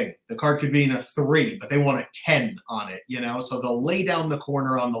one thing. The card could be in a 3, but they want a 10 on it, so they'll lay down the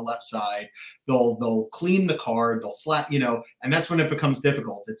corner on the left side. They'll clean the card, they'll flat, and that's when it becomes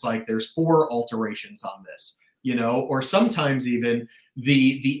difficult. It's like there's 4 alterations on this. or sometimes even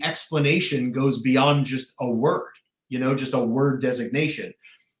the explanation goes beyond just a word, just a word designation.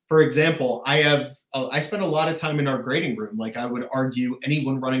 For example, I spend a lot of time in our grading room. Like I would argue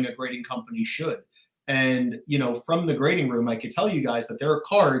anyone running a grading company should. And, from the grading room, I could tell you guys that there are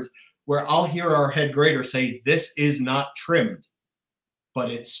cards where I'll hear our head grader say, this is not trimmed,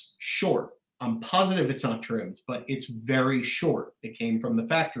 but it's short. I'm positive it's not trimmed, but it's very short. It came from the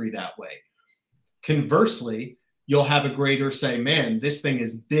factory that way. Conversely, you'll have a grader say, man, this thing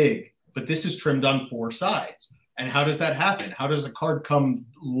is big, but this is trimmed on 4 sides. And how does that happen? How does a card come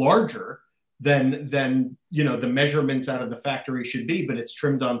larger than the measurements out of the factory should be, but it's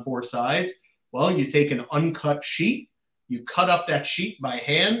trimmed on 4 sides? Well, you take an uncut sheet, you cut up that sheet by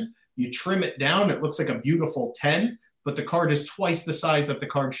hand, you trim it down. It looks like a beautiful 10, but the card is twice the size that the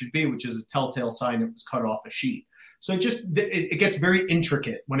card should be, which is a telltale sign it was cut off a sheet. So it gets very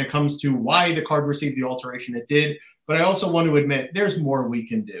intricate when it comes to why the card received the alteration it did. But I also want to admit there's more we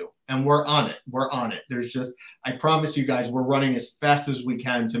can do, and we're on it. We're on it. I promise you guys, we're running as fast as we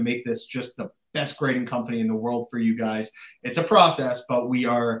can to make this just the best grading company in the world for you guys. It's a process, but we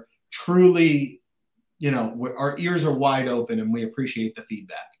are truly, our ears are wide open, and we appreciate the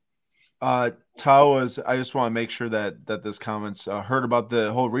feedback. I just want to make sure that this comments heard about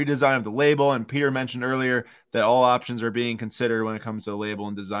the whole redesign of the label. And Peter mentioned earlier that all options are being considered when it comes to label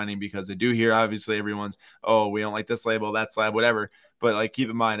and designing, because they do hear, obviously, everyone's, oh, we don't like this label, that slab, whatever. But like, keep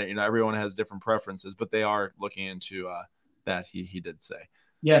in mind, everyone has different preferences, but they are looking into that. He did say.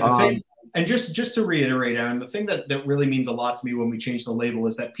 Yeah. The thing, and just to reiterate, Aaron, the thing that really means a lot to me when we change the label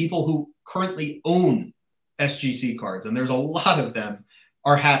is that people who currently own SGC cards, and there's a lot of them,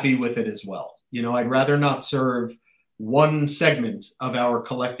 are happy with it as well. I'd rather not serve one segment of our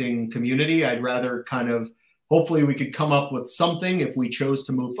collecting community. I'd rather hopefully we could come up with something, if we chose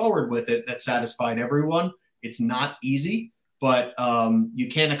to move forward with it, that satisfied everyone. It's not easy, but you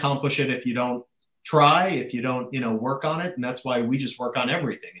can't accomplish it if you don't try, if you don't, work on it. And that's why we just work on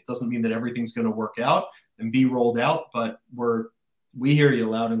everything. It doesn't mean that everything's going to work out and be rolled out, but we hear you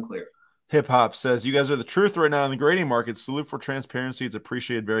loud and clear. Hip Hop says, you guys are the truth right now in the grading market. Salute for transparency. It's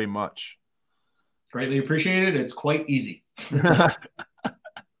appreciated very much. Greatly appreciated. It's quite easy.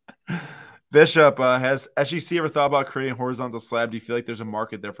 Bishop has SGC ever thought about creating a horizontal slab? Do you feel like there's a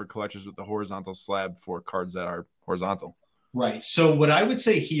market there for collectors with the horizontal slab for cards that are horizontal? Right. So what I would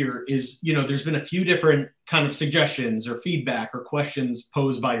say here is, there's been a few different kind of suggestions or feedback or questions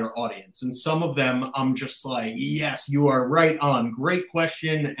posed by your audience. And some of them I'm just like, yes, you are right on. Great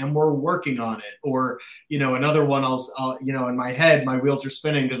question. And we're working on it. Or, another one I'll in my head, my wheels are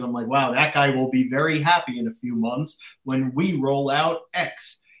spinning because I'm like, wow, that guy will be very happy in a few months when we roll out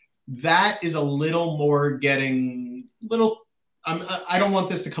X. That is a little more I don't want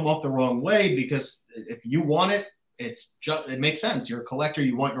this to come off the wrong way, because if you want it, it makes sense. You're a collector.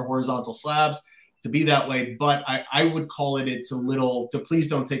 You want your horizontal slabs to be that way. But I would call it's a little, please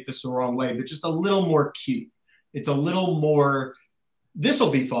don't take this the wrong way, but just a little more cute. It's a little more, this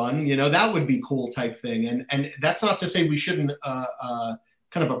will be fun, that would be cool type thing. And that's not to say we shouldn't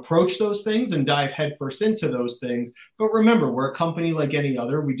kind of approach those things and dive headfirst into those things. But remember, we're a company like any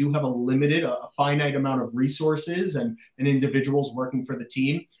other. We do have a finite amount of resources and individuals working for the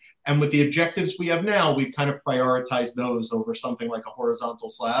team. And with the objectives we have now, we've kind of prioritized those over something like a horizontal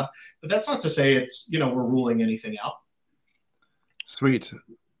slab. But that's not to say it's, we're ruling anything out. Sweet.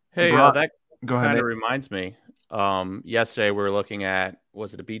 Hey, that go ahead. Kind of reminds me. Yesterday we were looking at,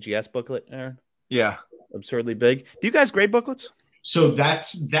 was it a BGS booklet, Aaron? Yeah. Absurdly big. Do you guys grade booklets? So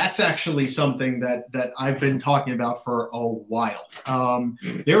that's actually something that I've been talking about for a while.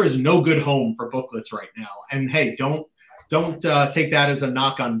 There is no good home for booklets right now. And hey, don't take that as a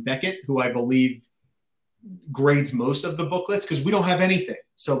knock on Beckett, who I believe grades most of the booklets, because we don't have anything.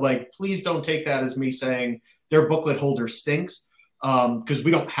 So please don't take that as me saying their booklet holder stinks, because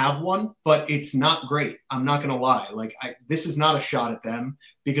we don't have one, but it's not great. I'm not going to lie. This is not a shot at them,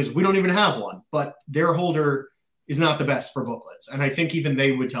 because we don't even have one, but their holder is not the best for booklets. And I think even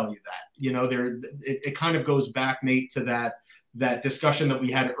they would tell you that, it kind of goes back, Nate, to that discussion that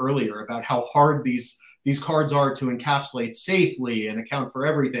we had earlier about how hard these cards are to encapsulate safely and account for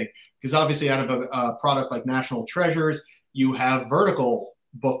everything. Because obviously out of a product like National Treasures, you have vertical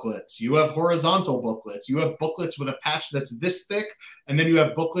booklets, you have horizontal booklets, you have booklets with a patch that's this thick, and then you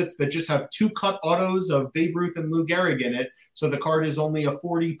have booklets that just have 2 cut autos of Babe Ruth and Lou Gehrig in it, so the card is only a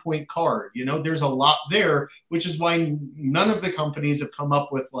 40-point card. There's a lot there, which is why none of the companies have come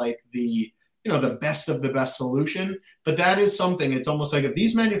up with the best of the best solution. But that is something, it's almost like if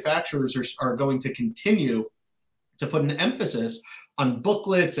these manufacturers are going to continue to put an emphasis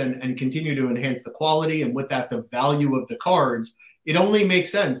booklets and continue to enhance the quality, and with that, the value of the cards, it only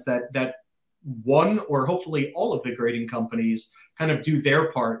makes sense that one or hopefully all of the grading companies kind of do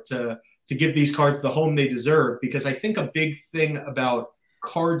their part to give these cards the home they deserve. Because I think a big thing about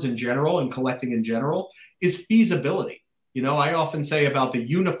cards in general and collecting in general is feasibility. I often say about the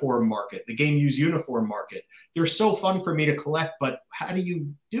uniform market, the game used uniform market, they're so fun for me to collect, but how do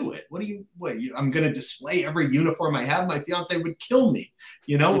you do it? I'm going to display every uniform I have? My fiance would kill me.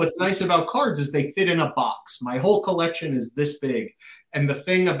 What's nice about cards is they fit in a box. My whole collection is this big. And the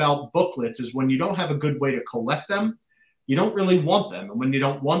thing about booklets is when you don't have a good way to collect them, you don't really want them. And when you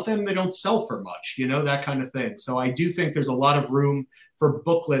don't want them, they don't sell for much, that kind of thing. So I do think there's a lot of room for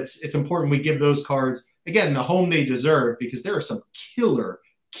booklets. It's important we give those cards, again, the home they deserve, because there are some killer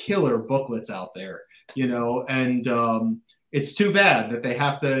booklets out there, and it's too bad that they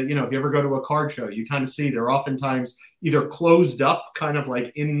have to, if you ever go to a card show, you kind of see they're oftentimes either closed up kind of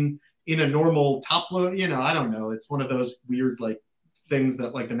like in a normal top load, I don't know. It's one of those weird, like, things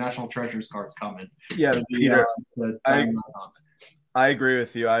that like the National Treasures cards come in. Yeah, Peter, I agree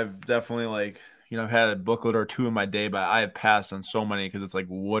with you. I've definitely had a booklet or two in my day, but I have passed on so many because it's like,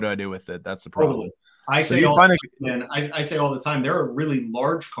 what do I do with it? That's the problem. Totally. I say all the time, there are really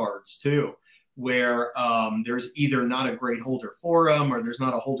large cards too, where there's either not a great holder for them or there's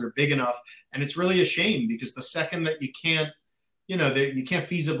not a holder big enough. And it's really a shame because the second that you can't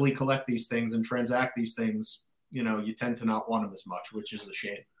feasibly collect these things and transact these things, you tend to not want them as much, which is a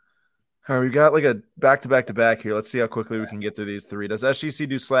shame. All right, we got like a back-to-back-to-back here. Let's see how quickly we can get through these three. Does SGC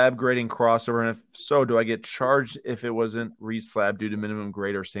do slab grading crossover? And if so, do I get charged if it wasn't re-slab due to minimum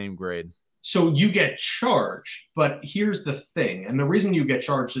grade or same grade? So you get charged, but here's the thing. And the reason you get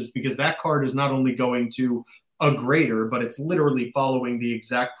charged is because that card is not only going to a grader, but it's literally following the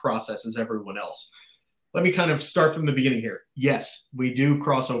exact process as everyone else. Let me kind of start from the beginning here. Yes, we do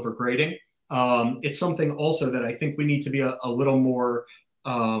crossover grading. It's something also that I think we need to be a little more,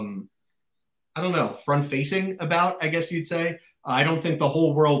 front-facing about, I guess you'd say. I don't think the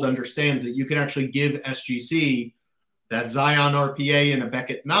whole world understands that you can actually give SGC that Zion RPA and a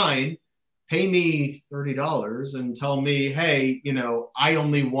Beckett 9, pay me $30 and tell me, hey, I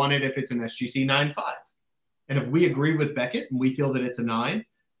only want it if it's an SGC 9.5. And if we agree with Beckett and we feel that it's a 9,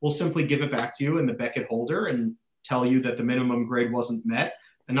 we'll simply give it back to you in the Beckett holder and tell you that the minimum grade wasn't met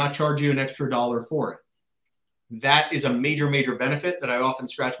and not charge you an extra $1 for it. That is a major, major benefit that I often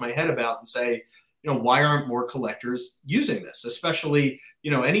scratch my head about and say, why aren't more collectors using this? Especially,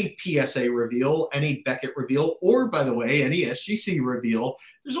 any PSA reveal, any Beckett reveal, or by the way, any SGC reveal,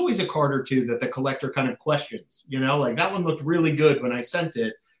 there's always a card or two that the collector kind of questions, like that one looked really good when I sent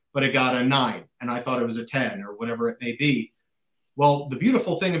it, but it got a 9 and I thought it was a 10 or whatever it may be. Well, the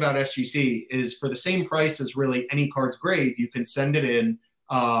beautiful thing about SGC is for the same price as really any card's grade, you can send it in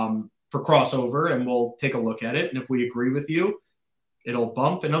for crossover and we'll take a look at it. And if we agree with you, it'll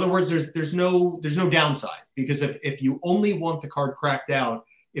bump. In other words, there's no downside, because if you only want the card cracked out,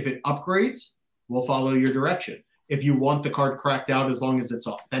 if it upgrades, we'll follow your direction. If you want the card cracked out, as long as it's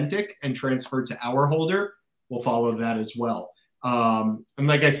authentic and transferred to our holder, we'll follow that as well. And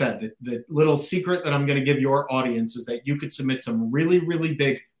like I said, the little secret that I'm going to give your audience is that you could submit some really, really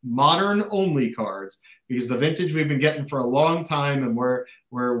big modern only cards, because the vintage we've been getting for a long time, and we're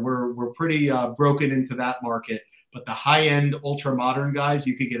pretty broken into that market. But the high-end ultra-modern guys,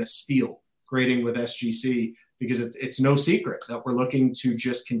 you could get a steal grading with SGC, because it's no secret that we're looking to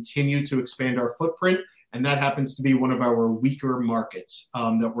just continue to expand our footprint, and that happens to be one of our weaker markets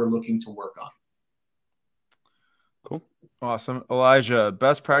that we're looking to work on. Cool. Awesome. Elijah,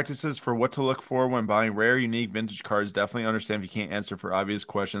 best practices for what to look for when buying rare, unique vintage cards. Definitely understand if you can't answer for obvious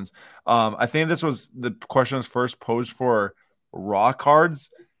questions. I think the question was first posed for raw cards.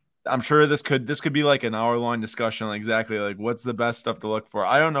 I'm sure this could be like an hour-long discussion on exactly like what's the best stuff to look for.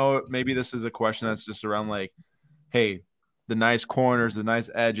 I don't know. Maybe this is a question that's just around like, hey, the nice corners, the nice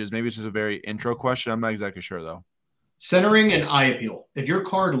edges. Maybe it's just a very intro question. I'm not exactly sure though. Centering and eye appeal. If your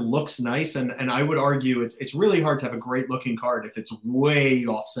card looks nice, and I would argue it's really hard to have a great-looking card if it's way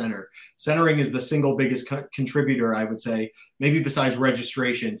off center. Centering is the single biggest contributor, I would say, maybe besides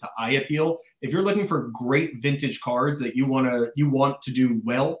registration, to eye appeal. If you're looking for great vintage cards that you want to do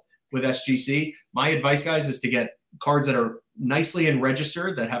well with SGC, my advice, guys, is to get cards that are nicely and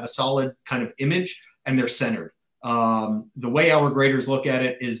registered, that have a solid kind of image, and they're centered. The way our graders look at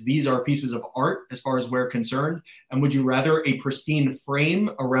it is these are pieces of art as far as we're concerned. And would you rather a pristine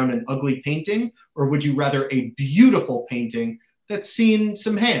frame around an ugly painting, or would you rather a beautiful painting that's seen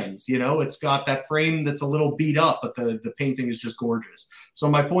some hands? It's got that frame that's a little beat up, but the painting is just gorgeous. So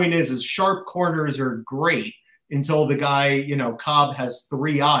my point is sharp corners are great until the guy, Cobb has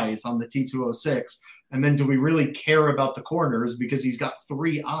 3 eyes on the T206. And then do we really care about the corners because he's got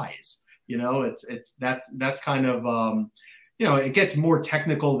 3 eyes? That's kind of, it gets more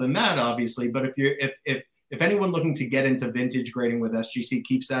technical than that, obviously. But if anyone looking to get into vintage grading with SGC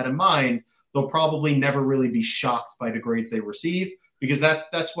keeps that in mind, they'll probably never really be shocked by the grades they receive, because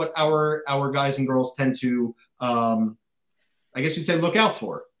that's what our guys and girls tend to, I guess you'd say, look out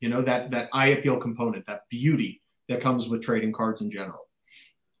for, that eye appeal component, that beauty that comes with trading cards in general.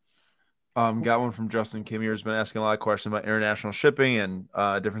 Got one from Justin Kimmy, who's been asking a lot of questions about international shipping and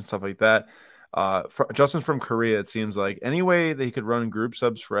different stuff like that. Justin from Korea, it seems like. Any way they could run group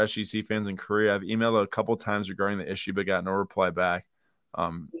subs for SGC fans in Korea? I've emailed a couple times regarding the issue, but got no reply back.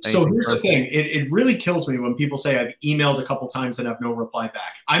 So here's the thing. It really kills me when people say I've emailed a couple times and have no reply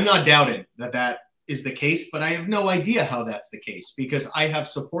back. I'm not doubting that is the case, but I have no idea how that's the case, because I have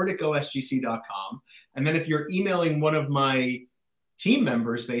support@gosgc.com. And then if you're emailing one of my team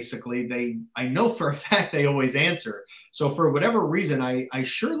members, basically, I know for a fact they always answer. So for whatever reason, I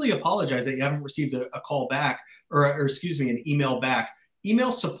surely apologize that you haven't received a call back or an email back.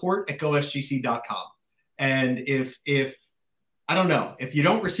 Email support@gosgc.com. And if I don't know, if you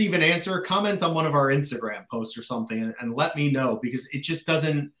don't receive an answer, comment on one of our Instagram posts or something and let me know, because it just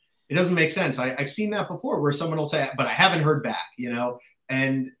doesn't make sense. I've seen that before where someone will say, but I haven't heard back,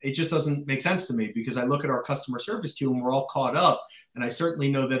 and it just doesn't make sense to me, because I look at our customer service queue and we're all caught up. And I certainly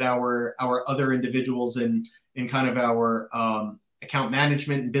know that our other individuals in kind of our account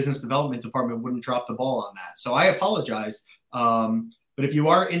management and business development department wouldn't drop the ball on that. So I apologize. But if you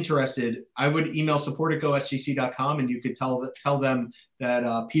are interested, I would email support@gosgc.com, and you could tell them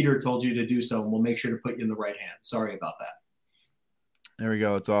that Peter told you to do so, and we'll make sure to put you in the right hands. Sorry about that. There we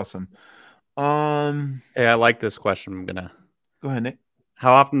go. It's awesome. Hey, I like this question. I'm gonna go ahead, Nick.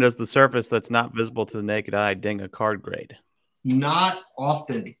 How often does the surface that's not visible to the naked eye ding a card grade? Not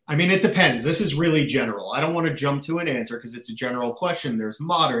often. I mean, it depends. This is really general. I don't want to jump to an answer because it's a general question. There's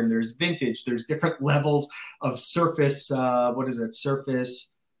modern, there's vintage, there's different levels of surface.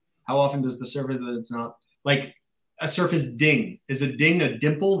 Surface. How often does the surface that it's not like a surface ding? Is a ding a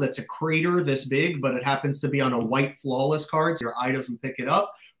dimple that's a crater this big, but it happens to be on a white flawless card, so your eye doesn't pick it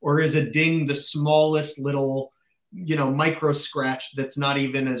up? Or is a ding the smallest little, micro scratch that's not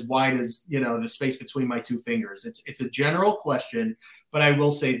even as wide as, the space between my 2 fingers? It's a general question, but I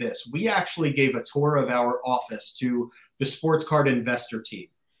will say this. We actually gave a tour of our office to the sports card investor team.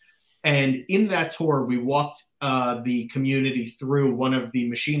 And in that tour, we walked the community through one of the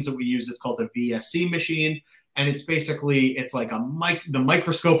machines that we use. It's called a VSC machine. And it's like the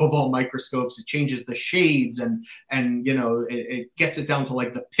microscope of all microscopes. It changes the shades and it gets it down to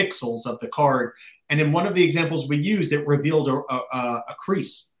like the pixels of the card. And in one of the examples we used, it revealed a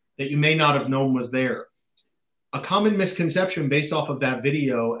crease that you may not have known was there. A common misconception based off of that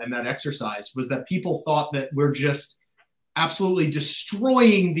video and that exercise was that people thought that we're just absolutely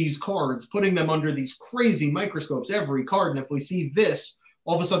destroying these cards, putting them under these crazy microscopes, every card. And if we see this,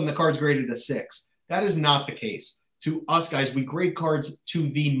 all of a sudden the card's graded a 6. That is not the case. To us, guys, we grade cards to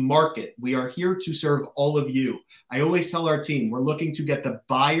the market. We are here to serve all of you. I always tell our team, we're looking to get the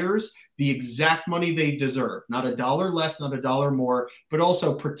buyers the exact money they deserve, not $1 less, not $1 more, but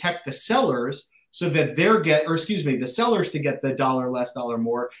also protect the sellers so that the sellers to get the $1 less, $1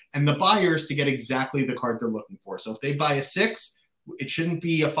 more, and the buyers to get exactly the card they're looking for. So if they buy a 6, it shouldn't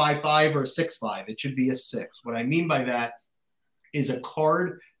be a 5.5 or a 6.5. It should be a 6. What I mean by that is a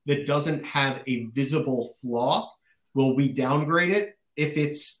card that doesn't have a visible flaw. Will we downgrade it? If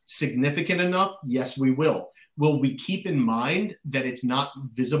it's significant enough, yes, we will. Will we keep in mind that it's not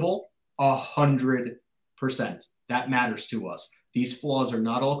visible? 100%. That matters to us. These flaws are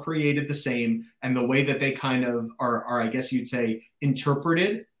not all created the same. And the way that they kind of are, I guess you'd say,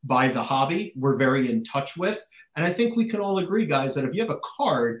 interpreted by the hobby, we're very in touch with. And I think we can all agree, guys, that if you have a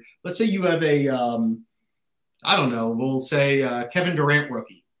card, let's say you have a, we'll say Kevin Durant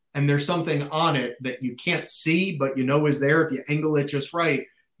rookie, and there's something on it that you can't see, but is there. If you angle it just right,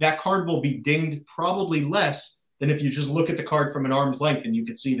 that card will be dinged probably less than if you just look at the card from an arm's length and you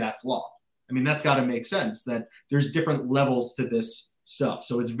could see that flaw. I mean, that's got to make sense that there's different levels to this stuff.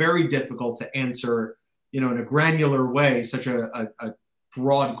 So it's very difficult to answer, in a granular way, such a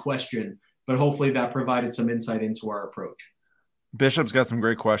broad question, but hopefully that provided some insight into our approach. Bishop's got some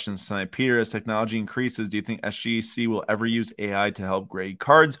great questions tonight. Peter, as technology increases, do you think SGC will ever use AI to help grade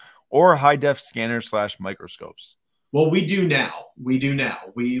cards or high-def scanners / microscopes? Well, we do now. We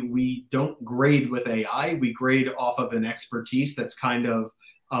don't grade with AI. We grade off of an expertise that's kind of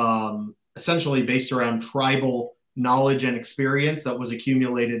essentially based around tribal knowledge and experience that was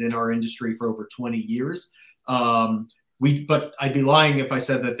accumulated in our industry for over 20 years. But I'd be lying if I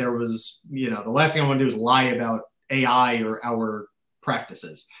said that there was, the last thing I want to do is lie about AI or our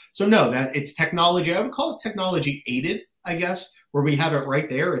practices. So no, that it's technology. I would call it technology aided, I guess, where we have it right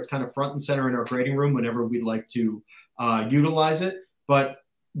there. It's kind of front and center in our grading room whenever we'd like to utilize it. But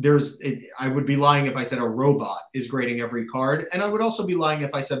I would be lying if I said a robot is grading every card. And I would also be lying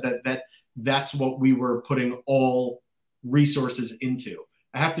if I said that's what we were putting all resources into.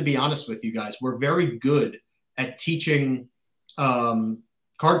 I have to be honest with you guys. We're very good at teaching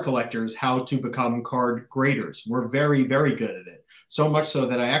card collectors how to become card graders. We're very, very good at it. So much so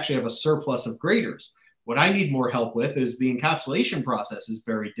that I actually have a surplus of graders. What I need more help with is the encapsulation process is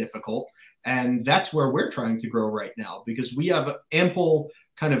very difficult. And that's where we're trying to grow right now, because we have ample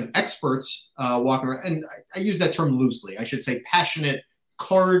kind of experts walking around. And I use that term loosely. I should say passionate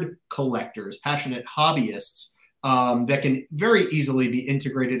card collectors, passionate hobbyists that can very easily be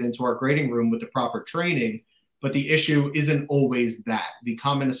integrated into our grading room with the proper training. But the issue isn't always that. The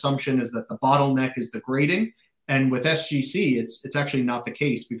common assumption is that the bottleneck is the grading. And with SGC, it's actually not the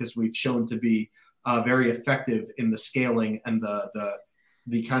case, because we've shown to be very effective in the scaling and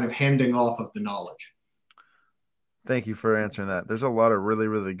the kind of handing off of the knowledge. Thank you for answering that. There's a lot of really,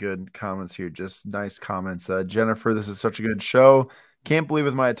 really good comments here. Just nice comments. Jennifer, this is such a good show. Can't believe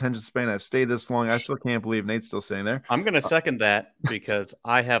with my attention span I've stayed this long. I still can't believe Nate's still sitting there. I'm going to second that, because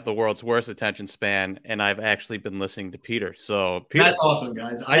I have the world's worst attention span, and I've actually been listening to Peter. So Peter, that's awesome,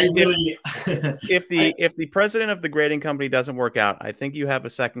 guys. If the president of the grading company doesn't work out, I think you have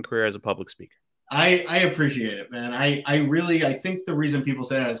a second career as a public speaker. I appreciate it, man. I think the reason people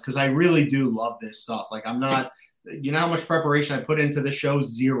say that is because I really do love this stuff. Like, I'm not, how much preparation I put into this show?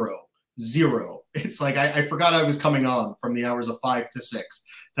 Zero. It's like I forgot I was coming on from the hours of 5 to 6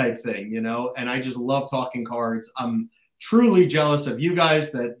 type thing, and I just love talking cards. I'm truly jealous of you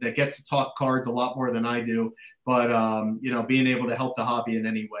guys that get to talk cards a lot more than I do. But, being able to help the hobby in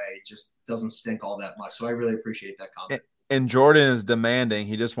any way just doesn't stink all that much. So I really appreciate that comment. And Jordan is demanding.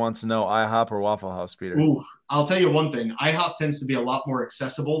 He just wants to know IHOP or Waffle House, Peter. Ooh, I'll tell you one thing. IHOP tends to be a lot more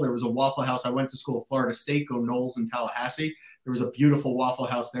accessible. There was a Waffle House. I went to school at Florida State, go Knowles in Tallahassee. There was a beautiful Waffle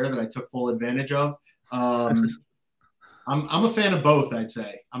House there that I took full advantage of. I'm a fan of both, I'd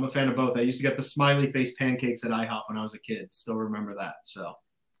say. I'm a fan of both. I used to get the smiley face pancakes at IHOP when I was a kid. Still remember that. So,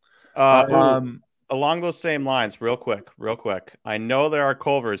 along those same lines, real quick. I know there are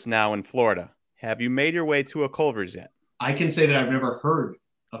Culvers now in Florida. Have you made your way to a Culver's yet? I can say that I've never heard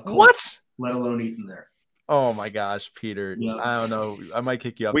of Culver's, what? Let alone eaten there. Oh my gosh, Peter. Yeah. I don't know. I might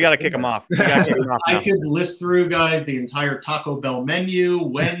kick you up. We got to kick him off. I could list through, guys, the entire Taco Bell menu,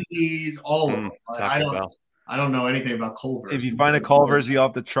 Wendy's, all of them. I don't know anything about Culver's. If you find a Culver's, you'll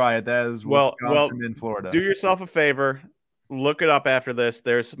have to try it. That is Wisconsin in Florida. Do yourself a favor. Look it up after this.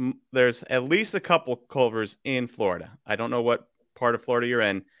 There's at least a couple Culver's in Florida. I don't know what part of Florida you're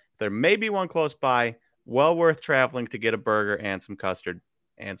in. There may be one close by. Well worth traveling to get a burger and some custard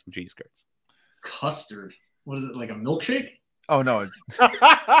and some cheese curds. Custard? What is it, like a milkshake? Oh, no.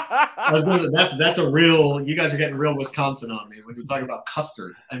 That's a real – you guys are getting real Wisconsin on me when you talk about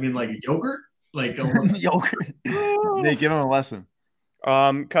custard. I mean, like a yogurt? Like almost yogurt. They give him a lesson.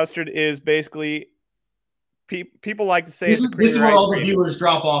 Custard is basically people like to say this is where all the viewers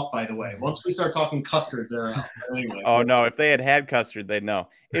drop off, by the way. Once we start talking custard, they're out. Anyway. Oh, no. If they had custard, they'd know.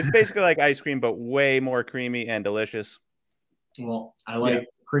 It's basically like ice cream, but way more creamy and delicious. Well, I like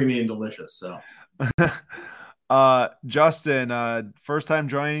creamy and delicious, so. Justin, first time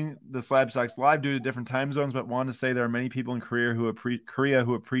joining the Slab Stocks live due to different time zones, but wanted to say there are many people in Korea who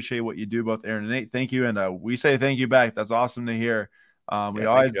appreciate what you do, both Aaron and Nate. Thank you, and we say thank you back. That's awesome to hear. We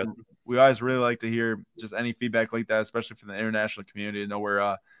always really like to hear just any feedback like that, especially from the international community. To know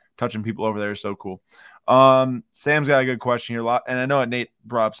we're touching people over there is so cool. Sam's got a good question here, and I know Nate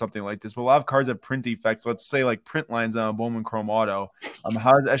brought up something like this, but a lot of cards have print defects. Let's say like print lines on a Bowman Chrome Auto.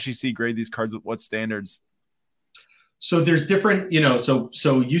 How does SGC grade these cards? With what standards? So there's different,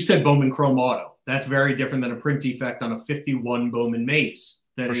 so you said Bowman Chrome Auto. That's very different than a print defect on a 51 Bowman Maze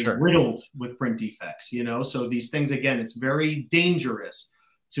that is riddled with print defects. So these things, again, it's very dangerous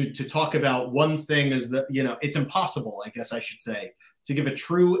to talk about one thing as it's impossible, I guess I should say, to give a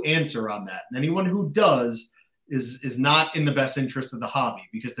true answer on that. And anyone who does is not in the best interest of the hobby,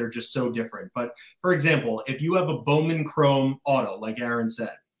 because they're just so different. But for example, if you have a Bowman Chrome Auto, like Aaron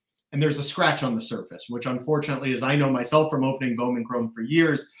said, and there's a scratch on the surface, which unfortunately, as I know myself from opening Bowman Chrome for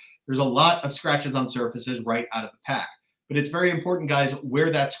years, there's a lot of scratches on surfaces right out of the pack. But it's very important, guys, where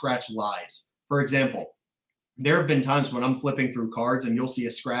that scratch lies. For example, there have been times when I'm flipping through cards and you'll see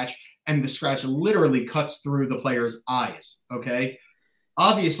a scratch, and the scratch literally cuts through the player's eyes, okay?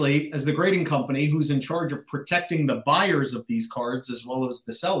 Obviously, as the grading company who's in charge of protecting the buyers of these cards as well as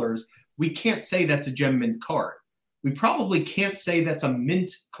the sellers, we can't say that's a gem mint card. We probably can't say that's a mint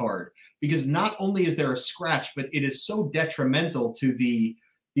card, because not only is there a scratch, but it is so detrimental to the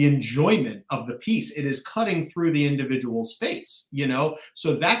enjoyment of the piece. It is cutting through the individual's face,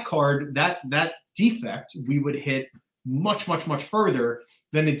 So that card, that defect, we would hit much, much, much further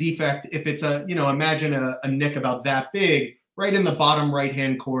than a defect if it's imagine a nick about that big, right in the bottom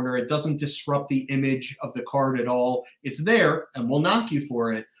right-hand corner. It doesn't disrupt the image of the card at all. It's there and we'll knock you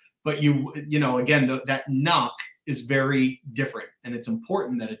for it. But again, that knock is very different. And it's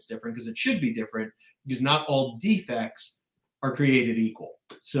important that it's different, because it should be different, because not all defects are created equal.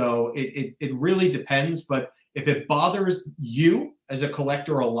 So it really depends. But if it bothers you as a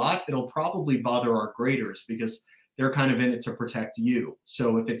collector a lot, it'll probably bother our graders, because they're kind of in it to protect you.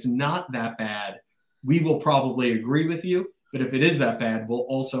 So if it's not that bad, we will probably agree with you. But if it is that bad, we'll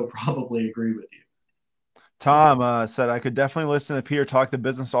also probably agree with you. Tom said, I could definitely listen to Peter talk the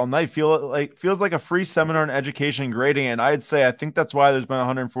business all night. Feels like a free seminar in education and grading. And I'd say, I think that's why there's been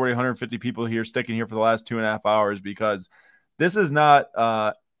 140, 150 people here sticking here for the last 2.5 hours, because this is not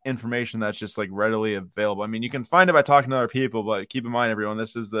information that's just like readily available. I mean, you can find it by talking to other people, but keep in mind, everyone,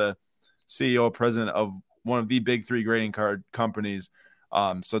 this is the CEO, president of one of the big 3 grading card companies.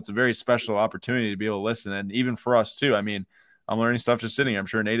 So it's a very special opportunity to be able to listen. And even for us too, I mean, I'm learning stuff just sitting here. I'm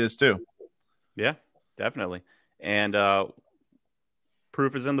sure Nate is too. Yeah, definitely. And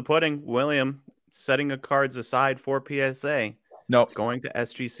proof is in the pudding. William setting the cards aside for PSA. No, going to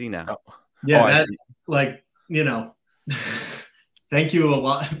SGC now. No. Yeah, thank you a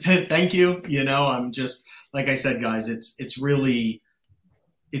lot. Thank you. I'm just, like I said, guys, it's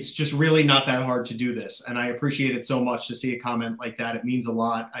just really not that hard to do this. And I appreciate it so much to see a comment like that. It means a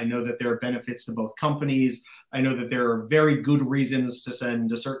lot. I know that there are benefits to both companies. I know that there are very good reasons to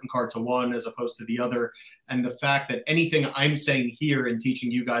send a certain card to one as opposed to the other. And the fact that anything I'm saying here and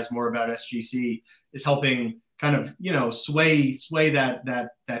teaching you guys more about SGC is helping kind of, sway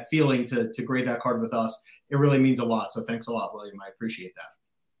that feeling to grade that card with us, it really means a lot. So thanks a lot, William. I appreciate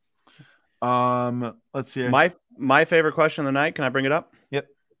that. Let's see. My favorite question of the night. Can I bring it up? Yep.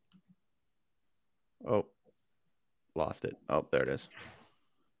 Oh, lost it. Oh, there it is.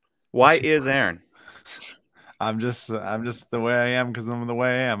 Why is Aaron? I'm just the way I am because I'm the way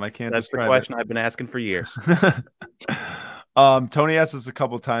I am. I can't. That's the question I've been asking for years. Tony asked us a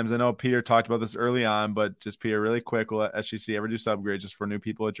couple of times. I know Peter talked about this early on, but just Peter, really quick, will SGC ever do subgrades just for new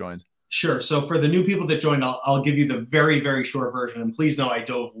people that joined? Sure. So for the new people that joined, I'll give you the very, very short version. And please know I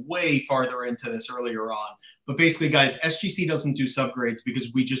dove way farther into this earlier on. But basically, guys, SGC doesn't do subgrades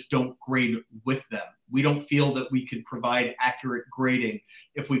because we just don't grade with them. We don't feel that we could provide accurate grading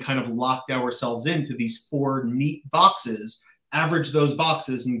if we kind of locked ourselves into these 4 neat boxes, average those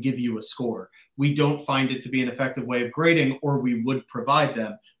boxes, and give you a score. We don't find it to be an effective way of grading, or we would provide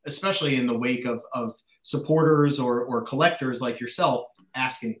them, especially in the wake of supporters or collectors like yourself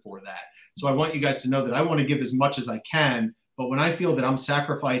asking for that. So I want you guys to know that I want to give as much as I can, but when I feel that I'm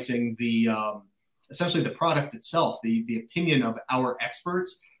sacrificing the essentially the product itself, the opinion of our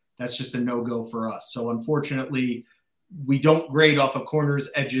experts, that's just a no-go for us. So unfortunately, we don't grade off of corners,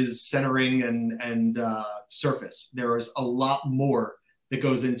 edges, centering, and surface. There is a lot more that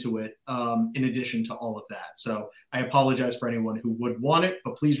goes into it in addition to all of that. So I apologize for anyone who would want it,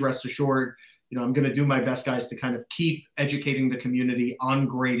 but please rest assured, I'm going to do my best, guys, to kind of keep educating the community on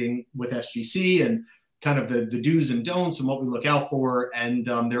grading with SGC and kind of the do's and don'ts and what we look out for. And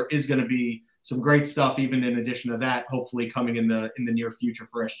there is going to be some great stuff, even in addition to that, hopefully coming in the near future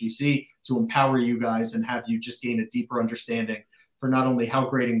for SGC to empower you guys and have you just gain a deeper understanding for not only how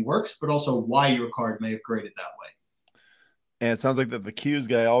grading works, but also why your card may have graded that way. And it sounds like that the Q's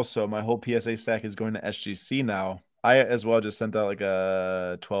guy also, my whole PSA stack is going to SGC now. I as well just sent out like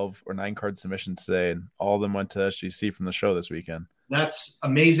a 12 or 9 card submission today, and all of them went to SGC from the show this weekend. That's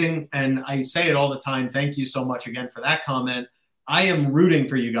amazing. And I say it all the time. Thank you so much again for that comment. I am rooting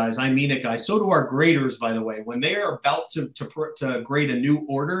for you guys. I mean it, guys. So do our graders, by the way. When they are about to grade a new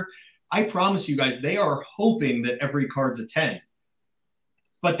order, I promise you guys, they are hoping that every card's a 10.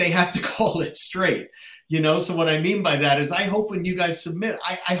 But they have to call it straight. So what I mean by that is I hope when you guys submit,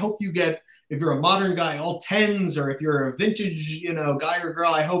 I hope you get, if you're a modern guy, all 10s, or if you're a vintage, guy or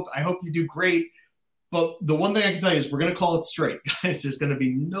girl, I hope you do great. But the one thing I can tell you is we're going to call it straight, guys. There's going to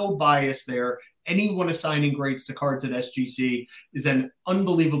be no bias there. Anyone assigning grades to cards at SGC is an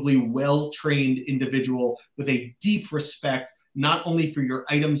unbelievably well-trained individual with a deep respect, not only for your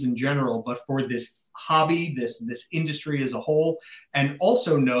items in general, but for this hobby, this industry as a whole. And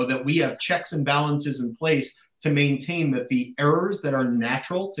also know that we have checks and balances in place to maintain that the errors that are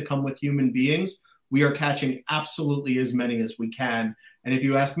natural to come with human beings, we are catching absolutely as many as we can. And if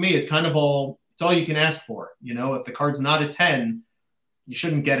you ask me, it's all you can ask for. If the card's not a 10, you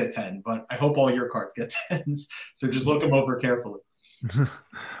shouldn't get a 10, but I hope all your cards get 10s. So just look them over carefully.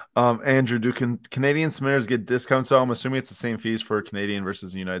 Andrew, do Canadian submitters get discounts? So I'm assuming it's the same fees for Canadian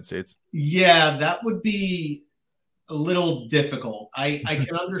versus the United States. Yeah, that would be a little difficult. I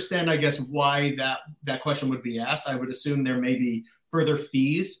can understand, I guess, why that question would be asked. I would assume there may be further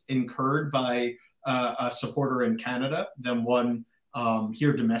fees incurred by a supporter in Canada than one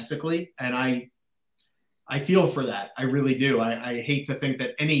here domestically. And I feel for that. I really do. I hate to think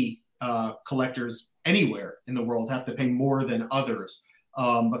that any collectors anywhere in the world have to pay more than others.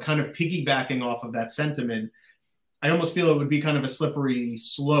 But kind of piggybacking off of that sentiment, I almost feel it would be kind of a slippery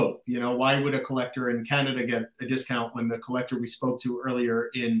slope. Why would a collector in Canada get a discount when the collector we spoke to earlier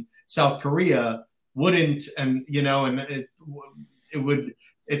in South Korea wouldn't? And,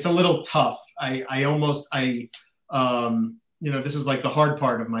 it's a little tough. This is like the hard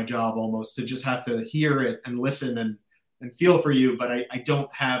part of my job almost, to just have to hear it and listen and feel for you. But I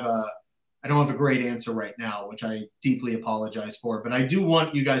don't have a great answer right now, which I deeply apologize for. But I do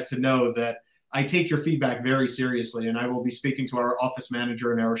want you guys to know that I take your feedback very seriously, and I will be speaking to our office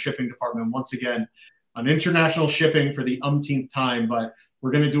manager and our shipping department once again on international shipping for the umpteenth time. But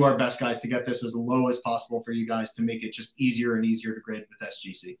we're going to do our best, guys, to get this as low as possible for you guys to make it just easier and easier to grade with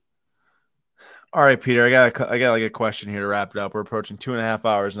SGC. All right, Peter, I got like a question here to wrap it up. We're approaching 2.5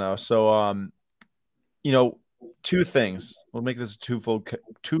 hours now. So, two things. We'll make this a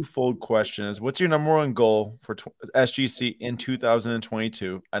twofold question. Is what's your number one goal for SGC in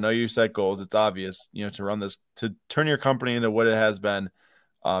 2022? I know you set goals. It's obvious, to run this, to turn your company into what it has been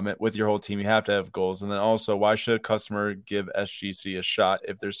with your whole team. You have to have goals. And then also, why should a customer give SGC a shot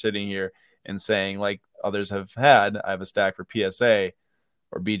if they're sitting here and saying, like others have had, I have a stack for PSA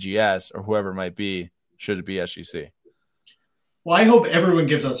or BGS or whoever it might be, should it be SGC? Well, I hope everyone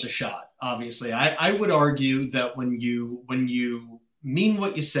gives us a shot. Obviously, I would argue that when you mean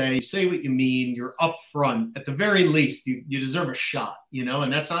what you say what you mean, you're upfront. At the very least, you deserve a shot,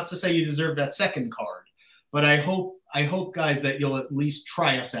 and that's not to say you deserve that second card. But I hope, guys, that you'll at least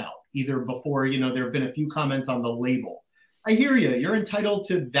try us out either before, there have been a few comments on the label. I hear you. You're entitled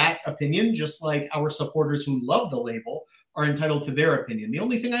to that opinion, just like our supporters who love the label are entitled to their opinion. The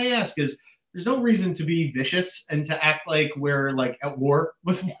only thing I ask is, there's no reason to be vicious and to act like we're like at war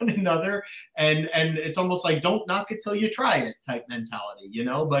with one another. And it's almost like, don't knock it till you try it type mentality,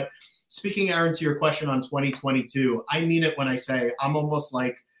 But speaking, Aaron, to your question on 2022, I mean it when I say I'm almost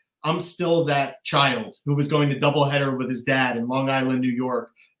like I'm still that child who was going to doubleheader with his dad in Long Island, New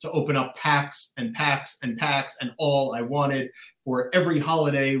York, to open up packs and packs and packs. And all I wanted for every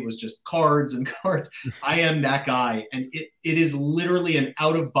holiday was just cards and cards. I am that guy. And it is literally an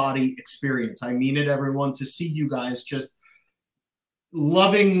out-of-body experience. I mean it, everyone, to see you guys just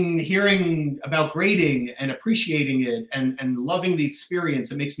loving hearing about grading and appreciating it and loving the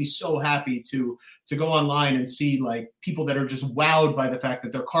experience. It makes me so happy to go online and see like people that are just wowed by the fact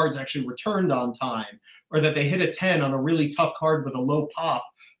that their cards actually returned on time, or that they hit a 10 on a really tough card with a low pop,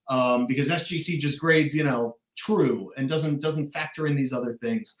 because SGC just grades, true and doesn't factor in these other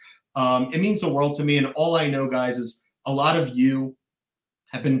things. It means the world to me. And all I know, guys, is a lot of you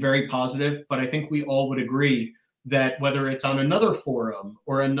have been very positive, but I think we all would agree that whether it's on another forum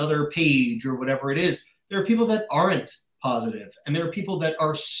or another page or whatever it is, there are people that aren't positive, and there are people that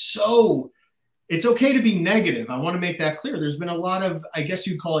are it's okay to be negative. I want to make that clear. There's been a lot of, I guess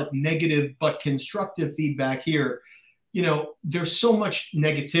you'd call it negative, but constructive feedback here. There's so much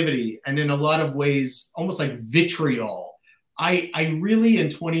negativity, and in a lot of ways, almost like vitriol. I really, in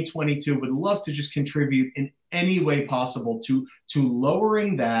 2022, would love to just contribute in any way possible to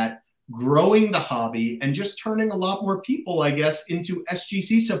lowering that, growing the hobby, and just turning a lot more people, I guess, into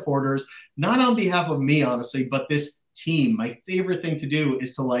SGC supporters, not on behalf of me, honestly, but this team. My favorite thing to do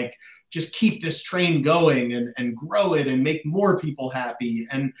is to just keep this train going and grow it and make more people happy.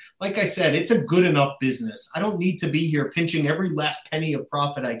 And like I said, it's a good enough business. I don't need to be here pinching every last penny of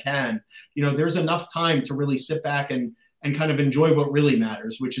profit I can. There's enough time to really sit back and kind of enjoy what really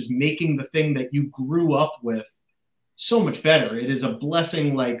matters, which is making the thing that you grew up with so much better. It is a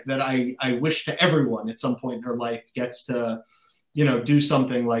blessing that I wish to everyone at some point in their life gets to, do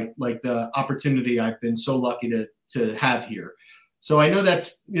something like the opportunity I've been so lucky to have here. So I know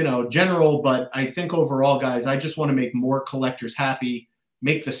that's, general, but I think overall, guys, I just want to make more collectors happy,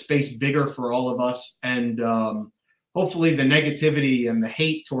 make the space bigger for all of us. And hopefully the negativity and the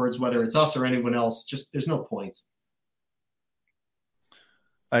hate towards whether it's us or anyone else, just there's no point.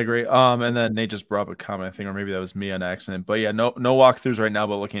 I agree. And then Nate just brought up a comment, I think, or maybe that was me on accident. But yeah, no walkthroughs right now,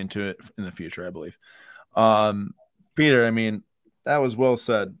 but looking into it in the future, I believe. Peter, I mean, that was well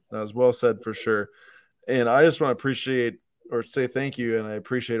said. That was well said for sure. And I just want to appreciate or say thank you, and I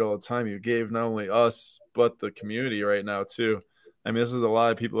appreciate all the time you gave not only us but the community right now too. I mean, this is a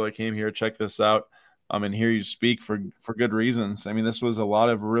lot of people that came here, check this out, and hear you speak for good reasons. I mean, this was a lot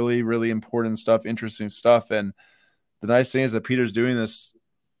of really, really important stuff, interesting stuff, and the nice thing is that Peter's doing this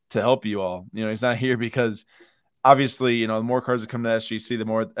to help you all. You know, he's not here because obviously, you know, the more cards that come to SGC, the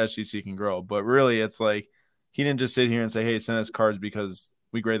more SGC can grow. But really, it's like he didn't just sit here and say, "Hey, send us cards because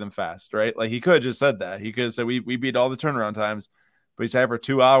we grade them fast," right? Like he could have just said that. He could have said, "We beat all the turnaround times," but he sat for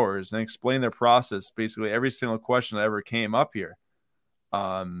 2 hours and explained their process, basically every single question that ever came up here.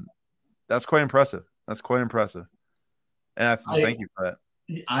 That's quite impressive. That's quite impressive, and I thank you for that.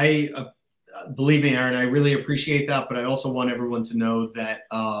 I believe me, Aaron, I really appreciate that, but I also want everyone to know that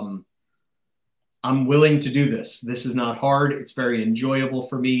I'm willing to do this. This is not hard. It's very enjoyable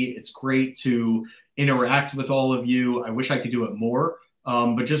for me. It's great to interact with all of you. I wish I could do it more,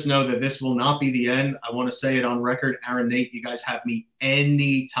 but just know that this will not be the end. I want to say it on record. Aaron, Nate, you guys have me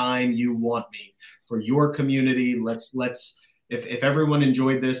anytime you want me for your community. If everyone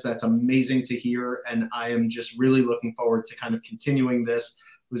enjoyed this, that's amazing to hear. And I am just really looking forward to kind of continuing this.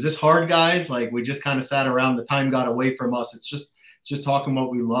 Was this hard, guys? Like we just kind of sat around, the time got away from us. It's just talking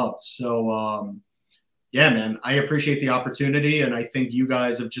what we love. So yeah, man, I appreciate the opportunity. And I think you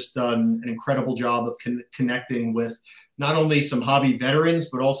guys have just done an incredible job of connecting with not only some hobby veterans,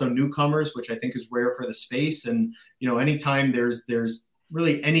 but also newcomers, which I think is rare for the space. And, you know, anytime there's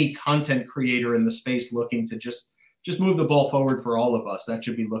really any content creator in the space looking to just move the ball forward for all of us, that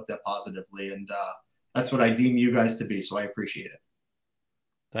should be looked at positively. And that's what I deem you guys to be. So I appreciate it.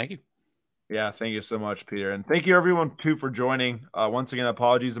 Thank you. Yeah, thank you so much, Peter. And thank you everyone too for joining. Once again,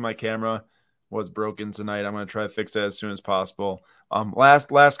 apologies that my camera was broken tonight. I'm going to try to fix that as soon as possible. Last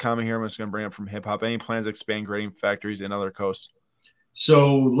comment here, I'm just going to bring up from Hip Hop. Any plans to expand grading factories in other coasts?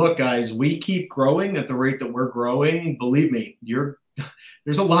 So look, guys, we keep growing at the rate that we're growing. Believe me,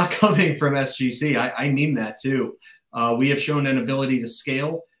 there's a lot coming from SGC. I mean that too. We have shown an ability to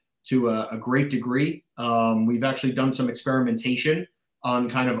scale to a great degree. We've actually done some experimentation on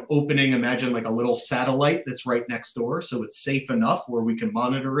kind of opening, imagine like a little satellite that's right next door. So it's safe enough where we can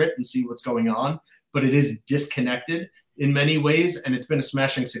monitor it and see what's going on, but it is disconnected in many ways. And it's been a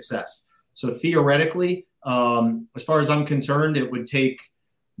smashing success. So theoretically, as far as I'm concerned, it would take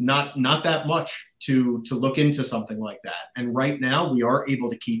not that much to look into something like that. And right now we are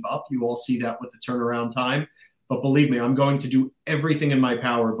able to keep up. You all see that with the turnaround time. But believe me, I'm going to do everything in my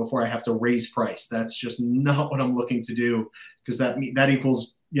power before I have to raise price. That's just not what I'm looking to do, because that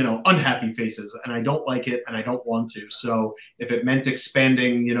equals, you know, unhappy faces, and I don't like it, and I don't want to. So if it meant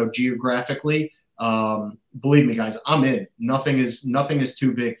expanding, you know, geographically, believe me, guys, I'm in. Nothing is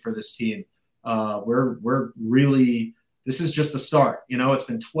too big for this team. We're really, this is just the start. You know, it's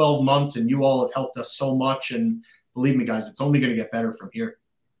been 12 months, and you all have helped us so much, and believe me, guys, it's only going to get better from here.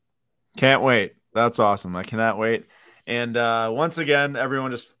 Can't wait. That's awesome. I cannot wait. And once again, everyone,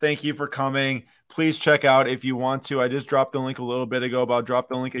 just thank you for coming. Please check out if you want to. I just dropped the link a little bit ago, but I'll drop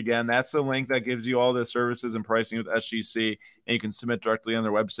the link again. That's the link that gives you all the services and pricing with SGC, and you can submit directly on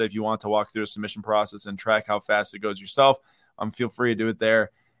their website if you want to walk through a submission process and track how fast it goes yourself. Feel free to do it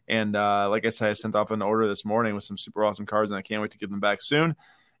there. And like I said, I sent off an order this morning with some super awesome cards, and I can't wait to give them back soon.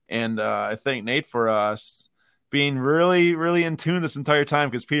 And I thank Nate for being really, really in tune this entire time,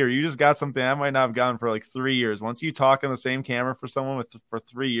 because Peter, you just got something I might not have gotten for like 3 years. Once you talk on the same camera for someone for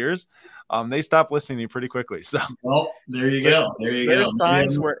 3 years, they stop listening to you pretty quickly. So, well, there you go. There's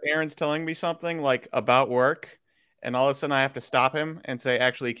times where Aaron's telling me something like about work, and all of a sudden I have to stop him and say,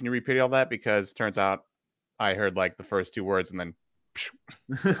 "Actually, can you repeat all that?" Because turns out I heard like the first 2 words, and then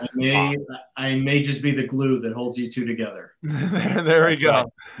I may just be the glue that holds you two together. there we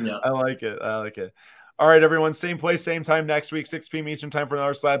go. Yeah, I like it. All right, everyone. Same place, same time next week, 6 p.m. Eastern time for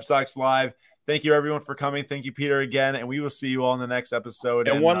another Slab Stocks Live. Thank you, everyone, for coming. Thank you, Peter, again. And we will see you all in the next episode.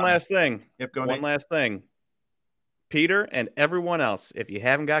 And one last thing. Yep, go One last thing. Peter and everyone else, if you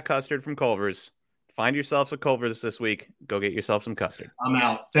haven't got custard from Culver's, find yourself some Culver's this week. Go get yourself some custard. I'm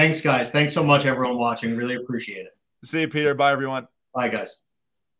out. Thanks, guys. Thanks so much, everyone watching. Really appreciate it. See you, Peter. Bye, everyone. Bye, guys.